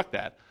to deconstruct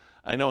that.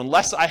 I know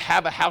unless I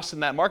have a house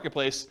in that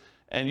marketplace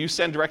and you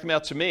send direct mail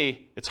to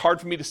me, it's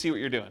hard for me to see what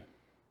you're doing.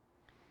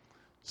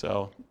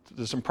 So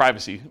there's some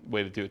privacy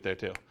way to do it there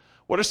too.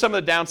 What are some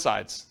of the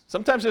downsides?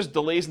 Sometimes there's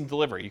delays in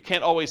delivery. You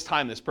can't always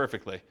time this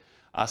perfectly.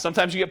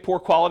 Sometimes you get poor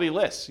quality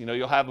lists.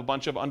 You'll have a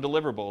bunch of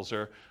undeliverables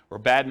or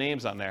bad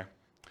names on there.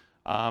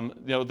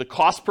 The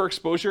cost per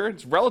exposure,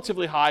 it's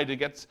relatively high to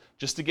get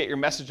your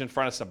message in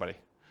front of somebody.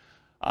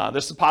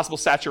 There's some possible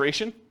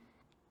saturation.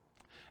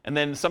 And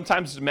then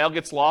sometimes the mail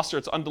gets lost or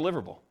it's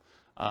undeliverable.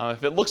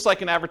 If it looks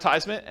like an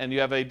advertisement and you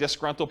have a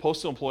disgruntled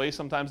postal employee,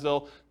 sometimes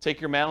they'll take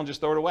your mail and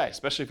just throw it away,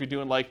 especially if you're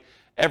doing like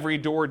every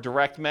door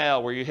direct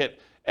mail where you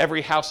hit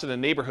every house in a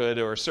neighborhood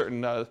or a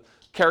certain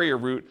carrier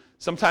route.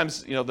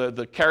 Sometimes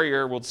the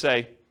carrier will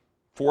say,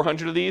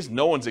 400 of these,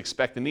 no one's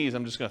expecting these,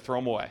 I'm just going to throw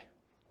them away.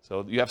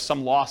 So you have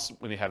some loss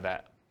when you have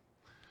that.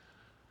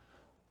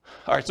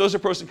 All right, so those are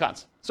pros and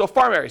cons. So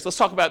farm areas, let's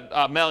talk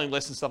about mailing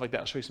lists and stuff like that.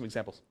 I'll show you some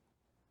examples.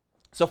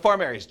 So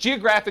farm areas,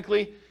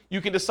 geographically, you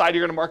can decide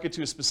you're going to market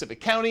to a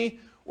specific county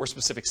or a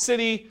specific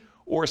city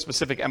or a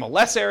specific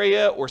MLS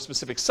area or a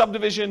specific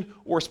subdivision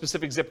or a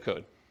specific zip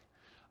code.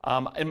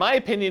 In my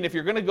opinion, if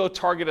you're going to go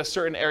target a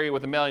certain area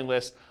with a mailing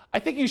list, I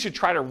think you should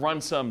try to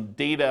run some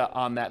data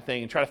on that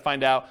thing and try to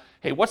find out,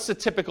 hey, what's the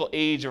typical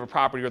age of a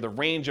property or the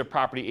range of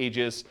property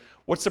ages?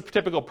 What's the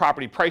typical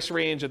property price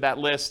range of that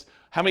list?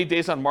 How many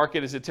days on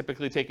market is it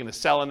typically taking to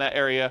sell in that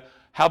area?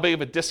 How big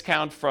of a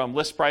discount from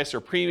list price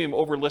or premium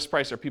over list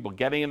price are people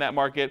getting in that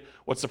market?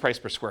 What's the price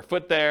per square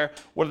foot there?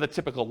 What are the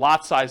typical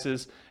lot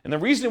sizes? And the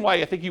reason why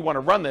I think you want to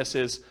run this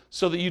is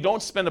so that you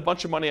don't spend a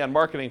bunch of money on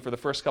marketing for the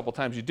first couple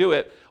times you do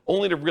it,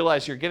 only to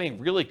realize you're getting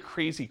really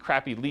crazy,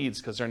 crappy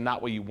leads because they're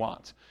not what you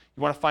want.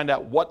 You want to find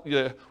out what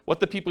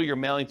the people you're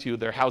mailing to,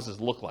 their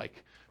houses look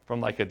like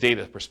from like a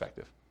data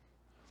perspective.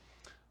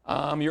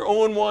 Your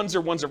own ones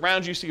or ones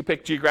around you, so you can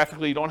pick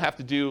geographically. You don't have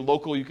to do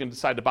local. You can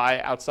decide to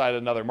buy outside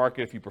another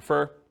market if you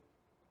prefer.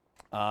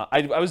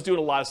 I was doing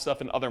a lot of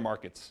stuff in other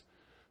markets.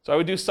 So I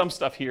would do some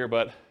stuff here,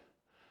 but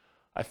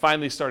I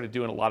finally started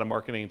doing a lot of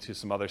marketing to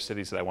some other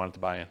cities that I wanted to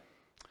buy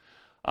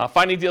in.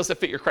 Finding deals that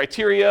fit your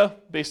criteria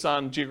based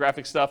on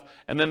geographic stuff,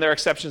 and then there are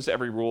exceptions to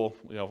every rule,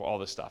 all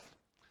this stuff.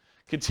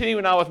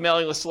 Continuing on with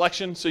mailing list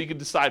selection, so you can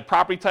decide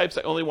property types.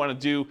 I only want to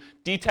do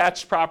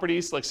detached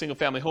properties like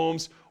single-family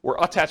homes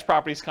or attached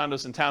properties,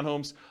 condos and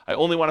townhomes. I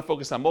only want to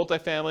focus on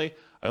multifamily.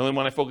 I only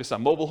want to focus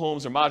on mobile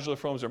homes or modular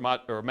homes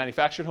or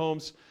manufactured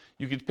homes.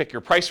 You can pick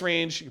your price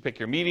range. You can pick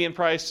your median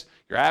price,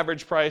 your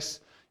average price,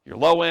 your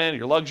low end,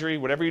 your luxury,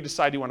 whatever you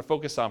decide you want to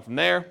focus on from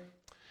there.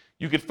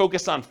 You could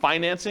focus on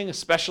financing,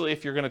 especially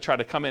if you're going to try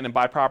to come in and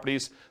buy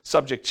properties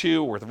subject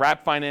to or with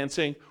wrap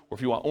financing, or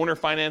if you want owner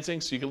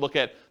financing. So you can look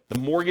at the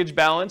mortgage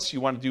balance.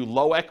 You want to do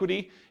low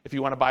equity if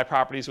you want to buy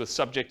properties with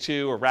subject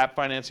to or wrap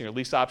financing or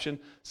lease option,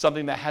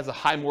 something that has a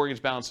high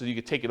mortgage balance so you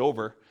could take it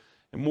over,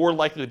 and more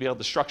likely to be able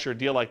to structure a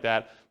deal like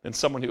that than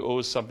someone who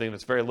owes something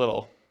that's very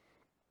little,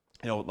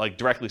 like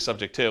directly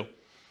subject to.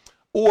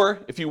 Or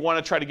if you want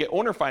to try to get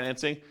owner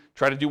financing,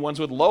 try to do ones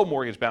with low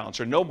mortgage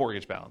balance or no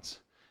mortgage balance.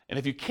 And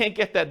if you can't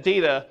get that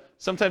data,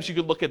 sometimes you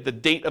could look at the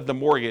date of the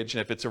mortgage,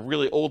 and if it's a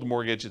really old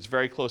mortgage, it's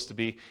very close to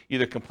be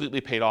either completely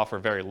paid off or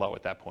very low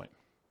at that point.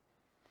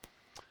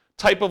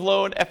 Type of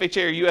loan,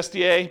 FHA or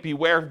USDA,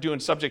 beware of doing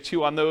subject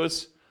to on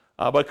those,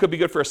 but it could be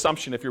good for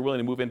assumption if you're willing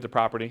to move into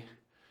property.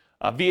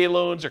 VA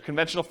loans or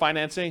conventional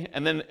financing,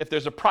 and then if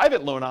there's a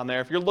private loan on there,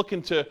 if you're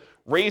looking to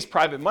raise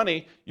private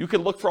money, you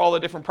can look for all the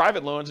different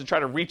private loans and try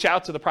to reach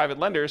out to the private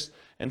lenders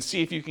and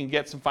see if you can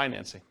get some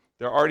financing.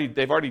 They've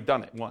already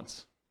done it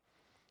once.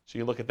 So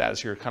you look at that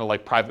as your kind of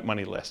like private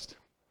money list.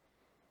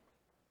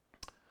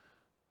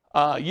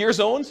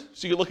 Years owned,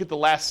 so you look at the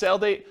last sale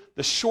date.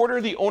 The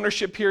shorter the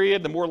ownership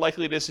period, the more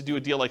likely it is to do a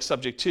deal like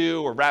subject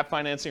to or wrap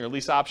financing or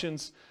lease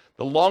options.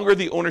 The longer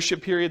the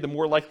ownership period, the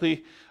more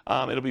likely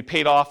it'll be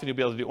paid off and you'll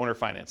be able to do owner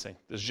financing.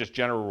 There's just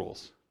general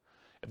rules.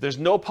 If there's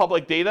no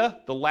public data,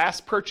 the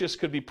last purchase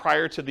could be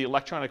prior to the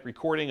electronic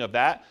recording of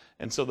that,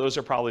 and so those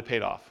are probably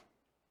paid off.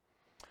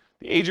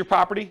 The age of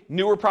property,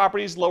 newer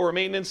properties, lower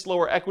maintenance,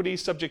 lower equity,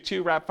 subject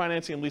to wrap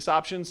financing and lease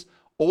options.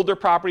 Older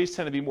properties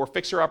tend to be more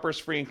fixer-uppers,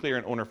 free and clear,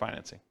 and owner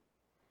financing.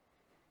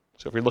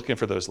 So if you're looking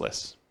for those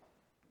lists.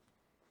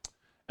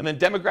 And then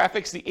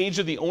demographics, the age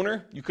of the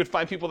owner. You could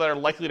find people that are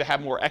likely to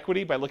have more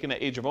equity by looking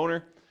at age of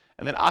owner.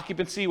 And then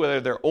occupancy, whether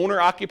they're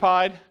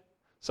owner-occupied,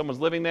 someone's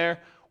living there,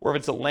 or if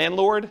it's a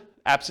landlord,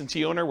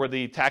 absentee owner, where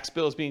the tax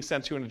bill is being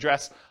sent to an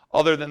address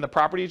other than the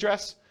property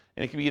address.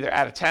 And it can be either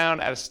out of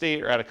town, out of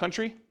state, or out of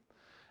country.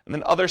 And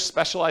then other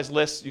specialized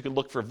lists, you can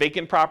look for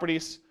vacant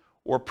properties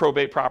or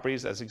probate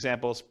properties as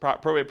examples.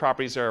 Probate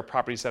properties are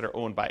properties that are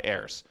owned by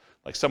heirs,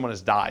 like someone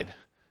has died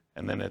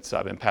and then it's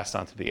been passed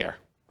on to the heir.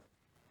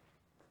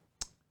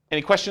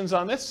 Any questions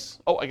on this?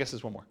 Oh, I guess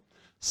there's one more.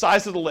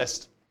 Size of the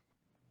list.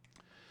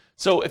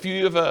 So if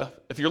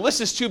your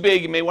list is too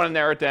big, you may want to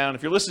narrow it down.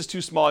 If your list is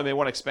too small, you may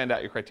want to expand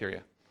out your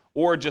criteria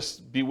or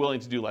just be willing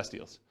to do less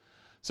deals.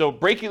 So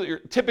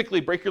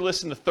typically break your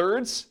list into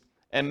thirds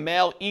and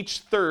mail each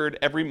third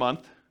every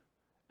month,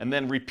 and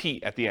then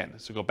repeat at the end.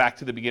 So go back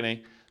to the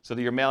beginning so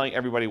that you're mailing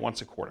everybody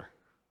once a quarter.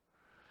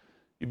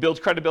 You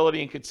build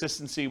credibility and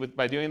consistency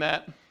by doing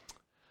that.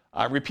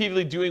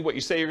 Repeatedly doing what you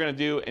say you're going to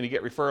do, and you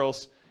get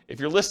referrals. If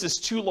your list is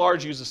too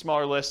large, use a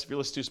smaller list. If your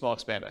list is too small,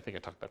 expand. I think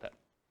I talked about that.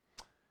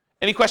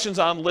 Any questions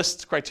on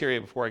list criteria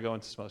before I go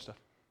into some other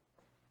stuff?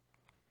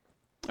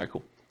 All right,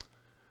 cool.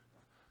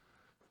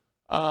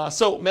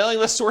 So mailing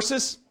list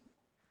sources.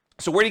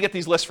 So where do you get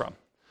these lists from?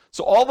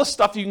 So all the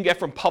stuff you can get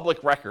from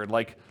public record,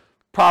 like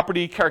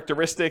property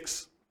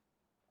characteristics,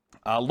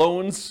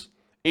 loans,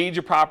 age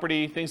of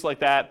property, things like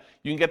that.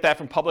 You can get that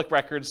from public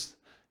records,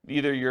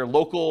 either your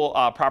local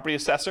property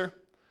assessor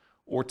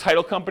or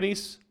title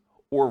companies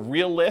or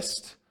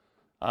RealList.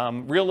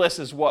 RealList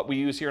is what we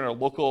use here in our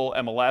local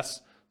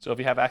MLS. So if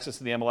you have access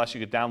to the MLS, you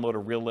could download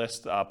a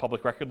RealList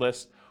public record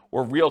list,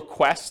 or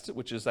RealQuest,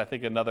 which is, I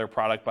think, another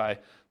product by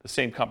the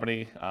same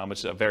company, which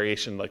is a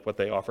variation like what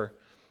they offer.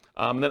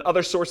 And then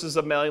other sources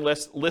of mailing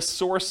lists: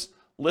 ListSource,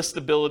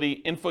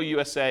 Listability,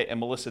 InfoUSA, and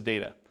Melissa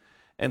Data.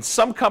 And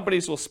some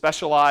companies will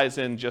specialize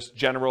in just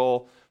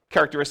general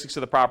characteristics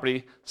of the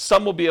property.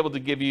 Some will be able to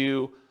give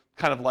you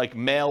kind of like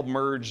mail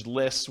merged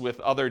lists with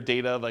other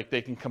data, like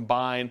they can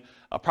combine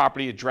a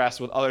property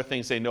address with other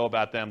things they know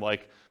about them,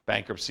 like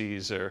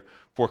bankruptcies or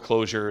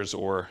foreclosures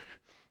or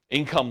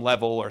income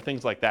level or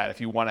things like that,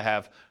 if you want to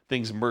have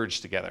things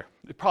merged together.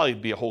 It'd probably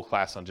be a whole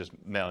class on just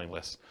mailing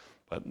lists,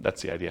 but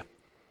that's the idea.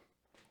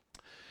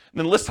 And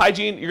then list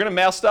hygiene, you're going to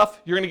mail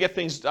stuff, you're going to get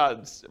things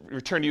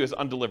returned to you as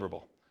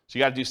undeliverable. So you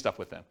got to do stuff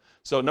with them.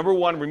 So number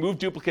one, remove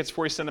duplicates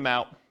before you send them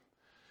out.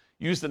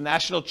 Use the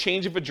National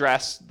Change of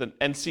Address, the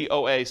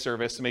NCOA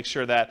service, to make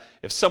sure that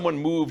if someone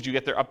moved, you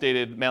get their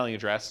updated mailing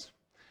address.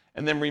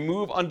 And then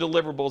remove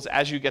undeliverables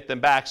as you get them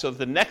back so that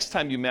the next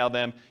time you mail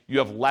them, you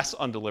have less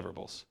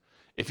undeliverables.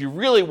 If you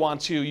really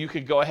want to, you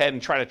could go ahead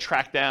and try to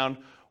track down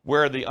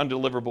where the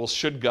undeliverables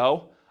should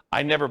go.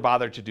 I never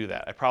bothered to do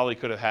that. I probably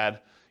could have had,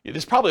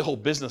 there's probably a whole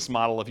business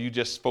model of you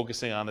just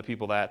focusing on the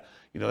people that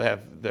that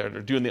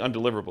are doing the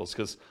undeliverables,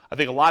 because I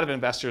think a lot of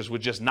investors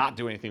would just not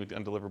do anything with the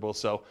undeliverables,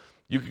 so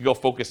you could go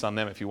focus on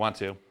them if you want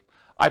to.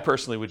 I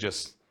personally would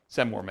just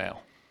send more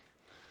mail,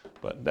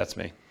 but that's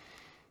me.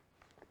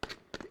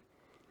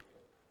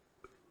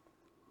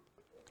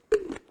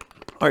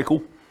 All right,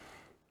 cool.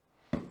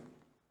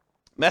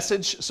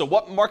 Message. So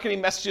what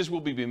marketing messages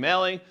will we be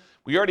mailing?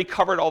 We already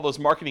covered all those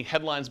marketing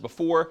headlines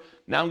before.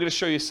 Now I'm going to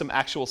show you some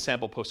actual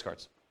sample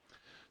postcards.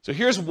 So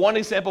here's one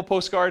example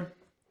postcard.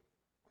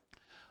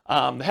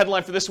 The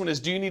headline for this one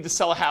is, do you need to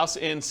sell a house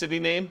in city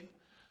name?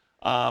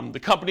 The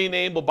company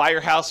name will buy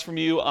your house from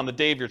you on the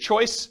day of your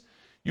choice.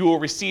 You will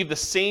receive the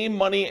same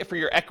money for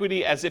your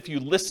equity as if you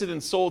listed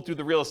and sold through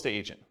the real estate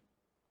agent.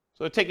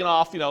 So they're taking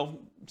off,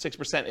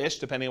 6%-ish,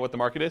 depending on what the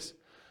market is.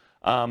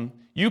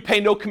 You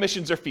pay no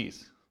commissions or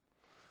fees.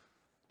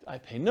 I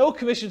pay no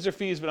commissions or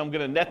fees, but I'm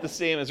going to net the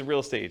same as a real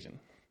estate agent.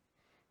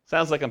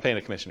 Sounds like I'm paying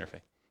a commission or fee.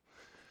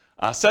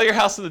 Sell your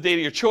house on the date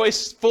of your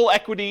choice, full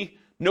equity,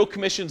 no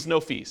commissions,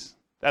 no fees.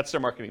 That's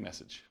their marketing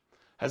message.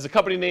 Has the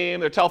company name,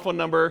 their telephone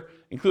number,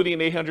 including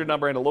an 800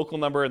 number and a local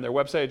number and their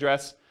website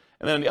address.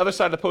 And then on the other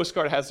side of the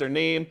postcard has their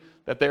name,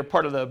 that they're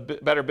part of the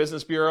Better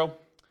Business Bureau,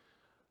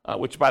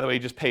 which, by the way, you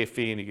just pay a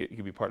fee and you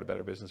can be part of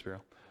Better Business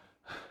Bureau.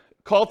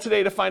 Call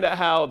today to find out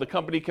how the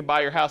company can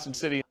buy your house and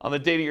city on the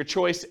date of your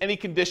choice. Any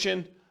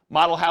condition,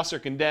 model house or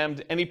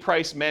condemned, any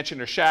price, mansion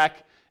or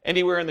shack,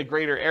 anywhere in the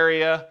greater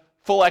area,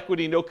 full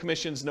equity, no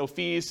commissions, no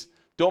fees.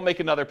 Don't make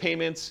another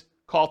payments.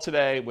 Call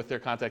today with their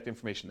contact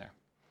information there.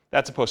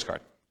 That's a postcard.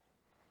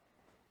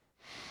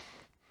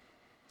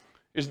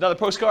 Here's another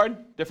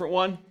postcard, different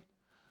one.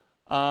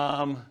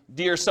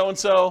 Dear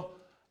so-and-so.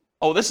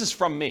 Oh, this is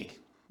from me.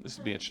 This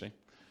would be interesting.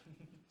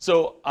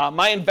 So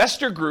my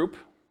investor group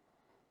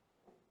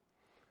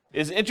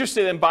is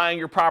interested in buying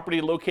your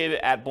property located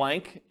at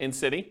blank in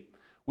city.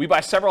 We buy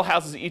several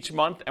houses each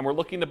month, and we're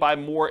looking to buy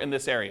more in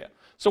this area.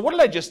 So what did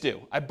I just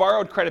do? I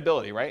borrowed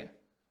credibility, right?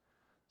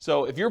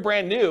 So if you're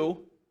brand new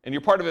and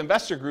you're part of an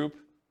investor group,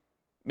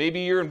 maybe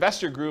your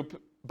investor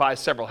group buys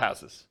several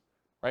houses,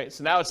 right?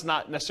 So now it's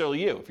not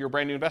necessarily you. If you're a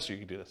brand new investor, you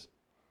can do this.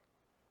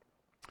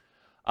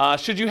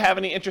 Should you have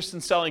any interest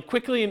in selling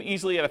quickly and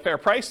easily at a fair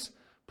price,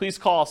 please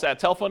call us at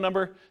telephone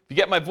number. If you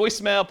get my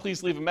voicemail,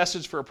 please leave a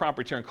message for a prompt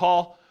return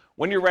call.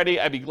 When you're ready,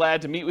 I'd be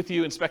glad to meet with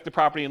you, inspect the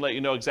property, and let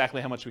you know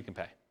exactly how much we can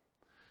pay.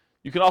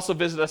 You can also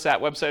visit us at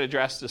website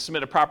address to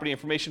submit a property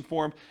information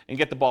form and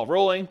get the ball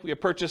rolling. We have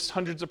purchased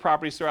hundreds of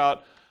properties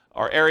throughout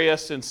our area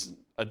since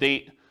a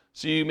date,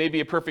 so you may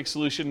be a perfect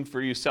solution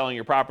for you selling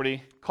your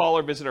property. Call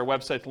or visit our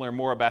website to learn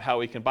more about how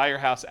we can buy your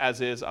house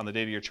as is on the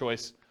date of your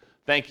choice.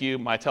 Thank you.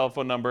 My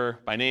telephone number,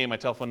 my name, my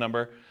telephone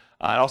number.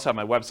 I also have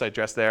my website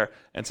address there.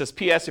 And it says,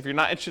 P.S. If you're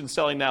not interested in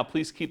selling now,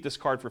 please keep this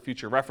card for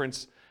future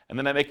reference. And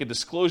then I make a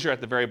disclosure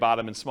at the very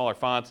bottom in smaller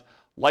font.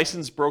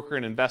 Licensed broker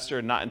and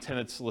investor not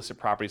intended to solicit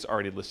properties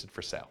already listed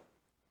for sale.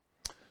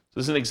 So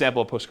this is an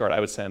example of a postcard I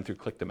would send through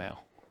Click to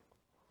Mail.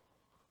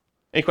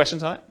 Any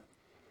questions on it?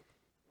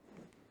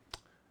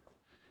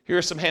 Here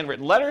are some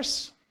handwritten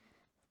letters.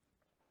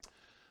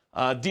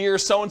 Dear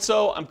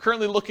so-and-so, I'm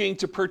currently looking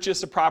to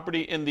purchase a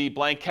property in the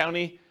blank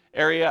county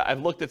area.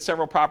 I've looked at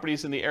several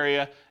properties in the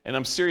area, and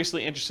I'm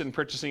seriously interested in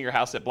purchasing your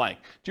house at blank.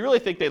 Do you really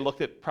think they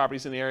looked at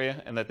properties in the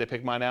area and that they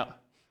picked mine out?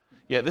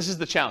 Yeah, this is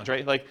the challenge,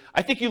 right? Like,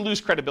 I think you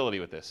lose credibility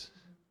with this.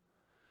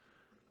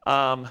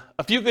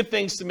 A few good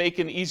things to make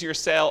an easier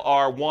sale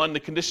are, 1, the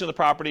condition of the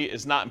property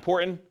is not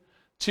important.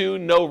 2,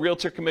 no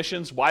realtor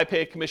commissions. Why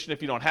pay a commission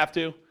if you don't have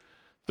to?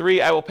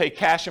 3, I will pay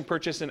cash and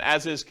purchase in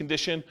as-is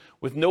condition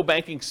with no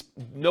bank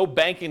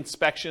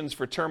inspections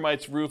for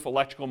termites, roof,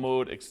 electrical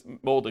mold,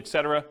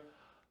 etc.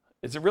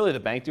 Is it really the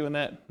bank doing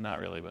that? Not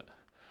really, but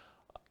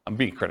I'm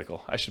being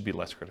critical. I should be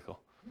less critical.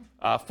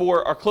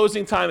 4, our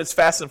closing time is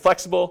fast and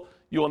flexible.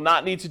 You will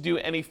not need to do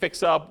any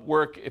fix-up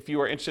work if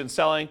you are interested in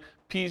selling.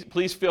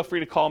 Please feel free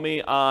to call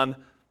me on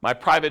my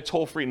private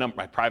toll-free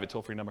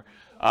number,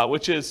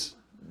 which is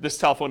this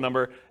telephone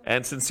number,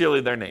 and sincerely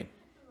their name.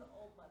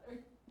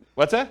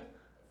 What's that?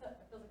 It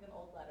feels like an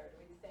old letter. Do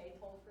we say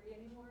toll-free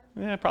anymore?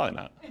 Yeah, probably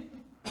not.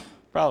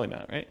 Probably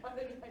not, right? I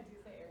do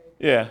say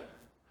area. Yeah.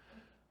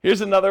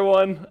 Here's another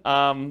one.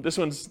 This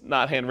one's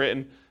not handwritten.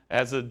 It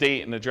has a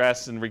date and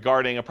address and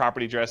regarding a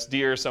property address.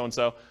 Dear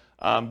so-and-so,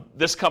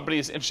 this company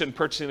is interested in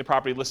purchasing the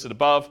property listed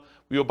above.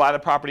 We will buy the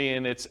property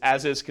in its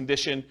as-is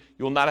condition.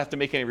 You will not have to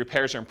make any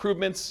repairs or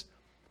improvements.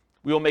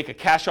 We will make a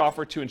cash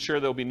offer to ensure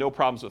there will be no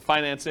problems with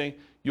financing.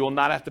 You will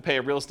not have to pay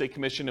a real estate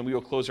commission, and we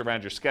will close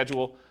around your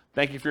schedule.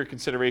 Thank you for your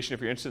consideration.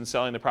 If you're interested in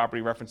selling the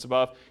property referenced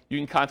above, you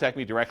can contact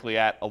me directly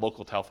at a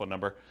local telephone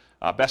number.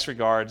 Best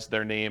regards,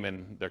 their name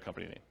and their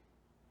company name.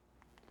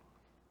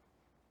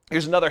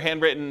 Here's another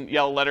handwritten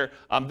yellow letter.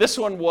 This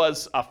one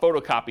was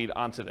photocopied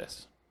onto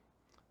this.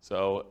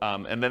 So,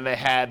 and then they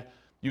had,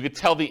 you could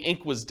tell the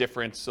ink was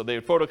different, so they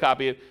would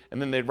photocopy it,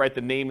 and then they'd write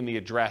the name and the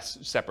address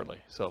separately.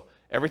 So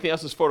everything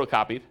else was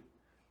photocopied,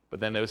 but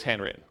then it was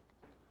handwritten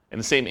in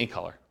the same ink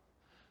color.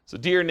 So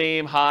dear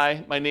name,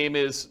 hi, my name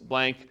is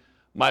blank.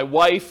 My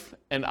wife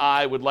and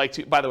I would like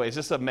to, by the way, is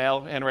this a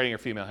male handwriting or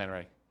female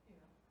handwriting?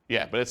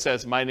 Yeah, but it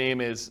says my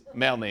name is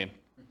male name,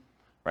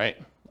 right?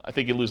 I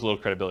think you lose a little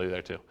credibility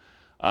there too.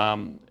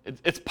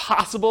 It's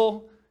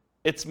possible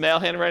it's male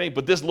handwriting,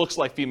 but this looks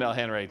like female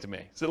handwriting to me.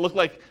 Does it look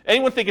like,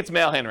 anyone think it's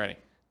male handwriting?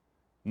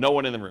 No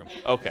one in the room.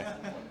 Okay.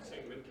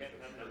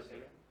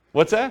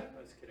 What's that?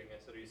 I was kidding.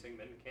 I said, are you saying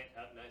men can't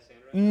have nice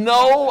handwriting?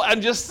 No,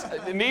 I'm just,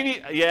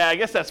 maybe, yeah, I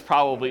guess that's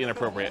probably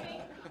inappropriate.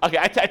 Okay,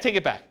 I take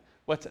it back.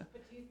 What's that?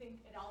 But do you think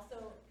it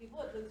also, people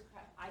would lose,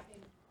 I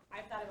think,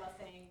 I've thought about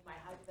saying my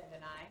husband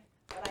and I,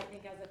 but I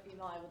think as a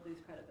female I would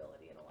lose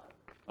credibility in a lot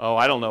of. Oh,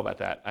 I don't know about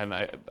that, and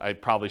I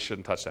probably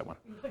shouldn't touch that one.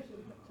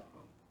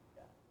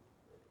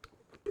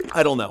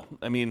 I don't know.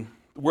 I mean,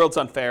 the world's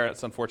unfair.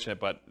 It's unfortunate,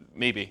 but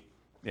maybe.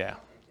 Yeah.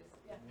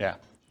 Yeah.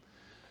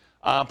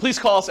 Please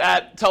call us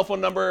at telephone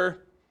number.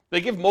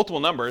 They give multiple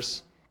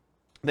numbers.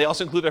 They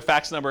also include their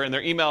fax number and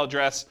their email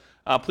address.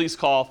 Please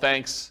call.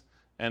 Thanks.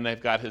 And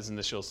they've got his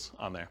initials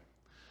on there.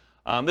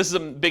 This is a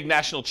big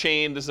national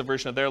chain. This is a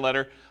version of their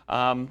letter.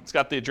 It's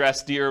got the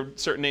address, dear,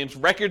 certain names.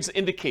 Records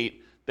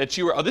indicate that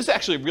you are, oh, this is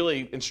actually a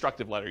really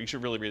instructive letter. You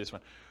should really read this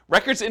one.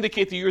 Records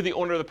indicate that you're the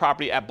owner of the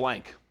property at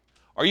blank.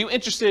 Are you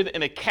interested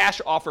in a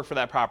cash offer for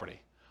that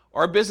property?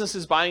 Our business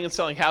is buying and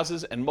selling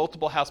houses and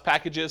multiple house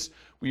packages.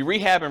 We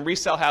rehab and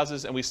resell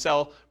houses, and we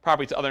sell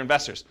property to other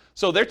investors.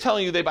 So they're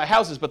telling you they buy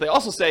houses, but they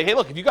also say, hey,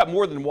 look, if you got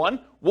more than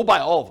one, we'll buy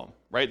all of them,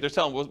 right? They're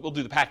telling we'll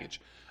do the package.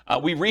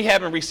 We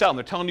rehab and resell them.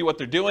 They're telling you what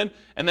they're doing,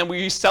 and then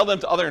we sell them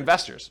to other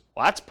investors.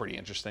 Well, that's pretty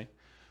interesting.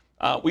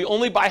 We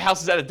only buy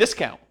houses at a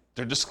discount.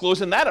 They're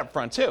disclosing that up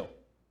front too,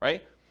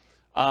 right?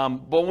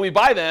 But when we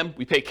buy them,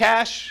 we pay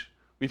cash.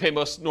 We pay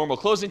most normal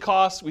closing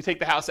costs. We take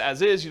the house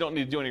as is. You don't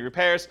need to do any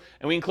repairs.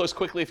 And we can close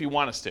quickly if you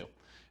want us to.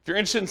 If you're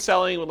interested in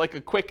selling, would like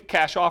a quick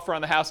cash offer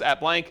on the house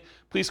at blank,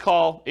 please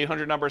call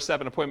 800 number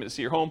 7 appointment to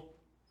see your home.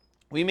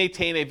 We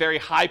maintain a very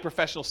high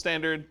professional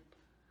standard.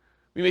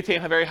 We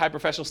maintain very high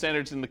professional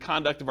standards in the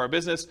conduct of our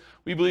business.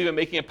 We believe in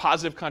making a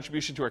positive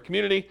contribution to our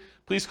community.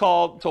 Please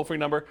call toll-free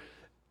number.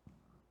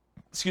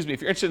 Excuse me, if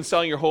you're interested in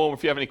selling your home,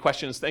 if you have any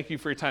questions, thank you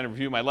for your time to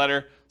review my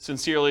letter.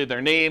 Sincerely,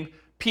 their name.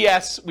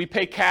 P.S. We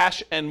pay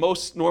cash and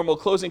most normal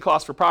closing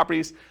costs for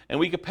properties, and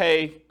we could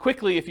pay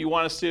quickly if you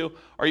want us to.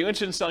 Are you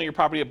interested in selling your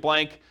property at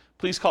blank?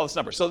 Please call this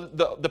number. So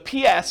the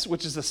P.S.,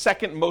 which is the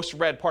second most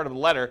read part of the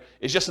letter,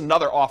 is just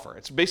another offer.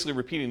 It's basically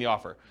repeating the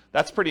offer.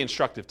 That's pretty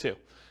instructive too.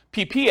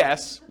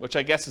 P.P.S., which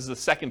I guess is the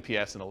second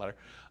P.S. in the letter,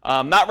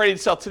 not ready to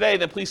sell today,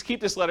 then please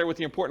keep this letter with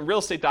your important real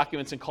estate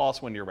documents and call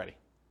us when you're ready.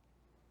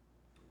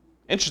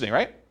 Interesting,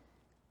 right?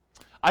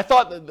 I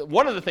thought that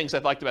one of the things I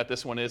liked about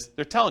this one is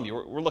they're telling you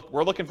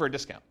we're looking for a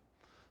discount.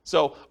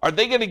 So are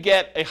they going to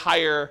get a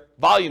higher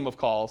volume of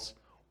calls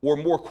or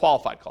more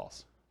qualified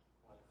calls?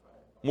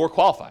 More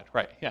qualified,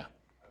 right? Yeah.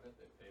 I bet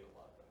they paid a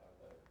lot to have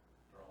that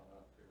drawn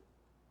up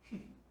too.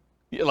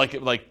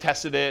 Yeah, like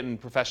tested it and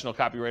professional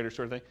copywriter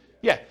sort of thing.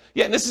 Yeah,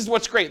 and this is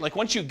what's great. Like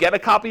once you get a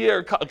copy or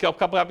a couple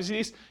copies of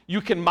these,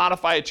 you can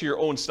modify it to your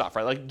own stuff,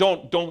 right? Like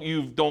don't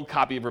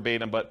copy it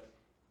verbatim, but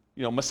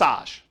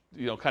massage.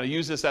 Kind of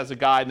use this as a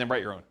guide and then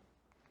write your own.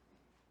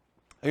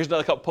 Here's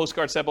another couple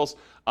postcard samples.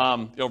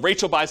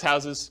 Rachel buys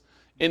houses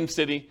in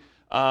city.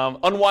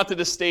 Unwanted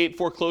estate,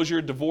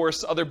 foreclosure,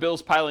 divorce, other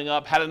bills piling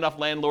up, had enough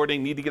landlording,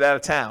 need to get out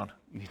of town.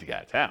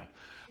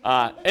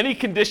 Any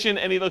condition,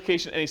 any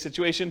location, any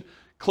situation,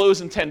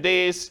 close in 10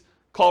 days.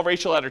 Call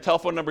Rachel at her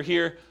telephone number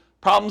here.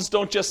 Problems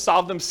don't just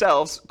solve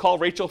themselves. Call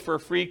Rachel for a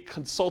free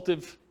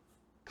consultative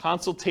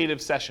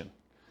session.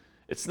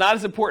 It's not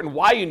as important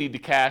why you need the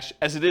cash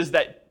as it is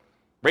that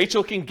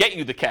Rachel can get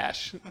you the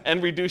cash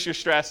and reduce your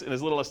stress in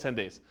as little as 10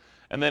 days.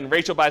 And then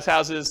Rachel buys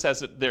houses,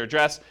 has their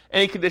address,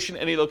 any condition,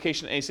 any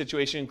location, any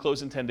situation,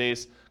 close in 10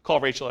 days. Call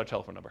Rachel at our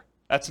telephone number.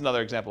 That's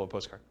another example of a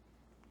postcard.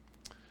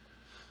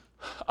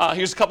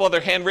 Here's a couple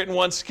other handwritten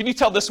ones. Can you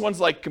tell this one's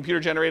like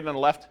computer generated on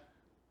the left?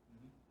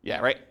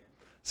 Yeah, right?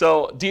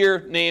 So,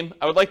 dear name,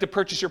 I would like to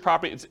purchase your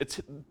property. It's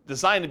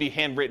designed to be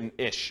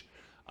handwritten-ish.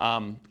 I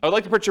would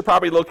like to purchase your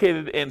property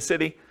located in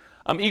city.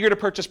 I'm eager to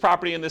purchase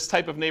property in this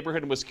type of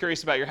neighborhood and was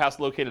curious about your house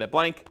located at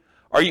blank.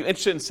 Are you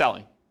interested in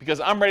selling?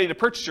 Because I'm ready to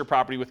purchase your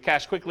property with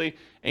cash quickly,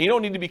 and you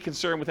don't need to be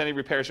concerned with any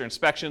repairs or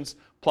inspections,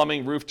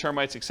 plumbing, roof,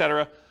 termites,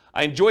 etc.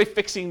 I enjoy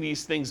fixing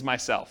these things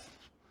myself.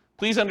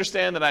 Please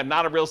understand that I'm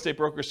not a real estate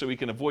broker, so we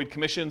can avoid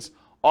commissions.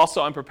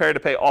 Also, I'm prepared to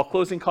pay all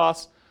closing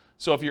costs.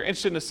 So if you're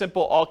interested in a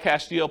simple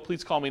all-cash deal,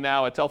 please call me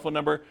now at telephone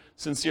number,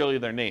 sincerely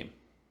their name.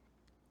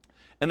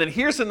 And then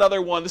here's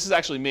another one. This is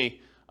actually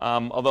me.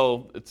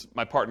 Although it's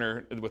my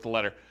partner with the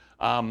letter.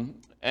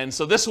 And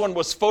so this one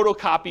was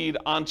photocopied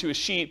onto a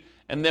sheet,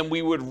 and then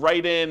we would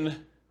write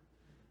in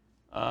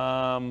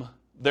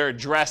their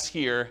address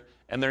here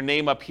and their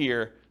name up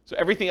here. So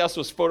everything else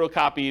was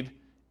photocopied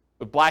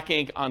with black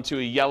ink onto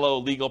a yellow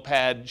legal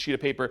pad sheet of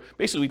paper.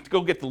 Basically, we'd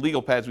go get the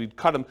legal pads, we'd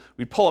cut them,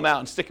 we'd pull them out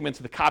and stick them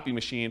into the copy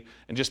machine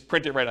and just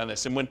print it right on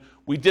this. And when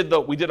we did a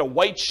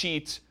white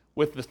sheet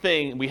with the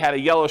thing, we had a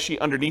yellow sheet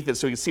underneath it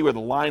so you could see where the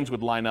lines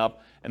would line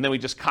up, and then we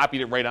just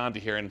copied it right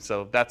onto here, and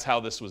so that's how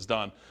this was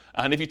done.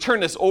 And if you turn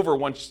this over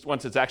once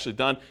it's actually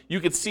done, you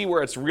could see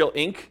where it's real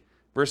ink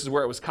versus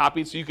where it was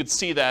copied, so you could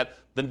see that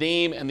the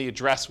name and the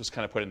address was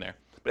kind of put in there.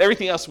 But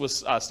everything else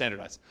was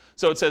standardized.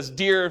 So it says,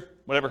 dear,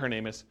 whatever her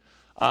name is,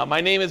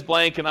 my name is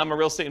blank, and I'm a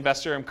real estate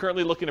investor. I'm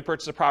currently looking to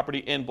purchase a property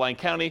in blank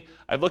county.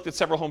 I've looked at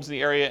several homes in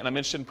the area, and I'm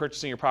interested in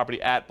purchasing your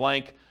property at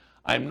blank.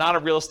 I'm not a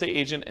real estate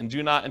agent and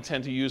do not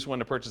intend to use one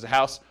to purchase a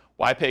house.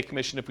 Why pay a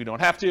commission if we don't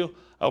have to?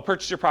 I'll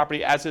purchase your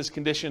property as is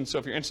conditioned, so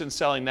if you're interested in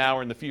selling now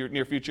or in the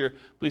near future,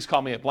 please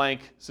call me at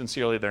blank,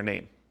 sincerely their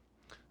name.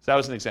 So that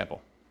was an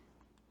example.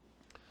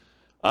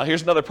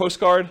 Here's another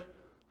postcard.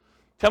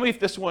 Tell me if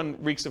this one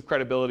reeks of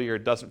credibility or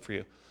doesn't for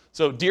you.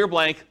 So, dear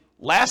blank,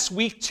 last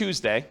week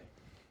Tuesday,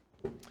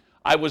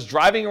 I was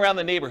driving around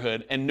the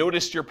neighborhood and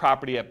noticed your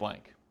property at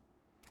blank.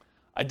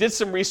 I did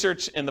some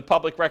research in the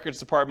public records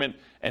department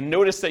and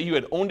noticed that you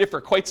had owned it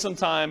for quite some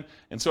time,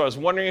 and so I was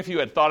wondering if you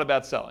had thought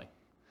about selling.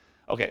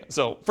 Okay,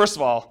 so first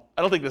of all,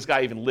 I don't think this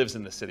guy even lives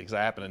in this city because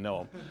I happen to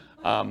know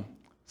him.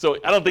 So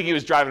I don't think he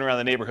was driving around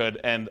the neighborhood,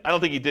 and I don't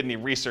think he did any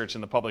research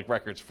in the public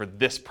records for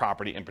this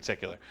property in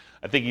particular.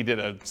 I think he did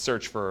a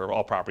search for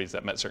all properties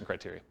that met certain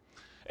criteria.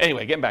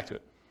 Anyway, getting back to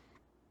it.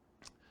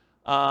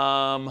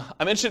 I'm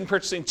interested in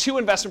purchasing 2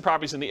 investment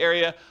properties in the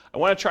area. I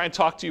want to try and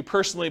talk to you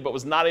personally, but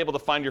was not able to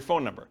find your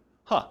phone number.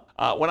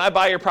 When I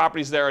buy your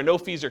properties, there are no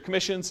fees or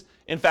commissions.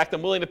 In fact,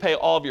 I'm willing to pay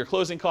all of your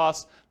closing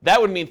costs. That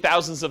would mean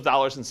thousands of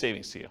dollars in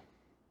savings to you.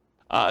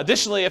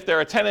 Additionally, if there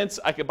are tenants,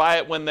 I could buy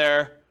it when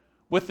they're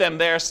with them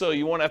there, so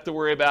you won't have to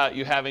worry about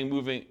you having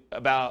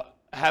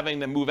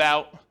them move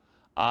out.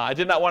 I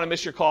did not want to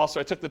miss your call, so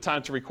I took the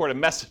time to record a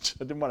message.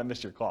 I didn't want to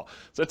miss your call.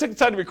 So I took the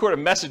time to record a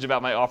message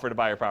about my offer to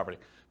buy your property.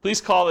 Please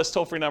call this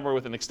toll-free number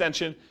with an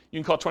extension. You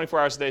can call 24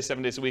 hours a day,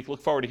 7 days a week.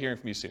 Look forward to hearing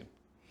from you soon.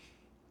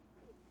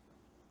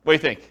 What do you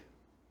think?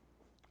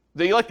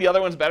 Do you like the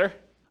other ones better?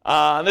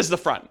 And this is the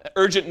front.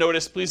 Urgent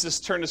notice. Please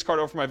just turn this card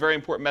over for my very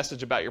important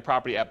message about your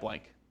property at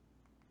blank.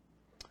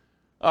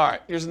 All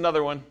right, here's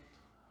another one.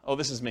 Oh,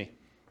 this is me.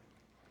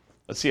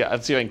 Let's see if I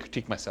can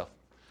critique myself.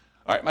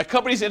 All right, my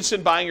company's interested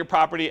in buying your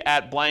property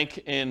at blank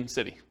in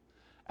city.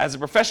 As a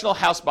professional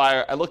house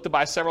buyer, I look to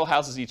buy several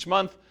houses each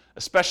month,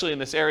 especially in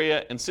this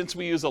area, and since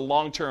we use a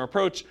long-term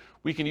approach,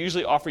 we can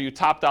usually offer you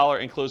top dollar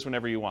and close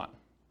whenever you want.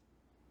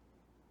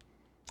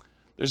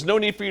 There's no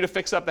need for you to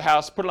fix up the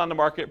house, put it on the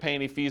market, pay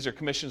any fees or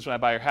commissions when I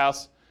buy your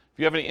house. If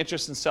you have any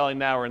interest in selling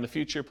now or in the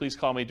future, please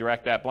call me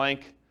direct at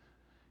blank.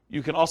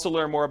 You can also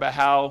learn more about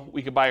how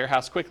we can buy your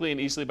house quickly and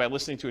easily by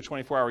listening to a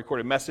 24-hour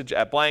recorded message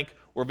at blank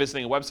or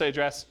visiting a website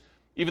address.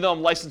 Even though I'm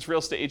a licensed real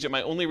estate agent,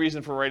 my only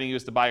reason for writing you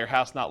is to buy your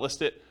house, not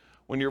list it.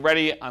 When you're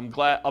ready,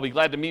 I'll be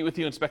glad to meet with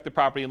you, inspect the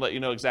property, and let you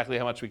know exactly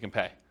how much we can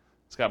pay.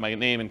 It's got my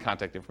name and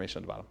contact information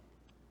on the bottom.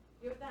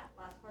 You have that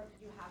last part,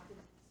 you have to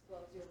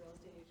disclose your real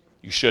estate agent.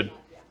 You should.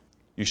 Yeah.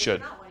 You should.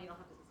 If you're not one, you don't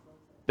have to disclose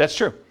it. That's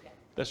true. Yeah.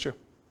 That's true.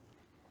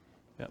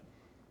 Yeah.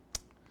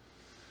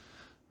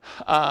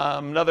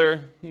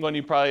 Another one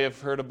you probably have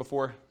heard of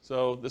before.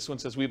 So this one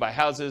says, we buy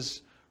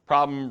houses,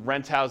 problem,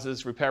 rent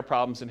houses, repair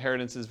problems,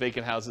 inheritances,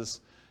 vacant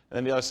houses. And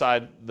then the other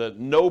side, the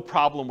no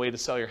problem way to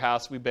sell your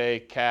house. We pay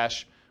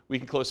cash. We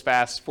can close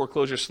fast.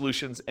 Foreclosure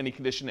solutions, any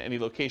condition, any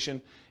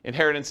location.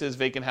 Inheritances,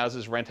 vacant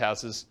houses, rent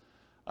houses.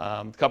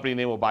 The company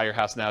name will buy your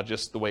house now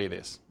just the way it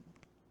is.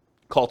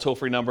 Call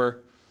toll-free number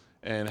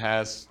and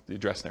has the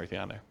address and everything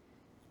on there.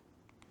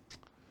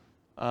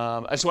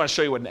 I just want to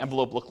show you what an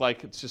envelope looked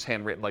like. It's just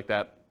handwritten like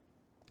that.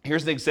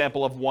 Here's an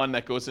example of one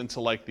that goes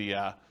into like the,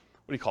 what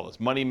do you call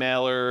this, money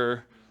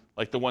mailer,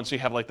 like the ones you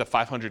have like the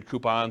 500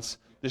 coupons.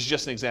 This is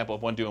just an example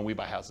of one doing We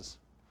Buy Houses.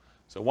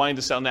 So wanting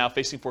to sell now,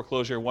 facing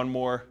foreclosure, one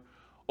more,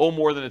 owe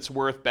more than it's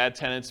worth, bad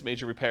tenants,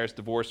 major repairs,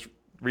 divorce,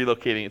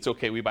 relocating. It's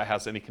okay, We Buy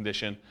House, any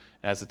condition.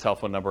 It has a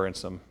telephone number and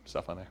some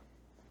stuff on there.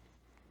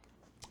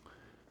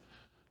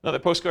 Another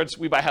postcards,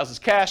 We Buy Houses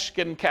cash,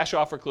 getting cash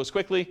offer, close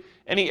quickly.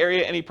 Any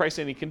area, any price,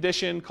 any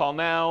condition, call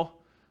now.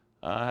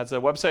 Has a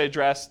website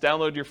address,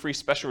 download your free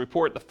special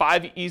report, the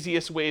 5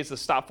 easiest ways to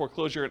stop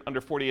foreclosure in under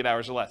 48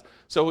 hours or less.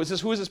 So who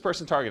is this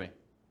person targeting?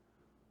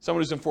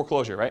 Someone who's in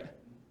foreclosure, right?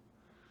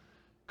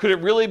 Could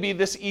it really be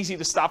this easy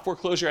to stop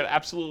foreclosure at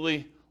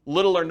absolutely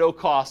little or no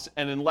cost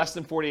and in less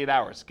than 48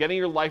 hours? Getting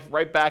your life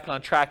right back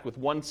on track with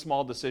one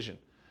small decision.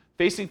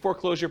 Facing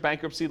foreclosure,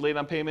 bankruptcy, late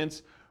on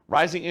payments,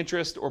 rising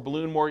interest or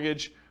balloon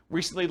mortgage,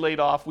 recently laid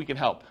off, we can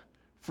help.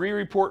 Free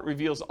report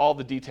reveals all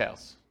the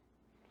details.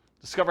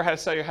 Discover how to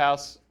sell your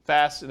house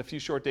fast in a few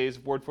short days,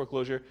 avoid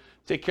foreclosure,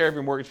 take care of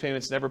your mortgage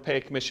payments, never pay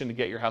a commission to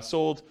get your house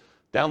sold.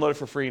 Download it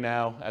for free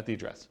now at the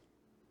address.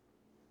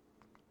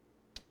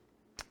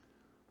 I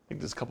think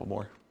there's a couple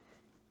more.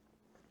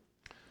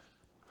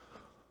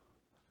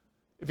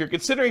 If you're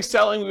considering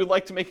selling, we would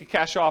like to make a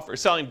cash offer,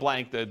 selling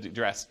blank, the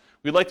address.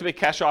 We'd like to make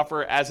cash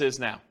offer as is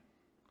now.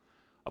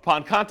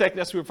 Upon contacting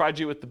us, we provide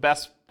you with the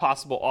best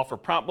possible offer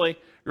promptly.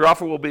 Your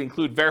offer will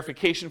include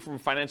verification from a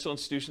financial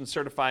institution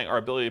certifying our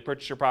ability to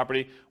purchase your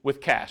property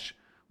with cash.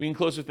 We can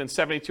close within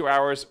 72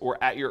 hours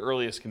or at your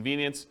earliest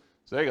convenience.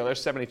 So there you go,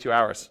 there's 72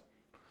 hours.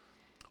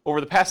 Over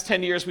the past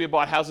 10 years, we have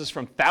bought houses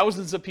from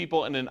thousands of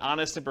people in an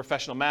honest and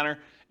professional manner.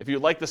 If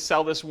you'd like to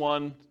sell this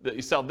one, that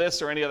you sell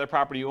this or any other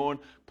property you own,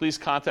 please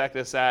contact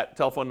us at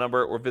telephone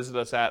number or visit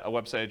us at a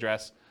website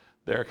address.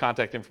 Their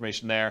contact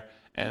information there.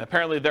 And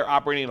apparently they're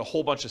operating in a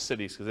whole bunch of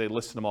cities because they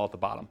listed them all at the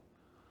bottom.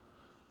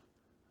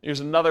 Here's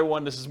another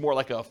one. This is more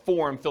like a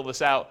form. Fill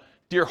this out.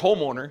 Dear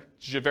homeowner,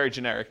 which is very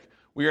generic.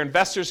 We are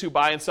investors who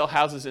buy and sell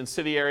houses in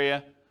city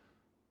area.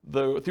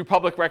 Through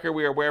public record,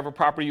 we are aware of a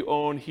property you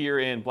own here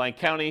in blank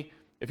county.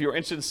 If you're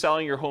interested in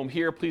selling your home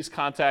here, please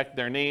contact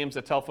their names,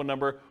 a telephone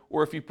number,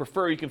 or if you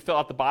prefer, you can fill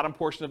out the bottom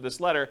portion of this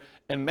letter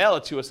and mail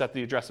it to us at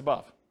the address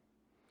above.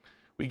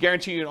 We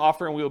guarantee you an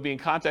offer and we will be in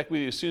contact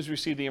with you as soon as we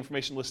receive the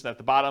information listed at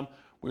the bottom.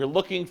 We are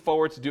looking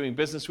forward to doing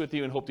business with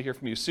you and hope to hear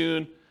from you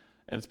soon.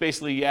 And it's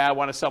basically, yeah, I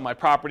want to sell my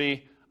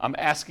property. I'm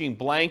asking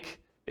blank.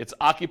 It's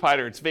occupied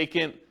or it's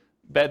vacant.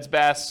 Beds,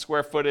 baths,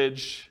 square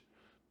footage,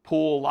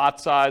 pool, lot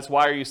size.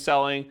 Why are you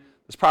selling?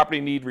 Does property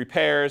need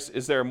repairs?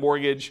 Is there a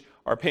mortgage?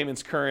 Are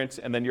payments current?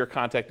 And then your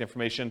contact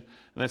information. And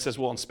then it says,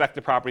 we'll inspect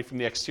the property from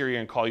the exterior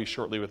and call you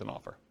shortly with an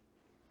offer.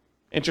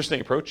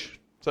 Interesting approach.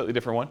 Slightly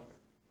different one.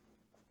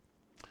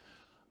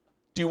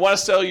 Do you want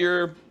to sell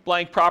your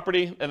blank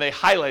property? And they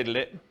highlighted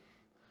it.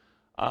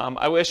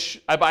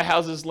 I buy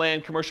houses,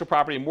 land, commercial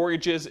property, and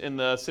mortgages in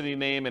the city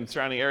name and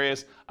surrounding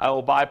areas. I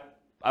will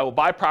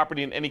buy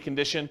property in any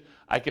condition.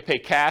 I could pay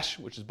cash,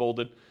 which is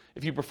bolded.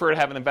 If you prefer to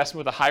have an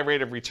investment with a high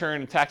rate of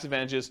return and tax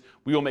advantages,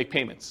 we will make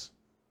payments.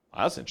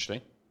 Wow, that's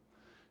interesting.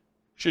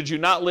 Should you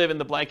not live in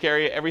the blank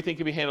area, everything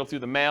can be handled through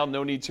the mail,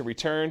 no need to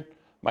return.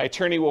 My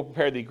attorney will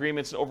prepare the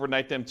agreements and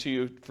overnight them to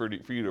you for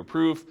you to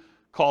approve.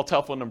 Call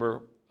telephone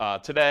number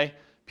today.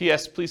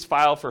 P.S. Please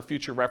file for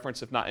future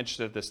reference if not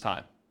interested at this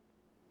time.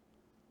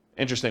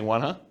 Interesting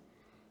one, huh?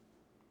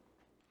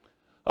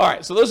 All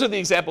right, so those are the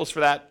examples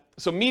for that.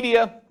 So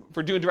media,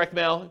 for doing direct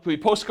mail, it could be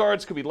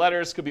postcards, could be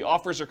letters, could be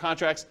offers or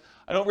contracts.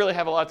 I don't really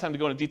have a lot of time to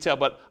go into detail,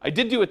 but I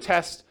did do a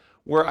test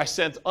where I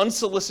sent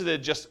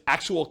unsolicited, just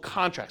actual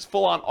contracts,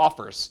 full-on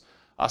offers,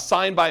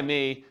 signed by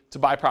me to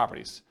buy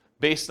properties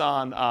based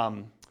on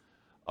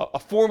a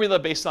formula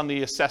based on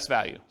the assessed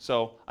value.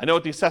 So I know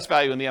what the assessed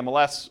value in the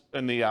MLS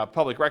and the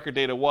public record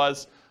data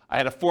was. I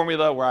had a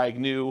formula where I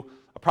knew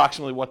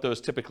approximately what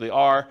those typically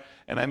are,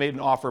 and I made an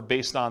offer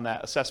based on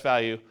that assessed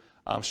value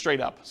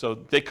straight up. So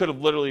they could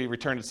have literally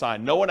returned it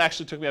signed. No one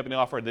actually took me up on the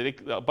offer.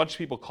 A bunch of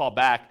people called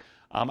back.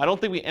 I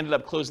don't think we ended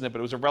up closing it, but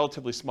it was a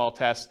relatively small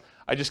test.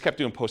 I just kept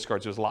doing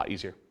postcards. It was a lot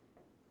easier.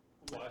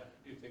 Why?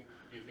 Do you think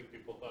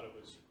people thought it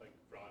was like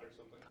fraud or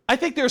something? I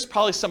think there's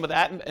probably some of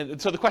that.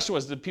 And so the question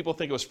was, did people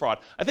think it was fraud?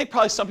 I think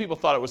probably some people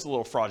thought it was a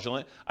little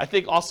fraudulent. I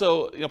think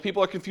also,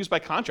 people are confused by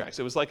contracts.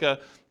 It was like a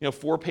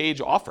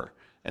 4-page offer.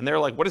 And they're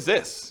like, what is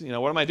this?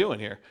 What am I doing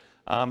here?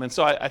 And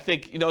so I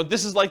think,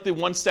 this is like the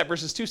 1-step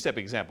versus 2-step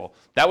example.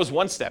 That was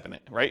 1 step in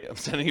it, right? I'm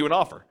sending you an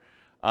offer.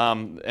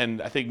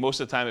 And I think most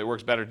of the time it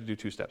works better to do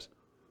 2 steps.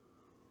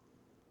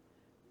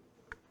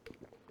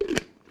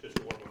 Just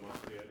warm them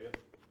up to the idea.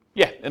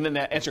 Yeah, and then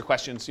answer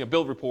questions,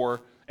 build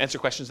rapport, answer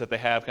questions that they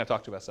have, kind of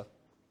talk to about stuff.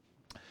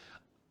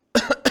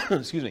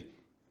 Excuse me.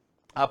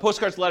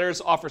 Postcards,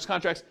 letters, offers,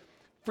 contracts,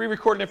 free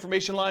recorded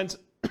information lines,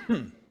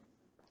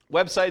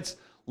 websites,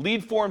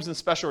 lead forms, and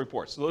special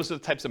reports. So those are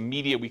the types of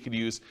media we could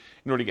use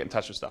in order to get in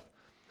touch with stuff.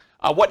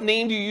 What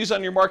name do you use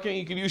on your marketing?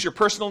 You could use your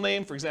personal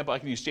name. For example, I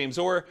could use James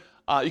Orr.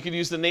 You could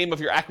use the name of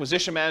your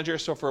acquisition manager.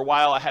 So for a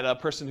while, I had a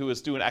person who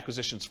was doing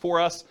acquisitions for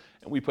us,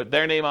 and we put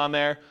their name on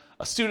there.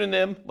 A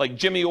pseudonym, like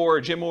Jimmy Orr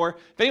or Jim Orr.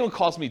 If anyone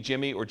calls me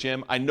Jimmy or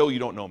Jim, I know you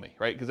don't know me,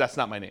 right? Because that's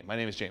not my name. My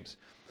name is James.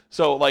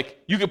 So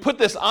you could put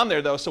this on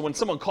there, though, so when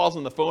someone calls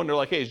on the phone, they're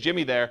like, hey, is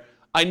Jimmy there?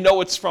 I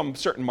know it's from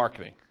certain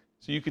marketing.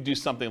 So you could do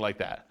something like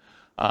that.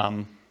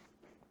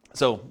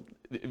 So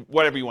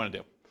whatever you want to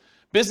do.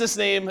 Business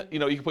name, you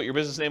can put your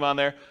business name on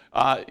there.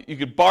 You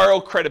could borrow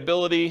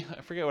credibility.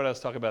 I forget what I was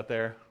talking about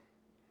there.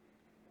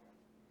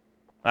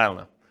 I don't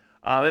know.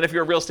 And if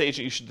you're a real estate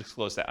agent, you should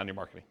disclose that on your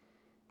marketing.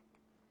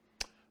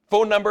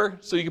 Phone number,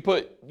 so you can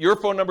put your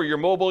phone number, your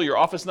mobile, your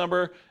office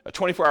number, a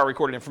 24-hour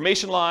recorded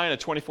information line, a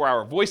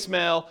 24-hour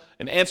voicemail,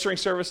 an answering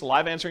service, a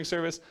live answering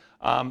service,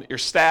 your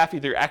staff,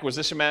 either your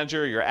acquisition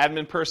manager or your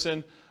admin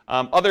person.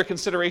 Other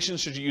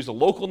considerations, should you use a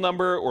local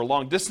number or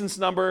long distance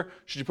number?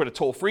 Should you put a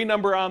toll-free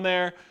number on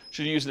there?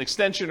 Should you use an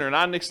extension or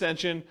not an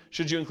extension?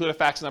 Should you include a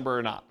fax number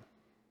or not?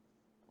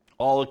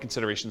 All the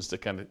considerations to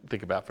kind of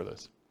think about for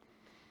this.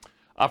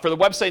 For the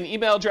website and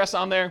email address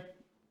on there,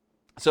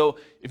 so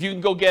if you can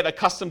go get a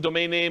custom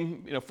domain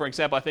name, for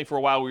example, I think for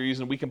a while we were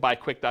using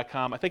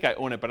wecanbuyquick.com. I think I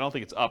own it, but I don't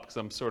think it's up because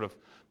I'm sort of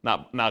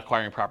not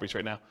acquiring properties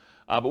right now.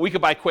 But We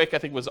Can Buy Quick, I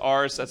think, was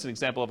ours. That's an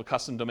example of a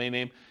custom domain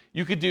name.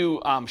 You could do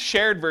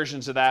shared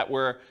versions of that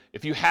where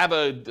if you have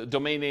a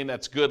domain name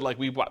that's good, like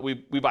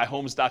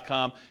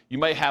WeBuyHomes.com, you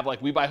might have like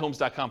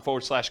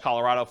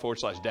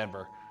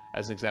WeBuyHomes.com/Colorado/Denver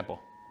as an example.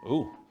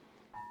 Ooh,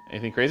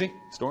 anything crazy?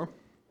 Storm?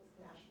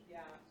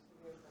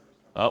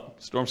 Oh,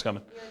 storm's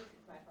coming.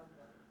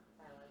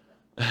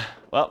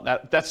 Well,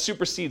 that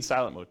supersedes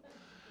silent mode.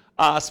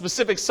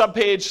 Specific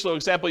subpage, so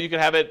example, you could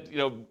have it,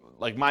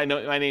 like my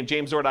name,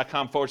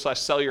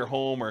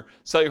 jamesorr.com/sellyourhome or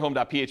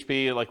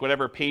sellyourhome.php, like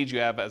whatever page you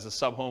have as a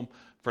subhome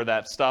for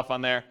that stuff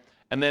on there.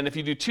 And then if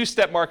you do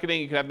 2-step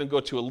marketing, you can have them go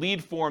to a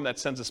lead form that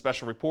sends a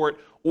special report,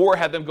 or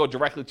have them go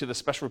directly to the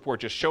special report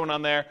just shown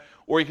on there,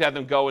 or you can have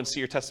them go and see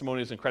your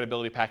testimonials and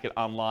credibility packet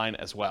online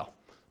as well.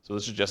 So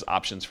those are just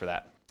options for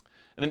that.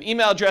 And then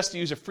email address, do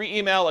you use a free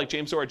email like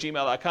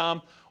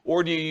jamesorr@gmail.com,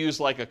 or do you use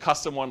like a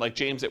custom one like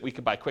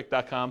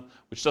james@wecanbuyquick.com,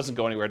 which doesn't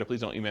go anywhere, so please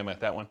don't email me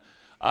at that one.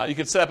 You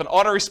can set up an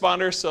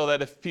autoresponder so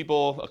that if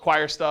people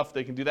acquire stuff,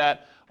 they can do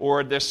that.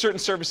 Or there's certain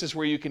services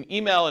where you can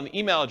email an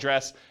email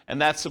address,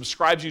 and that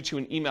subscribes you to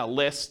an email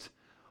list,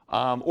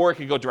 or it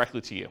can go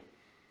directly to you,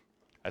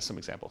 as some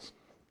examples.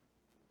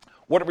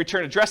 What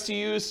return address to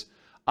use?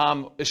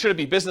 Should it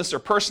be business or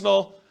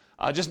personal?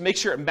 Just make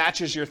sure it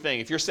matches your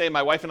thing. If you're saying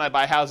my wife and I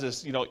buy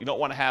houses, you don't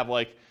want to have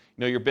like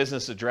your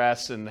business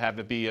address and have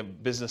it be a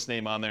business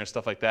name on there and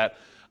stuff like that.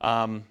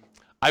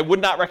 I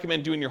would not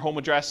recommend doing your home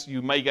address.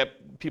 You might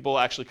get people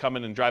actually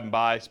coming and driving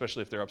by,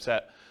 especially if they're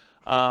upset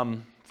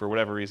for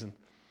whatever reason.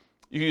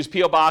 You can use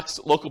P.O. Box,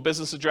 local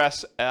business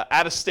address,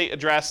 out-of-state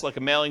address, like a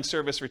mailing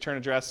service return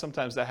address.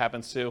 Sometimes that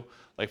happens too,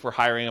 like if we're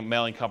hiring a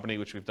mailing company,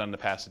 which we've done in the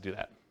past to do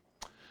that.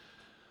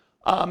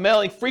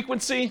 Mailing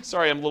frequency.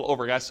 Sorry, I'm a little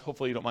over, guys.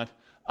 Hopefully you don't mind.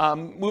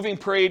 Moving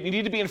parade, you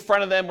need to be in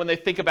front of them when they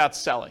think about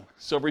selling.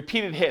 So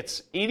repeated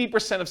hits.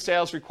 80% of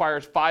sales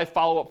requires 5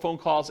 follow-up phone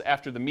calls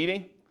after the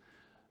meeting.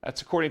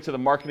 That's according to the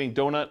Marketing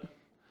Donut.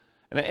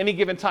 And at any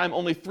given time,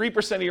 only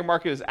 3% of your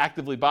market is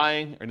actively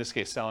buying, or in this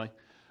case, selling.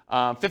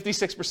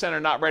 56% are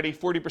not ready.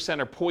 40%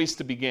 are poised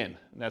to begin.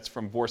 And that's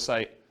from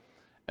Vorsight.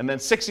 And then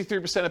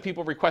 63% of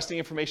people requesting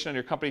information on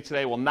your company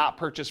today will not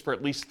purchase for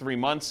at least 3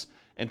 months.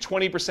 And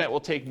 20% will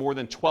take more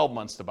than 12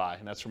 months to buy,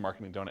 and that's from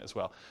Marketing Donut as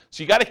well.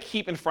 So you got to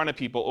keep in front of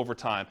people over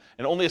time,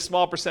 and only a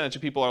small percentage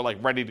of people are like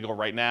ready to go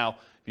right now.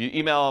 If you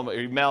email them or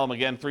email them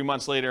again 3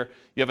 months later,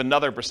 you have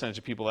another percentage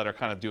of people that are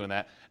kind of doing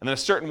that. And then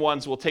certain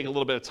ones will take a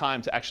little bit of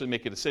time to actually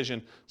make a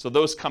decision, so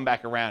those come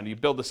back around. You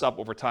build this up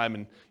over time,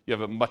 and you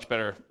have a much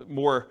better,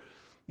 more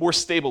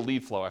stable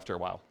lead flow after a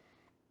while.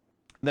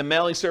 Then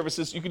mailing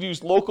services, you could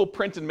use local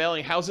print and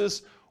mailing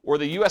houses, or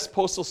the U.S.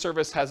 Postal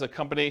Service has a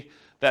company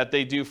that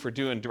they do for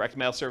doing direct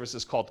mail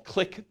services called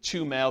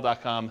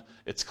click2mail.com.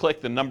 It's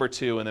click the number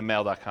 2 and then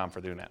mail.com for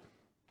doing that.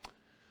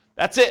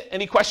 That's it.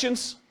 Any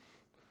questions?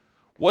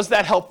 Was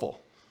that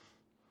helpful?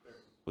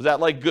 Was that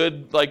like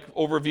good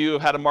overview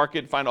of how to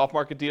market, find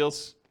off-market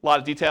deals? A lot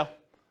of detail?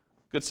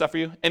 Good stuff for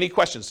you? Any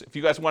questions? If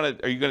you guys want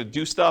to, are you going to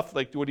do stuff?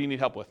 Like, what do you need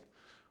help with?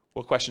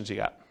 What questions you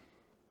got?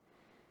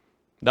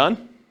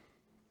 None?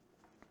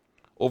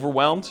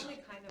 Overwhelmed? It's really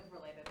kind of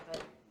related,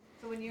 but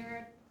so when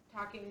you're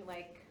talking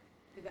like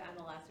to the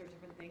MLS or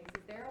different things,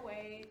 is there a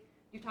way,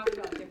 you talked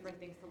about different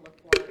things to look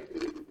for if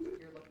you're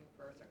looking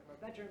for a certain number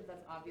of bedrooms,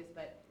 that's obvious,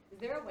 but is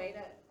there a way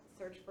to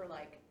search for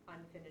like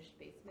unfinished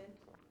basement?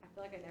 I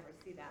feel like I never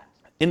see that.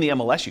 In the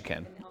MLS you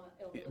can,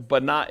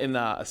 but not in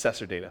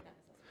assessor data.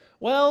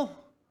 Well,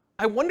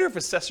 I wonder if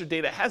assessor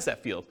data has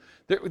that field.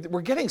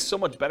 We're getting so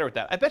much better at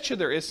that. I bet you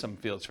there is some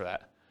fields for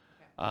that.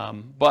 Okay.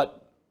 But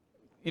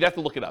you'd have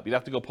to look it up. You'd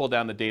have to go pull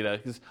down the data,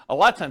 because a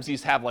lot of times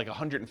these have like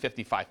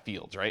 155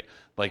 fields, right?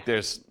 Like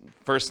there's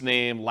first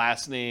name,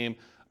 last name,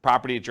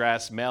 property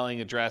address,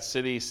 mailing address,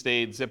 city,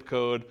 state, zip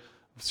code,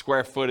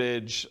 square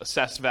footage,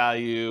 assessed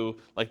value.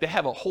 Like they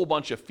have a whole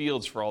bunch of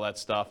fields for all that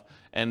stuff,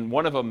 and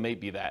one of them may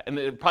be that. And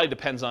it probably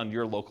depends on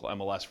your local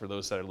MLS for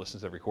those that are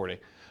listening to the recording.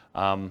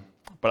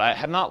 But I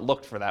have not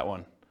looked for that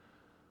one.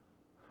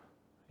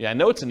 Yeah, I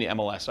know it's in the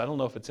MLS, so I don't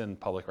know if it's in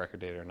public record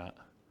data or not.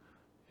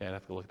 Yeah, I'd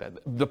have to look at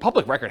that. The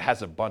public record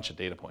has a bunch of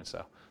data points,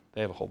 though.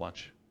 They have a whole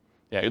bunch.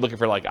 Yeah, you're looking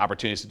for like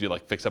opportunities to do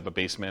like fix up a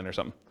basement or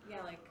something. Yeah,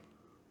 I think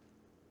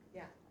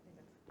that's.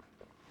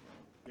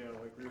 Yeah,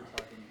 like we were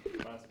talking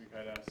last week,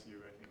 I'd asked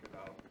you, I think,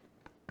 about,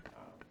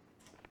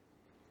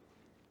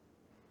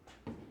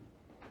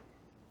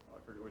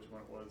 I forget which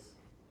one it was,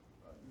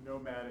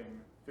 nomading,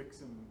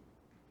 fix and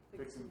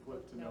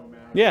flip to nomad,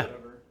 Yeah. or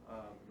whatever.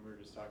 We were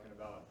just talking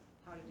about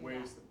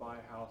ways to buy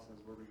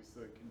houses where we use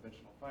the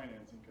conventional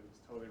financing because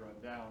it's totally run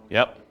down. We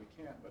probably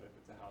can't, but if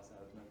it's a house that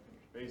has an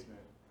unfinished basement,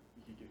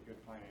 you can get good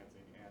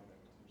financing and then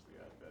potentially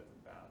add beds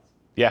and baths.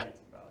 Yeah. Create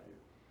some value.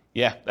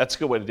 Yeah, that's a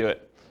good way to do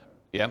it.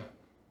 Yeah.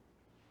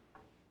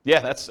 Yeah,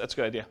 that's a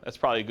good idea. That's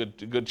probably a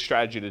good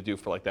strategy to do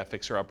for like that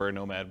fixer-upper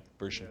nomad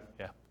version.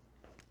 Yeah.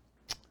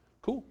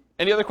 Cool.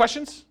 Any other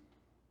questions?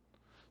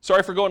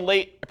 Sorry for going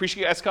late. I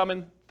appreciate you guys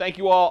coming. Thank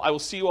you all. I will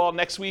see you all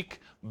next week.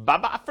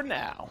 Bye-bye for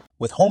now.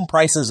 With home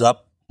prices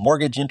up,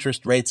 mortgage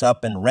interest rates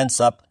up, and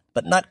rents up,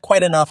 but not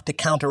quite enough to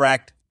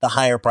counteract the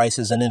higher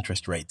prices and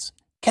interest rates,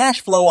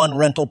 cash flow on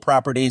rental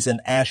properties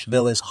in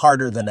Asheville is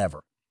harder than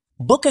ever.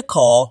 Book a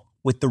call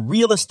with the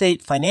Real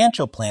Estate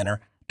Financial Planner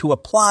to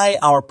apply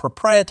our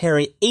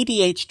proprietary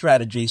 88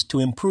 strategies to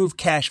improve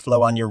cash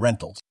flow on your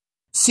rentals.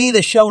 See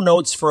the show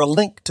notes for a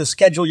link to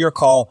schedule your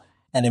call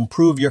and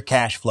improve your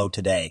cash flow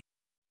today.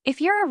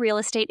 If you're a real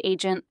estate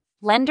agent,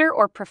 lender,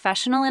 or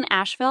professional in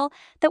Asheville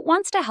that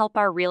wants to help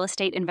our real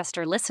estate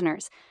investor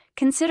listeners,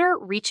 consider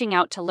reaching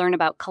out to learn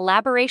about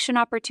collaboration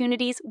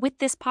opportunities with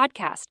this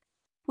podcast.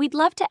 We'd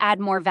love to add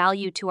more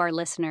value to our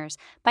listeners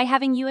by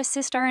having you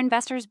assist our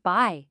investors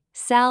buy,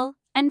 sell,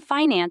 and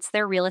finance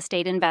their real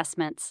estate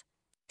investments.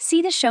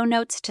 See the show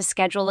notes to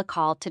schedule a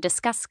call to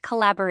discuss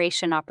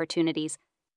collaboration opportunities.